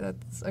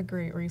 That's a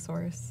great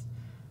resource.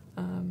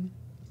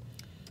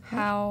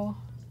 How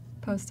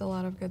post a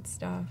lot of good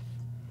stuff.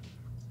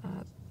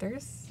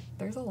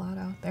 There's a lot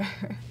out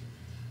there.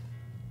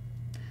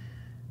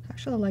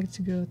 Actually, I like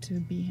to go to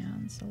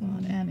Behance a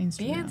lot and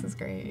Instagram. Behance is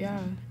great,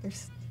 yeah.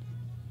 There's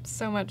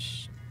so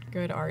much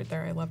good art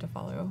there. I love to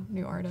follow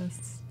new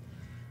artists.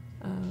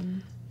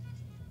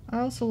 I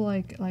also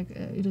like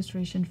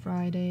Illustration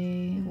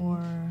Friday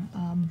or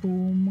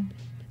Boom.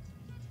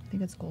 I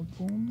think it's called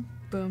Boom.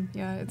 Boom,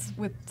 yeah, it's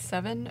with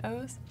 7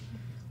 O's.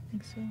 I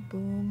think so.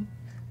 Boom.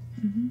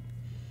 Mm-hmm.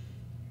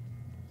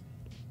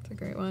 It's a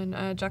great one.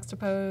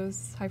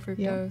 Juxtapose, High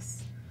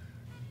Fructose.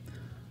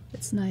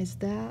 It's nice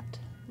that.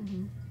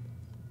 Mm-hmm.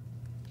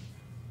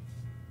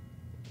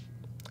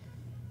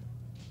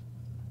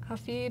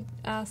 Hafid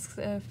asks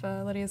if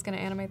Lydia's going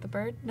to animate the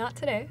bird. Not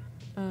today.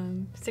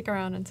 Stick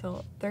around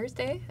until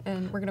Thursday,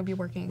 and we're going to be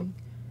working.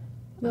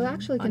 We'll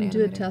actually on can do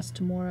a animating. test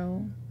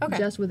tomorrow, Okay.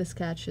 just with the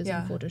sketches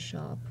Yeah. in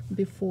Photoshop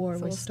before So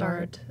we we'll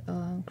start.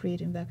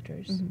 creating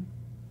vectors. Mhm.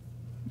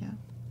 Yeah,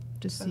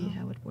 to see So,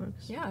 how it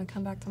works. Yeah,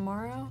 come back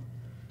tomorrow.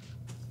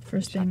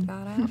 First Check thing.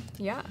 that out.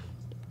 Yeah.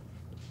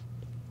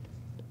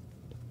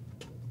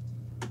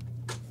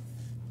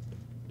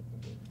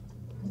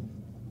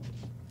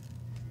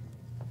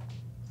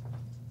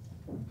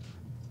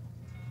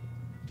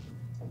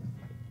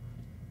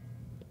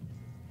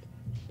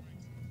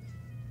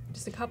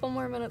 Just a couple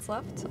more minutes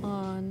left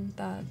on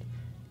that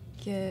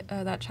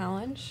that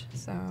challenge.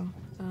 So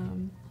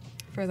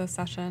for the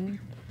session.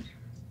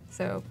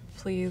 So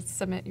please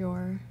submit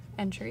your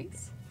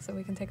entries so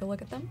we can take a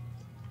look at them.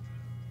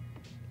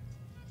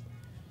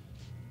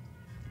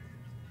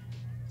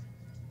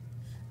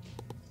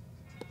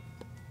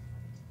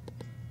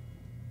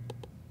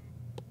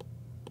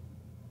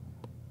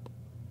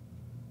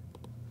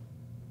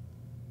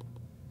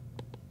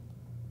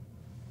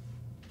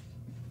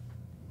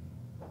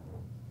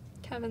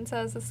 Kevin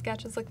says the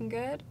sketch is looking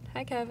good.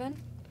 Hi,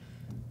 Kevin.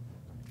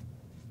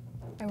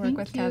 I work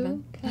with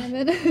Kevin.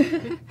 Kevin.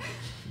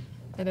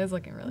 It is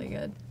looking really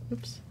good.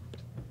 Oops.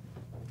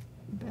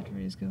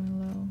 Battery is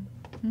going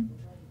low.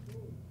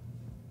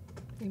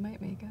 We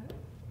might make it.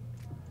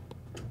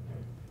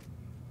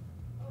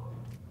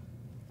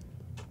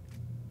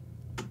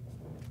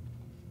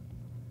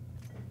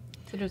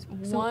 So just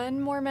one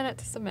more minute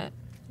to submit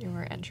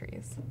your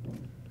entries.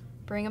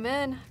 Bring them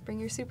in. Bring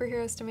your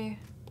superheroes to me.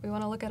 We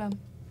want to look at them.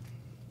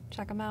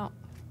 Check them out.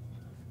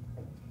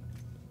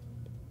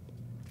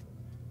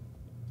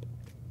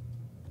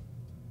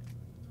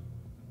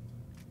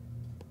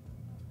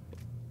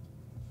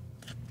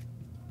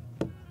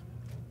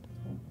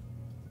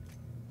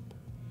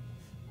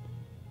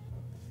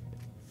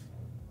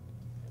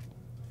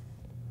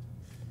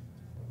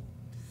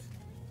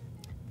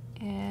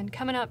 And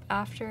coming up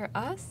after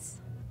us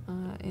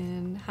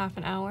in half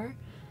an hour,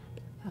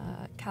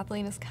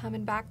 Kathleen is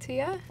coming back to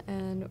you,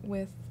 and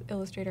with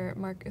illustrator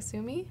Mark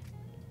Asumi.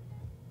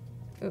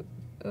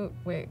 Oh,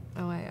 wait.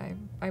 Oh,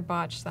 I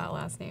botched that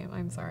last name.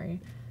 I'm sorry.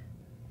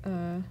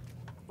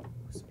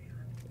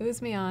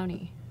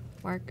 Uzmiani.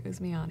 Mark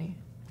Uzmiani.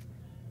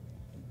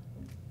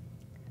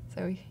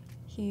 So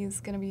he's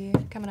going to be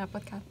coming up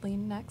with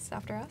Kathleen next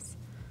after us.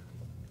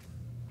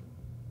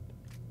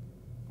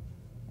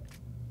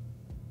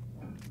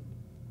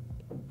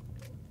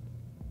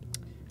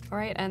 All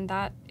right, and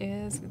that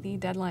is the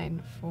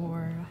deadline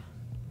for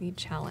the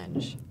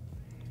challenge.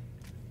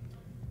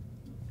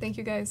 Thank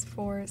you guys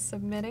for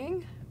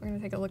submitting. We're gonna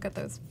take a look at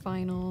those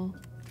final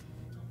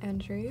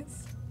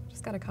entries.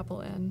 Just got a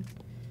couple in.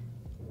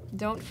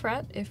 Don't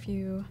fret if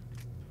you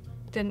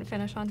didn't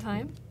finish on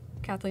time.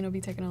 Kathleen will be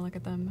taking a look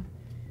at them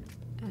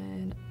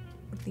in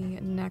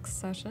the next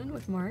session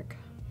with Mark.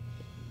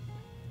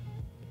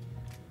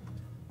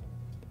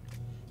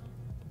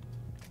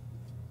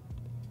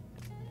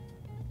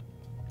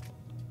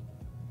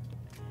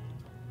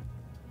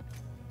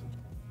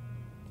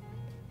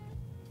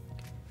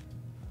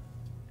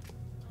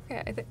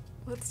 Okay,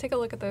 let's take a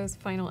look at those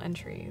final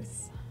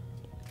entries.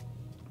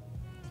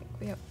 I think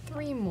we have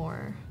 3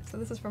 more. So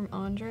this is from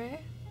Andre.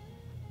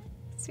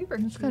 Super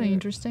cute. It's kind of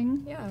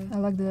interesting. Yeah. I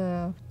like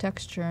the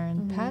texture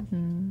and Mhm.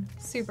 pattern.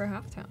 Super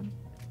halftone.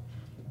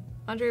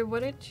 Andre,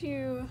 what did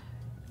you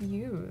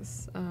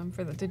use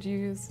for the? Did you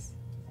use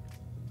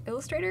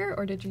Illustrator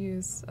or did you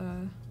use?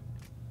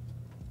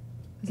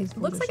 This is It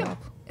looks like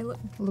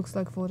Photoshop. looks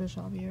like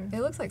Photoshop here. it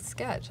looks like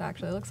Sketch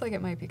actually. It looks like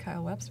it might be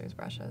Kyle Webster's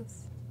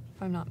brushes,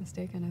 if I'm not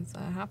mistaken. It's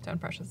halftone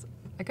brushes.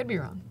 I could be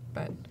wrong,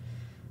 but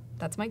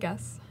that's my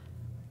guess.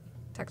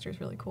 Texture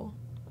is really cool.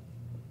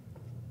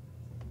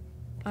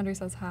 Andre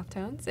says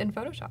halftones in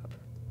Photoshop.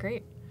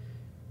 Great.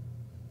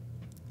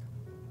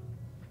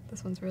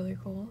 This one's really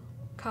cool.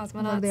 I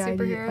Cosmonaut like the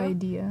superhero.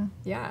 idea.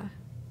 Yeah.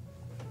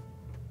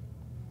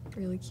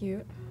 Really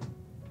cute.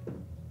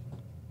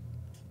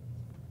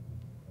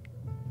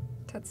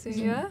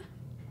 Tetsuya.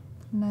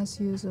 Nice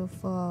use of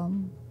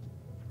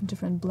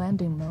different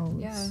blending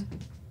modes Yeah.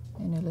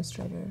 in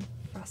Illustrator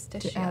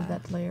Rusticia. to add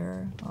that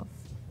layer of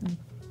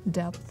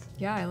depth.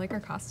 Yeah, I like her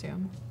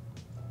costume.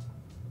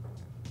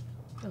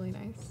 Really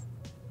nice.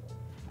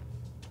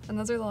 And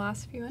those are the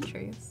last few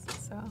entries,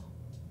 so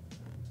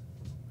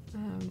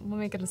we'll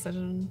make a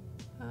decision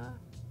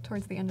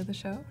towards the end of the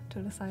show to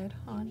decide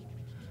on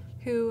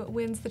who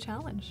wins the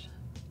challenge.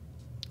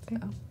 Okay.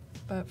 So,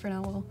 but for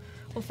now,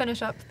 we'll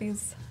finish up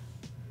these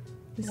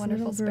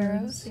wonderful little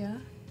sparrows. birds. Yeah.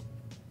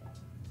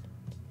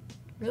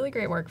 Really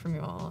great work from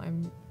you all.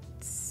 I'm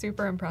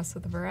super impressed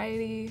with the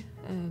variety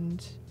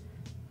and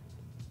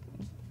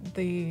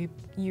the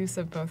use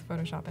of both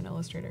Photoshop and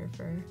Illustrator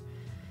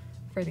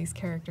for these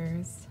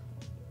characters.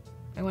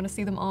 I want to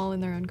see them all in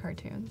their own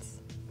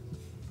cartoons.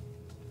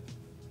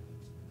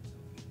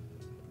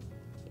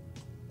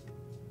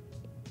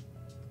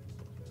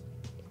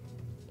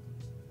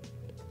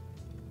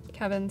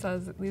 Kevin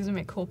says these would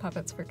make cool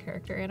puppets for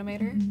character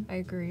animator. I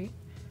agree.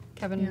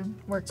 Kevin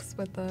works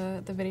with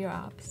the video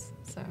apps,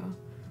 so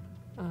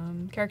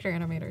character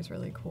animator is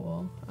really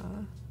cool.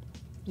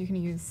 You can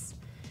use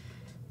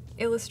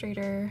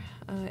Illustrator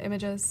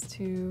images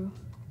to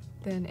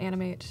then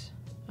animate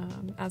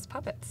as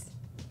puppets.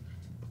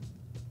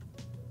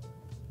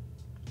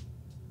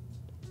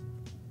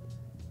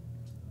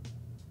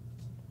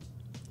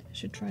 I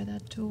should try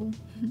that tool.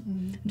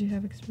 Do you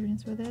have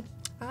experience with it?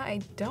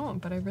 I don't,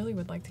 but I really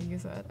would like to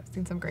use it. I've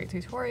seen some great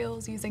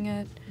tutorials using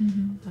it,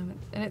 and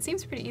it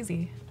seems pretty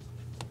easy.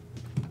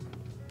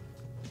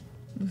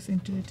 Looks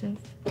intuitive.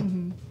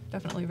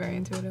 Definitely very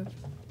intuitive.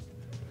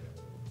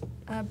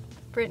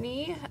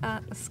 Brittany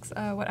asks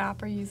what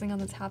app are you using on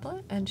the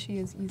tablet, and she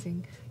is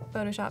using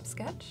Photoshop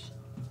Sketch.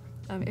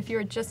 If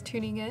you're just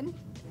tuning in,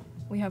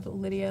 we have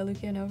Lidia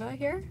Lukianova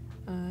here.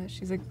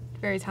 She's a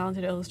very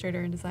talented illustrator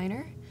and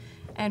designer,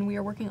 and we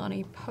are working on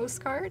a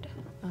postcard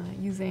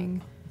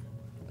using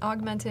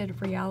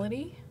augmented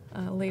reality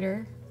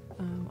later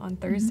on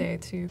Thursday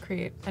to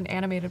create an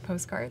animated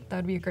postcard. That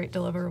would be a great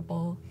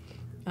deliverable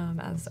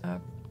as a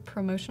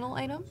promotional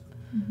item.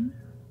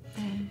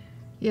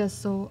 Yeah,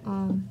 so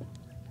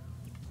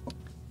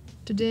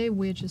today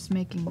we're just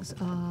making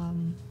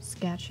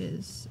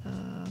sketches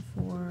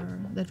for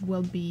that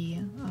will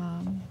be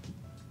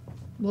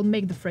will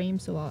make the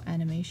frames of our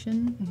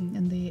animation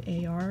and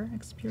the AR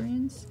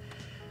experience.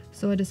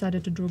 So I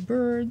decided to draw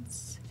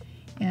birds,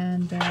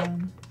 and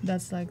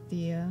that's like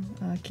the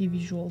key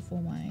visual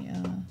for my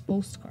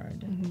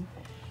postcard.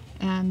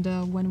 And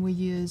when we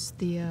use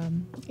the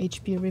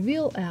HP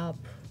Reveal app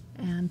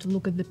and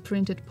look at the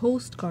printed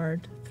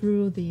postcard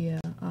through the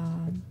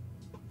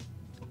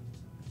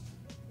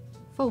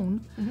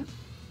phone,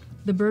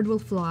 the bird will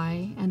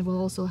fly and will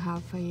also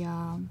have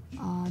a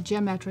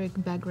geometric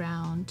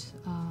background,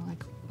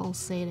 like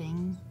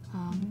pulsating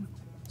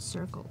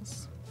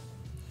circles.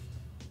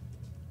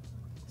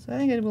 So I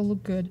think it will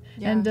look good.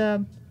 Yeah.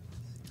 And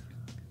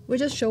we're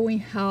just showing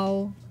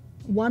how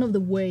one of the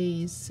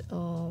ways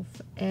of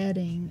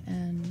adding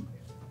an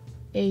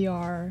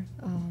AR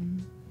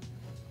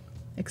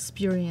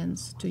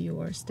experience to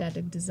your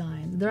static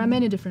design. There are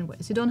many different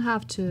ways. You don't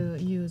have to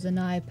use an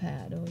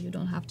iPad, or you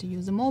don't have to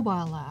use a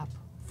mobile app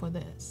for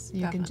this.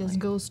 You can just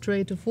go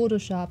straight to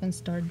Photoshop and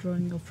start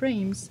drawing your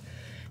frames,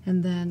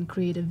 and then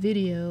create a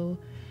video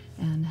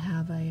and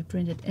have a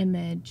printed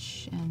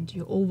image, and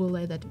you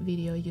overlay that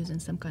video using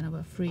some kind of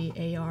a free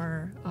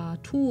AR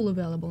tool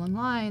available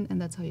online, and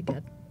that's how you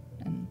get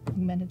an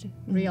augmented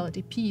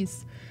reality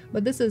piece.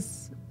 But this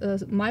is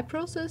my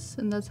process,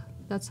 and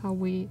that's how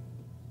we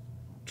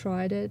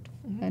tried it,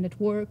 and it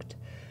worked.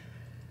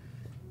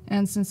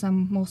 And since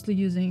I'm mostly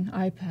using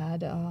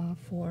iPad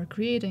for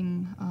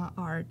creating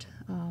art,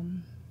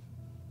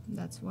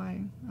 that's why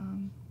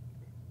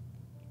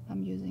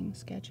I'm using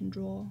Sketch and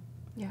Draw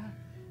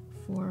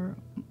for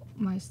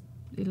my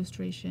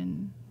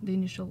illustration, the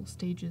initial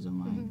stages of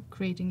my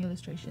creating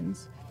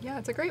illustrations. Yeah,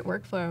 it's a great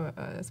workflow,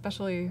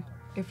 especially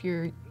if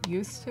you're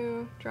used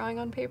to drawing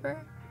on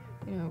paper.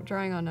 You know,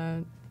 drawing on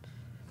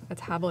a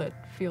tablet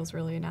feels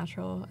really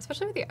natural,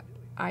 especially with the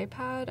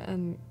iPad,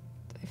 and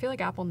I feel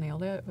like Apple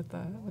nailed it with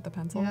the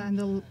pencil. Yeah, and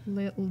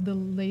the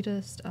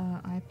latest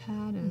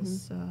iPad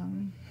is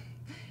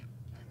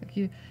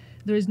like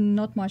there is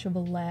not much of a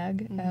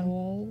lag at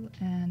all,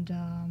 and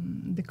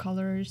the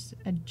colors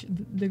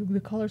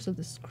the colors of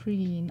the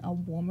screen are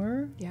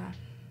warmer. Yeah.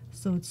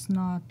 So it's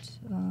not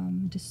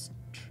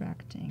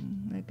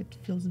distracting. Like, it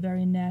feels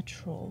very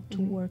natural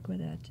to work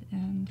with it,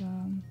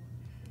 and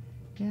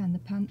yeah, and the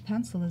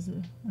pencil is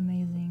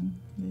amazing.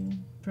 The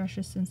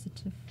pressure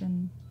sensitive,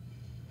 and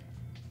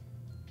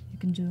you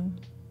can do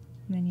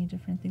many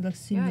different things, like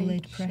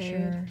simulate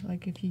pressure.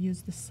 Like if you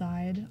use the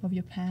side of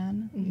your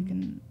pan, you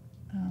can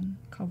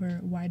cover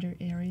wider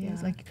areas.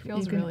 Yeah, like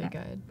feels you can really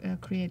good.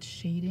 Create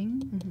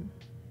shading,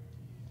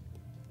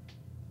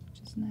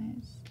 which is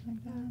nice,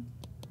 like that.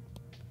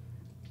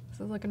 This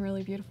is looking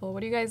really beautiful.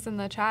 What do you guys in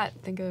the chat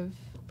think of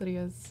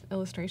Lydia's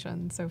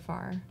illustration so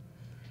far?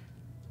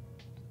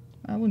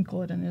 I wouldn't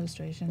call it an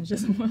illustration. It's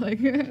just more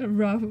like a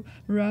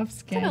rough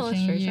sketching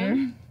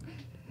illustration.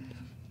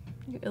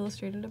 here.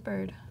 illustrated a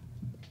bird.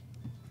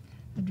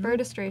 A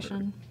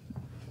Birdistration.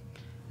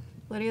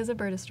 Lydia's a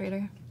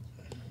birdistrator.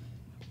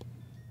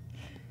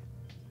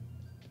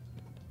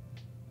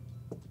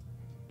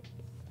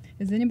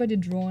 Is anybody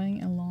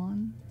drawing a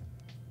lawn?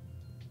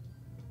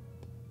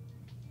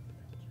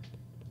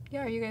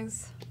 Yeah, are you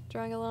guys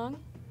drawing along?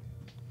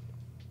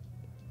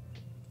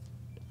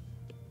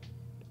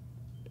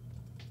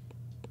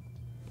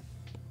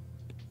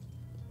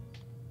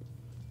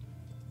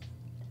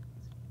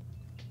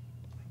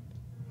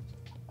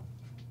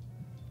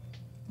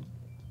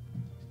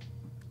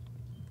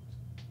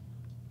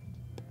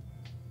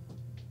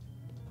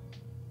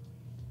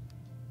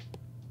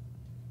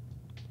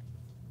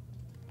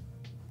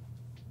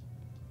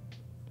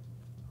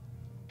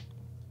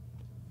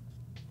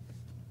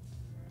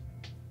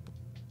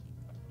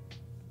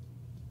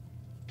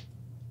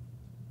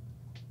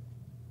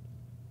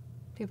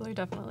 People are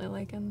definitely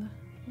liking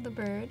the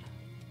bird.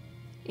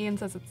 Ian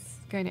says it's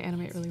going to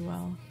animate really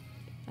well.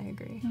 I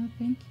agree. Oh,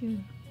 thank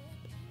you.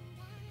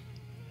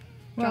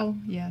 Well,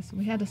 yes,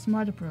 we had a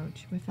smart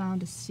approach. We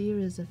found a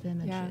series of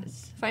images. Yeah,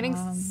 finding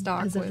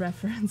stock as a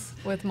reference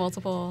with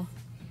multiple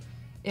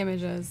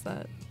images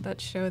that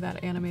show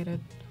that animated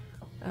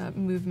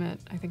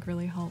movement, I think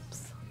really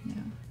helps. Yeah.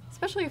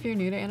 Especially if you're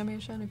new to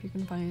animation, if you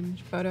can find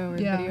photo or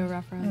video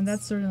reference. And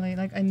that's certainly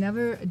like I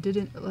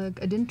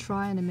didn't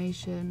try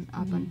animation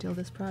up until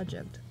this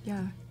project.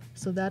 Yeah.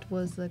 So that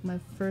was like my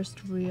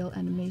first real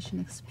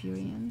animation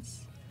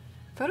experience.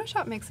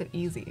 Photoshop makes it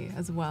easy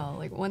as well.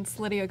 Like once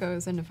Lydia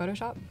goes into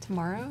Photoshop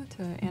tomorrow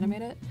to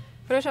animate it,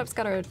 Photoshop's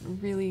got a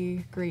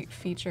really great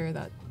feature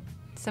that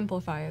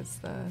simplifies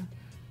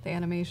the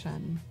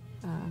animation.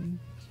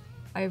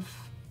 I've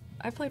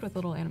played with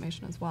little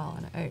animation as well,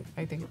 and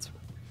I think it's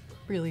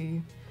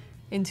really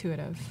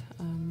intuitive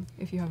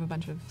if you have a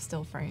bunch of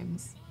still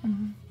frames.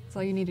 So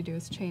all you need to do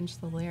is change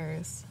the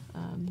layers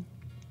and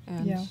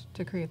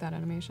to create that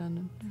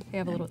animation. They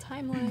have a little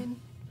timeline.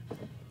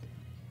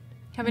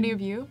 Have any of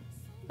you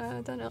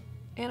done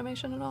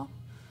animation at all?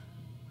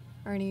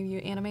 Or any of you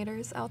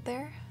animators out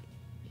there?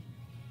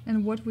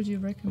 And what would you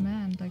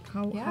recommend? Like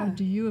how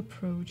do you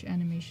approach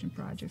animation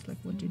projects? Like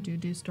what do you do?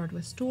 Do you start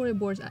with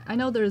storyboards? I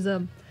know there's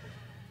a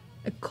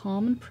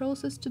common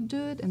process to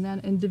do it and then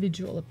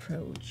individual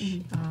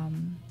approach.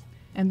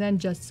 And then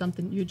just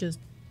something, you just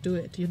do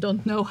it. You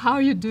don't know how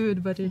you do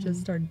it, but you just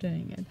start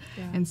doing it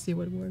and see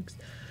what works.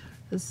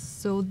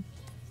 So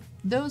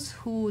those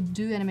who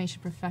do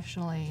animation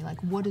professionally, like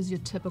what is your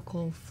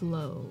typical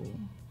flow?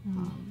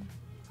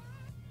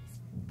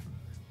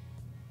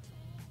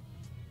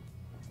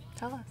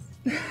 Tell us.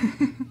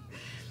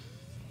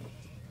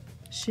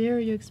 Share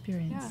your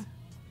experience. Yeah.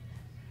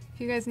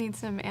 If you guys need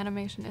some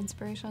animation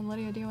inspiration,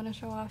 Lydia, do you want to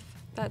show off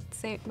that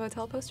St.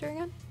 Motel poster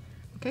again?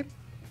 Okay.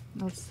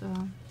 Let's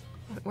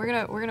We're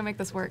gonna make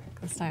this work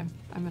this time.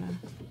 I'm gonna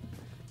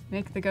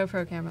make the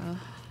GoPro camera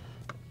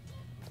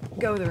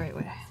go the right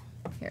way.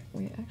 Here,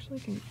 we actually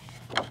can.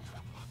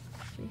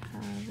 We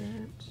have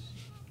it. Do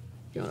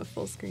you want to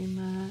full screen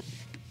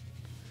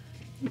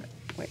that?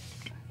 Wait.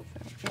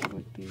 So it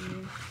would be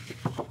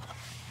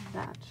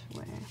that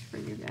way for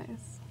you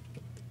guys.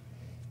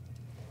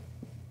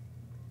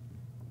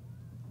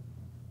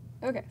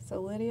 Okay, so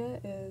Lydia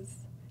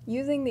is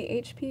using the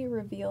HP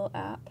Reveal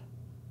app,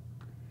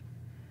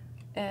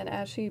 and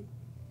as she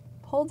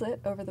holds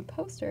it over the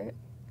poster,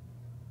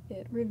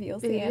 it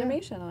reveals the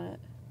animation on it.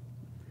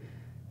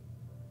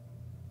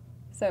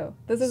 So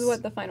this is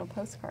what the final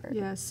postcard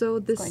so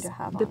this is going to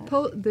have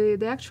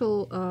the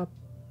actual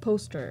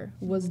poster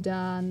was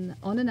done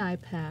on an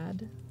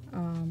iPad.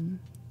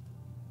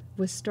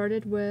 We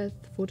started with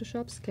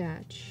Photoshop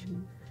Sketch,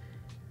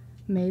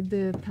 made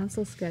the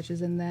pencil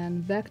sketches, and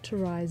then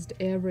vectorized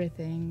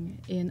everything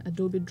in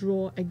Adobe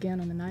Draw again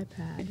on an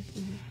iPad,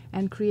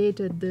 and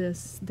created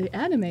the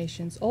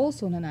animations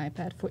also on an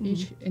iPad for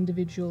each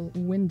individual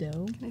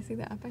window. Can I see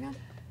the app again?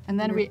 And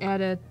then we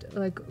added,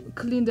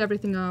 cleaned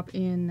everything up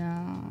in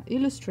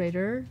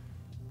Illustrator,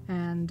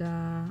 and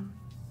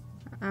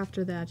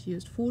after that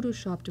used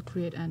Photoshop to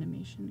create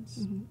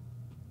animations.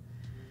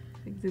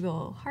 You can see the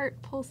little heart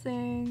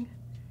pulsing.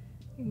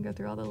 You can go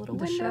through all the little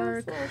windows.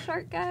 Shark. The little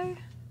shark guy.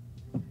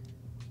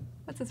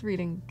 What's this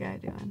reading guy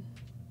doing?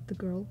 The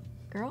girl.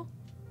 Girl?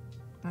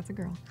 That's a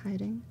girl.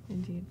 Hiding.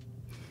 Indeed.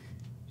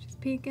 She's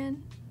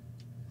peeking.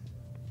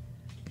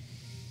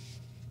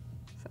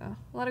 So,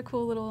 a lot of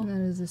cool little... And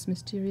then there's this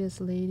mysterious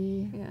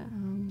lady. Yeah.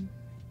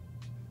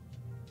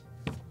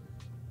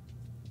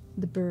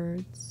 The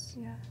birds.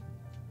 Yeah.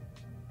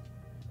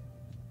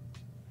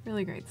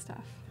 Really great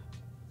stuff.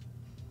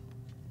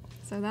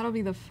 So that'll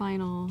be the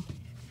final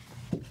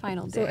day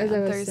So as on I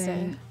was Thursday.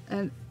 saying,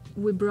 and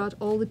we brought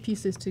all the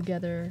pieces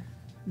together,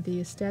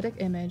 the static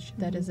image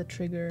that is a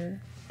trigger,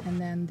 and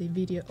then the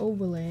video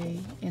overlay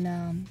in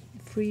a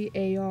free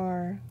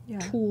AR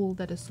tool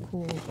that is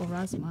called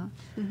Orasma.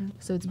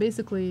 So it's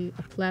basically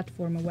a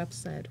platform, a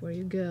website where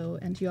you go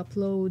and you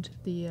upload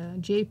the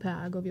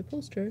JPEG of your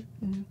poster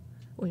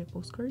or your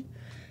postcard,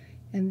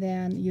 and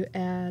then you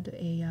add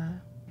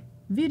a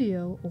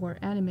video or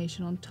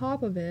animation on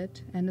top of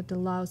it, and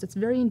it's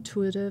very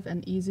intuitive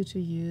and easy to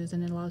use,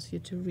 and it allows you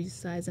to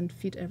resize and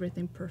fit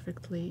everything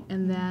perfectly.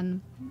 And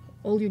then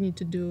all you need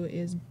to do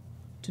is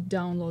to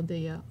download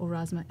the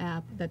Aurasma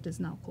app that is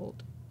now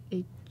called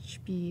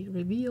HP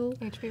Reveal.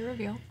 HP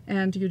Reveal.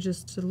 And you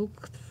just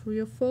look through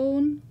your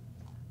phone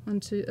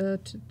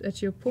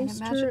at your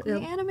poster. And it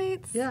magically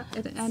animates. Yeah,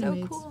 it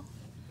animates. So cool.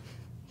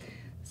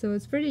 So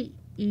it's pretty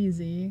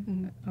easy.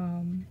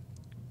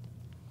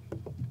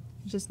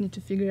 You just need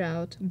to figure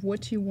out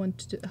what you want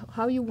to,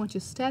 how you want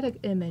your static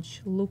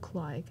image look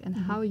like, and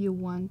how you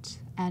want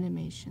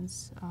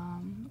animations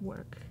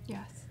work.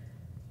 Yes.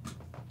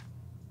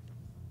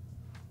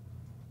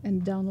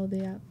 And download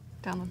the app.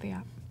 Download the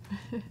app.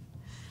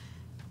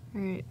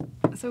 All right.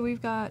 So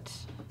we've got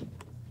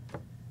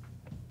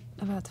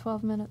about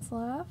 12 minutes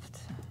left.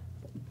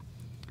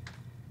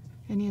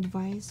 Any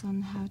advice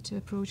on how to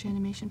approach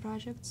animation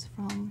projects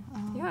from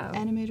Yeah.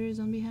 animators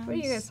on Behance? What are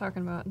you guys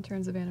talking about in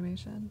terms of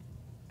animation?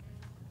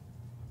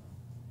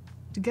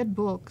 To get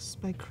books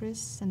by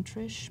Chris and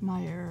Trish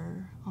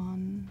Meyer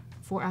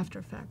for After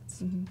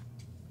Effects.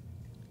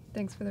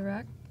 Thanks for the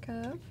rec,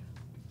 Kev.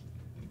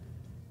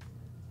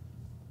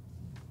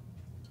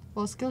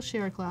 Well,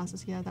 Skillshare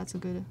classes, yeah, that's a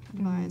good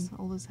advice.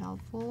 Always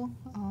helpful.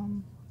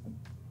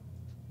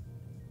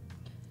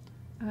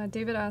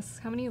 David asks,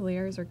 how many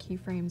layers or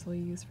keyframes will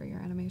you use for your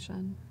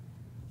animation?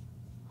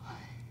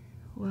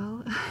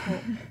 Well,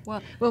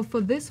 Well, for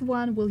this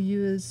one, we'll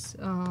use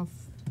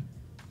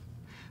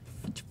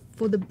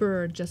for the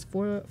bird just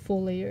 4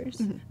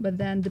 layers. But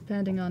then,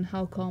 depending on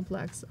how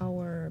complex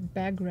our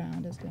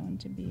background is going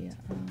to be,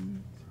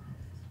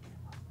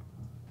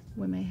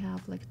 we may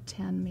have like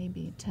 10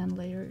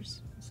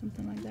 layers,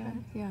 something like that.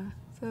 okay, yeah.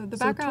 So the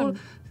background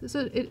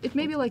So it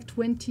may be like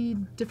 20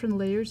 different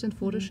layers in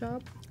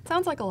Photoshop.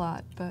 sounds like a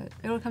lot, but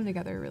it'll come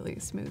together really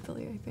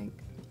smoothly, I think.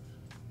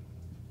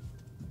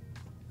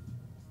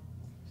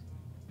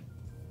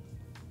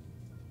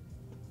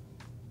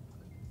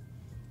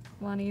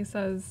 Lonnie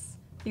says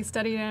he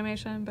studied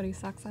animation, but he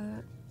sucks at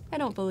it. I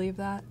don't believe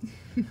that.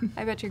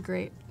 I bet you're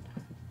great.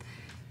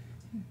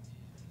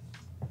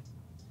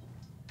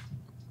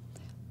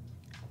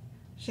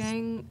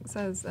 Zhang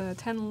says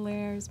 10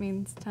 layers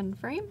means 10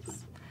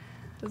 frames.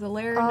 Does a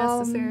layer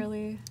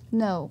necessarily?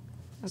 No.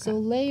 Okay. So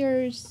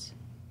layers,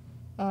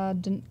 so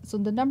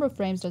the number of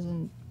frames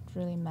doesn't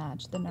really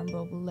match the number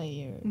of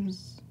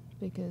layers,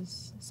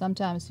 because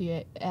sometimes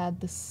you add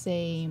the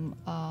same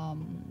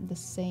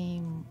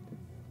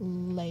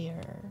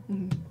layer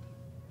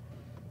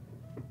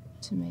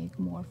to make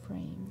more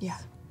frames. Yeah,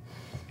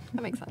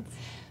 that makes sense.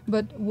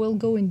 But we'll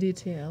go in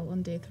detail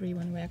on day 3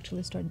 when we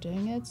actually start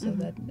doing it, so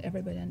that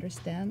everybody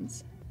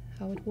understands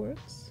how it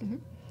works.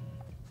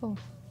 Oh.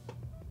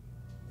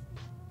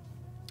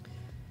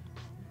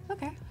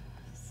 Okay,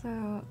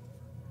 so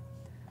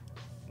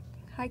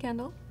hi,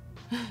 Kendall.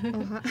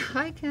 Oh,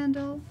 hi,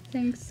 Kendall.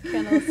 Thanks.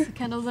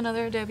 Kendall's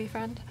another Adobe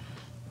friend.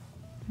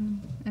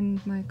 And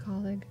my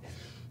colleague.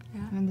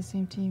 Yeah. On the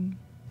same team.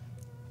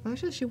 Well,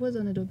 actually, she was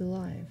on Adobe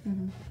Live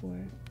before.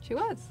 She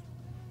was.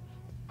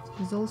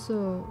 She's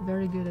also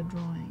very good at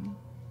drawing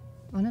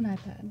on an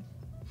iPad.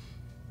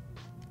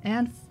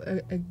 And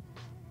a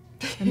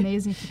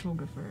amazing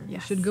photographer.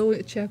 Yes. You should go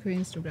check her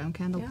Instagram,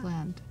 Kendall Yeah.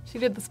 Plant. She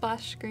did the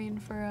splash screen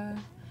for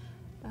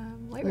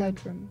Lightroom.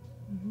 Lightroom.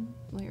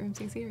 Lightroom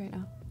CC right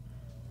now.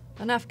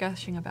 Enough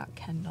gushing about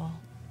Kendall.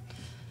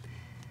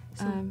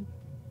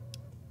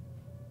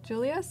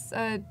 Julius,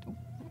 I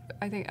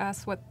think,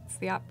 asked what's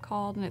the app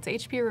called, and it's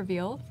HP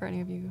Reveal for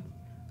any of you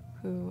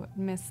who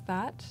missed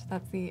that.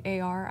 That's the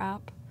AR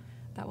app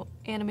that will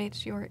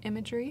animate your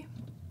imagery.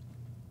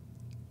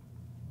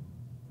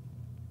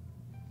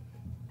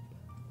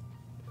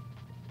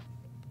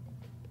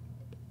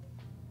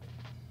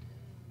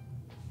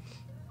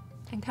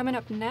 And coming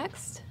up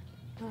next,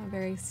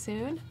 very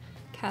soon,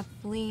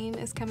 Kathleen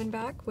is coming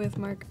back with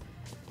Mark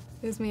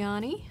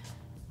Uzmiani.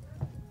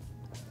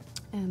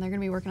 And they're going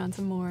to be working on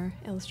some more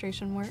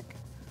illustration work.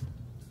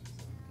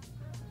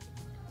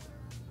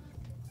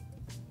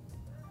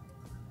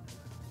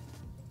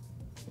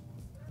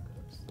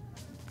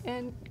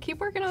 And keep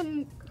working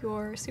on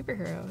your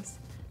superheroes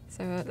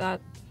so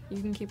that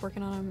you can keep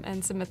working on them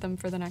and submit them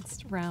for the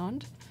next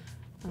round.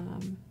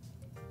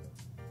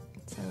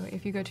 So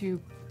if you go to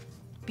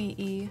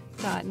be.net/live,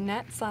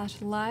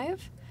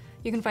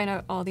 you can find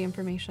out all the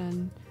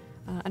information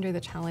under the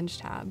challenge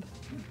tab.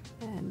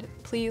 And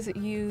please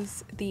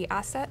use the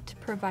asset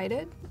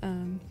provided.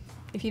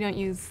 If you don't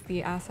use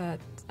the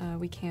asset,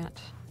 we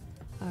can't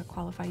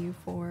qualify you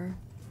for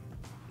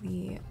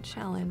the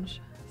challenge.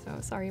 So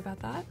sorry about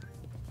that.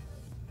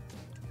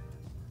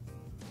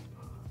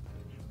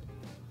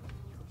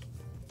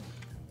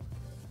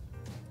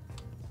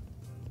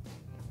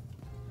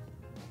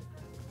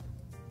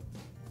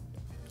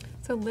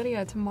 So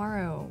Lydia,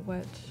 tomorrow,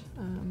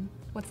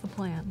 what's the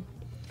plan?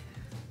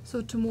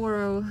 So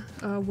tomorrow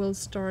we'll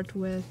start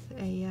with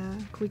a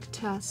quick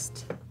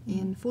test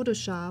in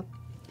Photoshop.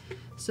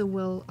 So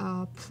we'll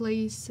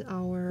place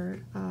our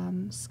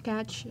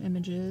sketch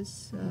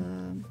images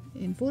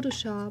in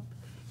Photoshop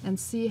and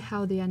see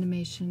how the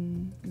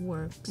animation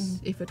works,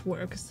 if it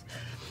works.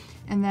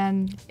 And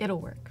then It'll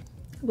work.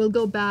 we'll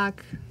go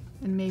back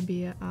and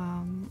maybe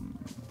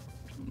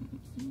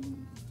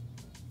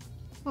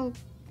well,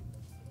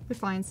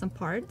 refine some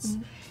parts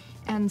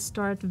and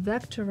start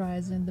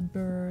vectorizing the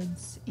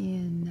birds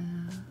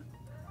in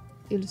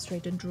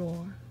Illustrator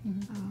Draw.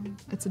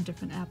 It's a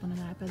different app on an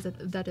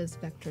iPad that is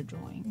vector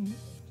drawing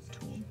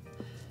tool.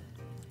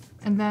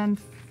 And then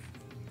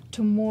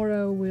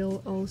tomorrow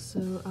we'll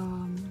also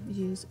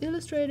use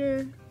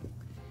Illustrator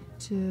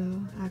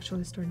to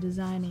actually start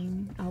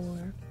designing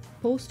our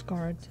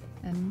postcard,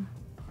 and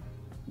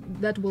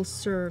that will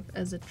serve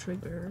as a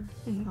trigger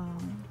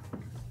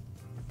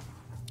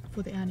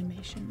for the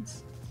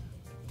animations.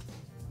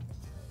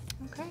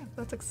 Okay,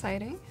 that's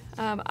exciting.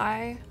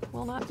 I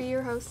will not be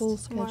your host Full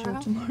schedule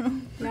tomorrow.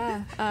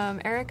 Yeah,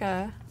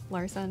 Erica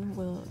Larson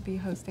will be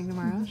hosting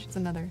tomorrow. She's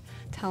another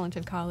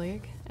talented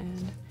colleague,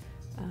 and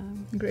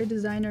Great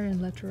designer and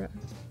letterer.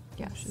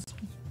 yes,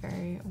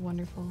 very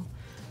wonderful.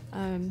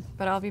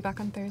 But I'll be back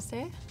on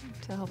Thursday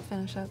to help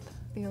finish up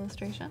the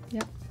illustration,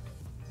 Yep.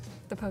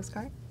 the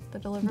postcard, the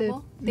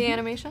deliverable, the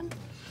animation,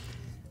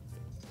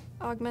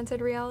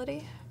 augmented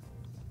reality.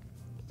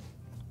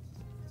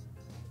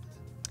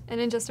 And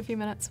in just a few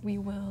minutes, we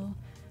will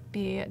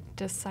be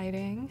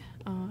deciding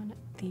on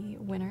the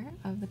winner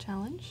of the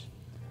challenge.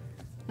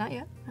 Not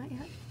yet, not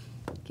yet.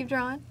 Keep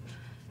drawing.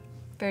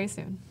 Very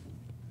soon.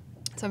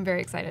 So I'm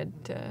very excited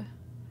to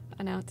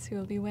announce who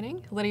will be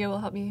winning. Lydia will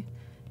help me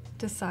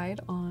decide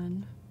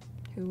on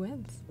who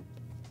wins.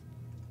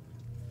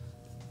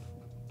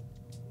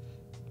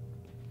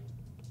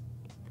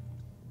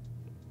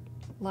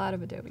 A lot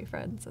of Adobe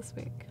friends this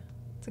week.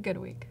 It's a good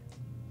week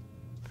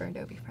for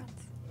Adobe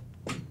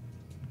friends.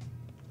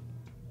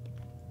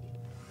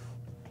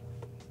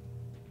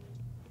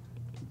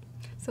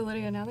 So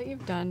Lydia, now that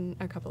you've done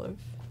a couple of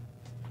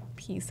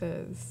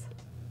pieces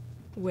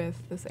with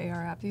this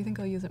AR app, do you think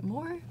I'll use it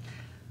more?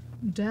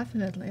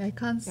 Definitely. I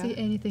can't see Yeah.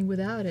 anything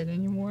without it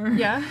anymore.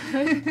 Yeah,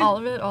 all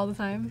of it, all the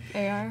time,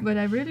 AR. But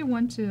I really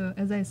want to,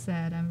 as I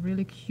said, I'm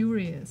really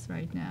curious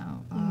right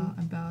now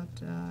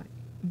about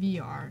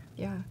VR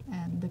Yeah.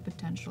 and the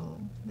potential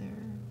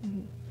there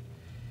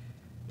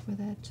with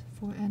it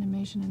for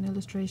animation and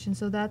illustration.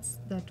 So that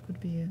could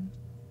be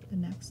the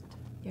next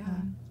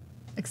Yeah.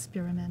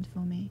 experiment for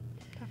me.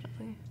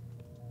 Definitely.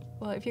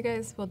 Well, if you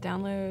guys will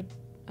download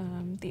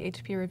the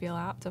HP Reveal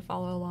app to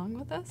follow along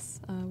with this,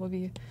 we'll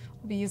be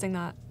using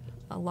that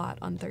a lot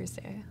on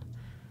Thursday.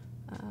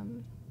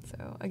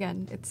 So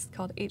again, it's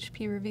called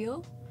HP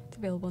Reveal. It's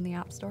available in the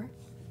App Store,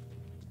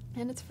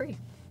 and it's free.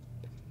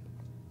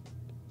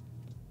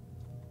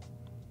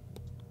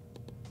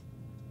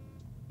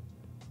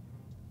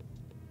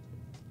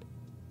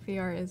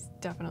 VR is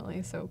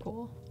definitely so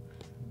cool.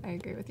 I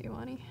agree with you,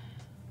 Ani.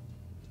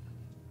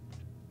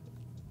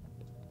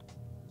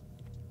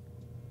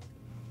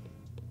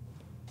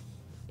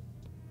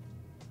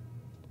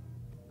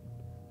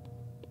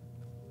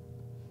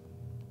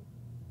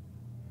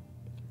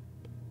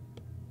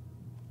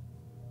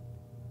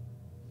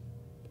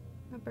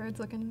 That bird's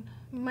looking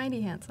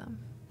mighty handsome.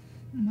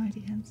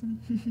 Mighty handsome.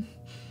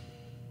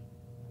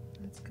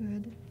 That's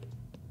good.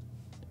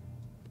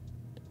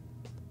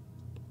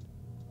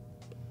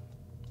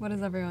 What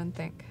does everyone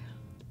think?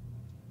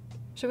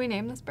 Should we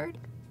name this bird?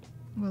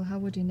 Well, how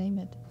would you name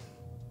it?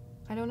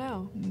 I don't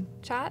know.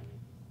 Chat?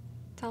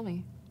 Tell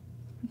me.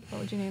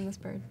 What would you name this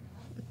bird?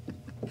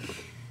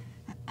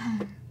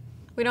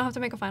 We don't have to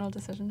make a final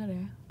decision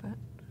today, but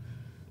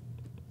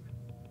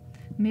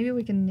Maybe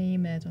we can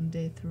name it on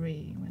day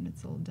 3 when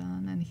it's all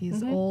done and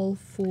he's all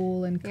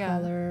full in Yeah.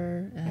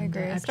 color and I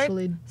agree.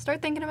 actually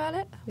Start thinking about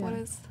it. What Yeah.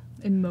 is?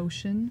 in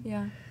motion.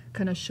 Yeah.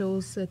 Kind of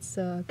shows its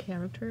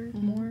character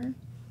more.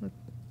 Look,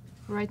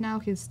 right now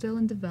he's still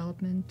in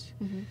development.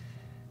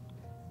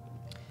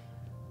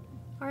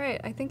 All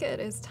right. I think it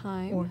is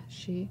time. Or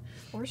she.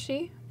 Or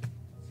she.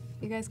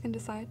 You guys can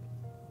decide.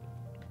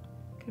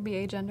 Could be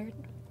agendered.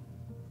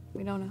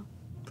 We don't know.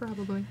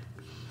 Probably.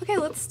 Okay,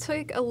 let's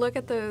take a look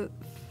at the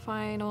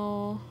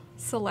final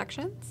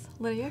selections.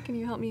 Lydia, can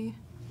you help me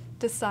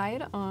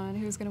decide on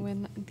who's going to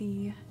win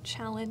the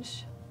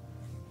challenge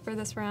for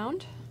this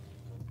round?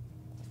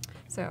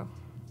 So,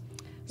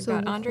 we've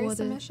got Andre's for the-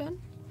 submission.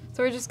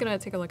 So we're just going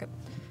to take a look at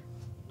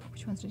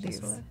Which ones did you these.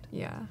 select?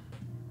 Yeah.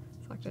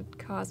 Selected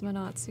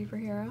Cosmonaut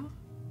Superhero.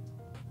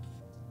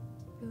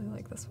 Really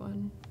like this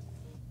one.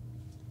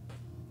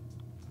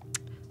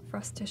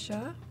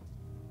 Frostitia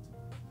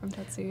from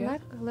Tetsuya.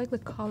 I like the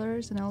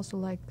colors and I also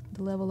like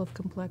the level of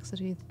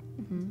complexity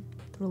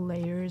through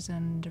layers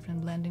and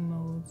different blending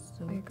modes.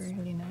 So I it's agree.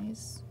 really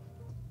nice.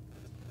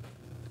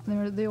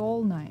 They're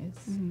all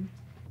nice.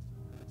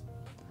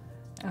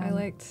 I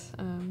liked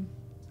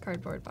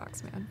Cardboard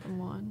Box Man from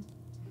Juan.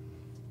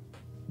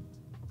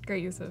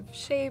 Great use of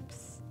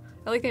shapes.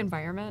 I like the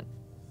environment.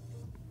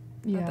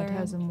 Yeah, they're it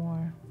has a in.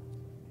 more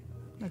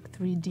like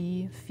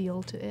 3D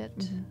feel to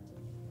it.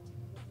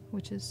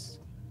 which is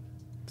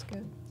It's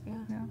good. Yeah.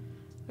 yeah.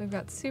 We've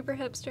got super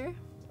hipster.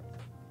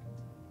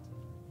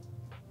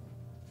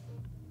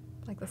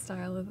 Like the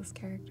style of this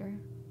character.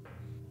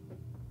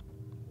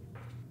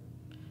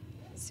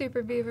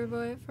 Super beaver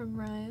boy from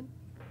Ryan.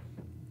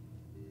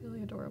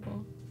 Really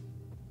adorable.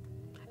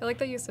 I like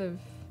the use of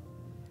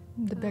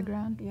The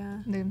background.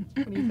 Yeah. The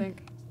What do you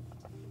think?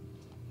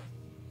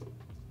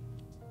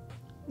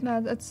 no,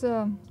 that's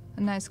a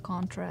nice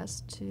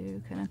contrast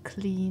to kind of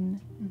clean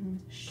Mm-hmm.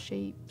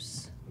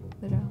 shapes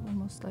that are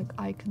almost like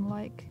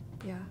icon-like.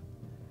 Yeah.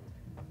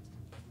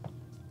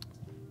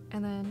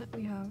 And then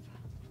we have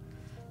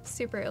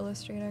Super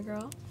Illustrator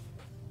Girl.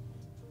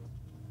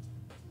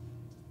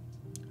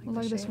 I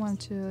like this one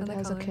too. and It the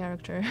has a color.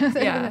 character.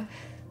 Yeah.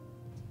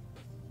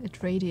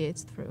 It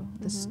radiates through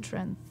the Mhm.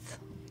 strength.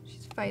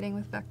 She's fighting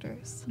with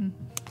vectors. Mm.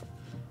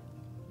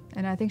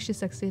 And I think she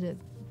succeeded,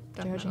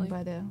 judging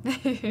by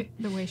Definitely.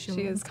 the way she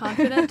She looks. is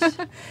confident.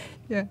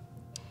 Yeah.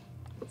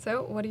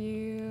 So, what do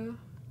you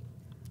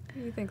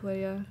think,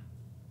 Lydia?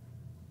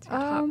 It's your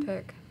top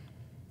pick.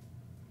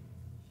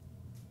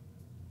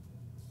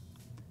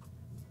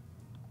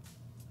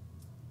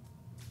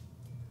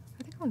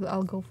 I think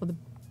I'll go for the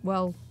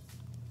well.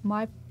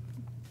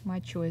 My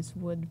choice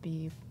would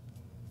be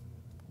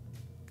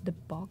the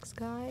box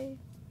guy.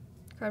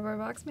 Cardboard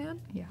Box Man?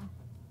 Yeah.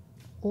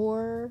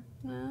 Or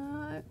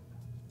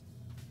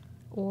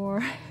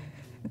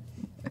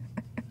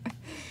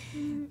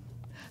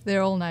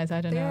they're all nice.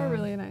 I don't know. They are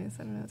really nice.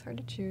 I don't know. It's hard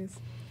to choose.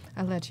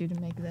 I'll let you to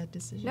make that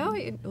decision. No,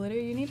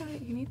 Lydia, you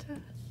need to.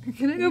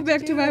 Can I go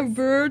back to my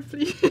bird,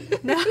 please?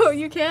 No,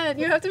 you can't.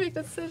 You have to make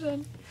the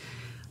decision.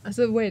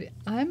 So wait,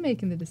 I'm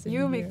making the decision.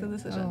 You make here. the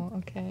decision. Oh,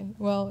 okay.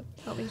 Well,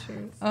 Help me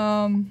choose.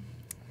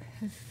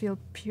 I feel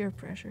peer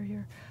pressure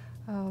here.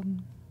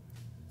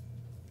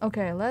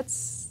 Okay,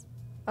 let's.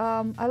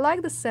 I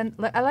like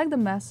the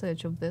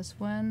message of this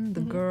one.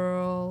 The Mhm.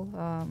 girl.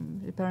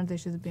 Apparently,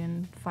 she's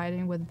been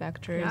fighting with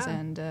vectors, Yeah.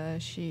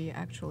 and she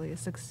actually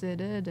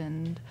succeeded.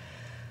 And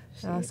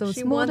so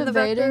She it's won the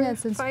motivating. vector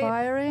It's fight.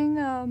 inspiring.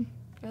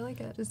 I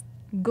like it. Just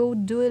go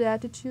do it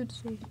attitude.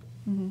 So.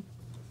 Mm-hmm.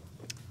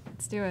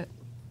 Let's do it.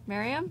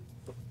 Miriam,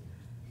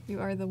 you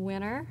are the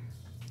winner.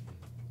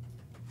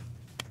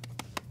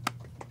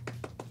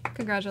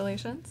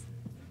 Congratulations.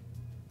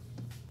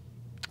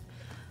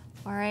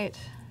 All right.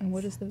 And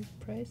what is the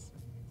price?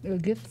 A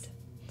gift?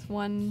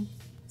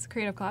 It's a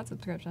Creative Cloud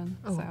subscription.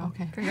 Oh, so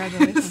okay.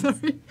 Congratulations.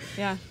 Sorry.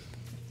 Yeah.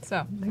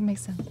 So, That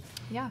makes sense.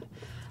 yeah.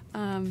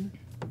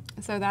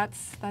 So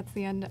that's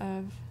the end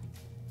of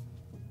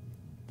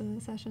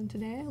the session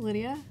today.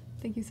 Lydia,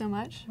 thank you so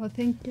much. Well,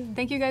 thank you.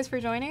 Thank you guys for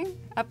joining.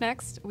 Up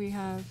next, we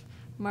have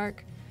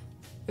Mark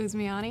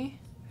Uzmiani.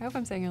 I hope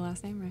I'm saying your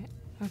last name right.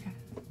 Okay.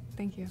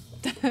 Thank you.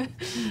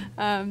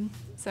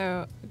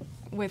 So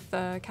with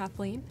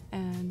Kathleen,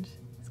 and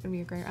it's going to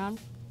be a great round.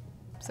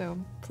 So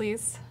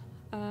please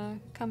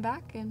come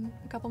back in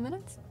a couple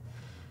minutes.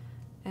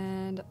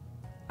 And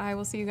I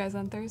will see you guys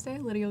on Thursday.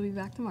 Lydia will be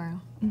back tomorrow.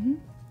 Mm-hmm.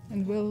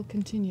 And we'll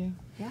continue.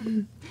 Yeah.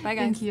 Bye, guys.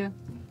 Thank you.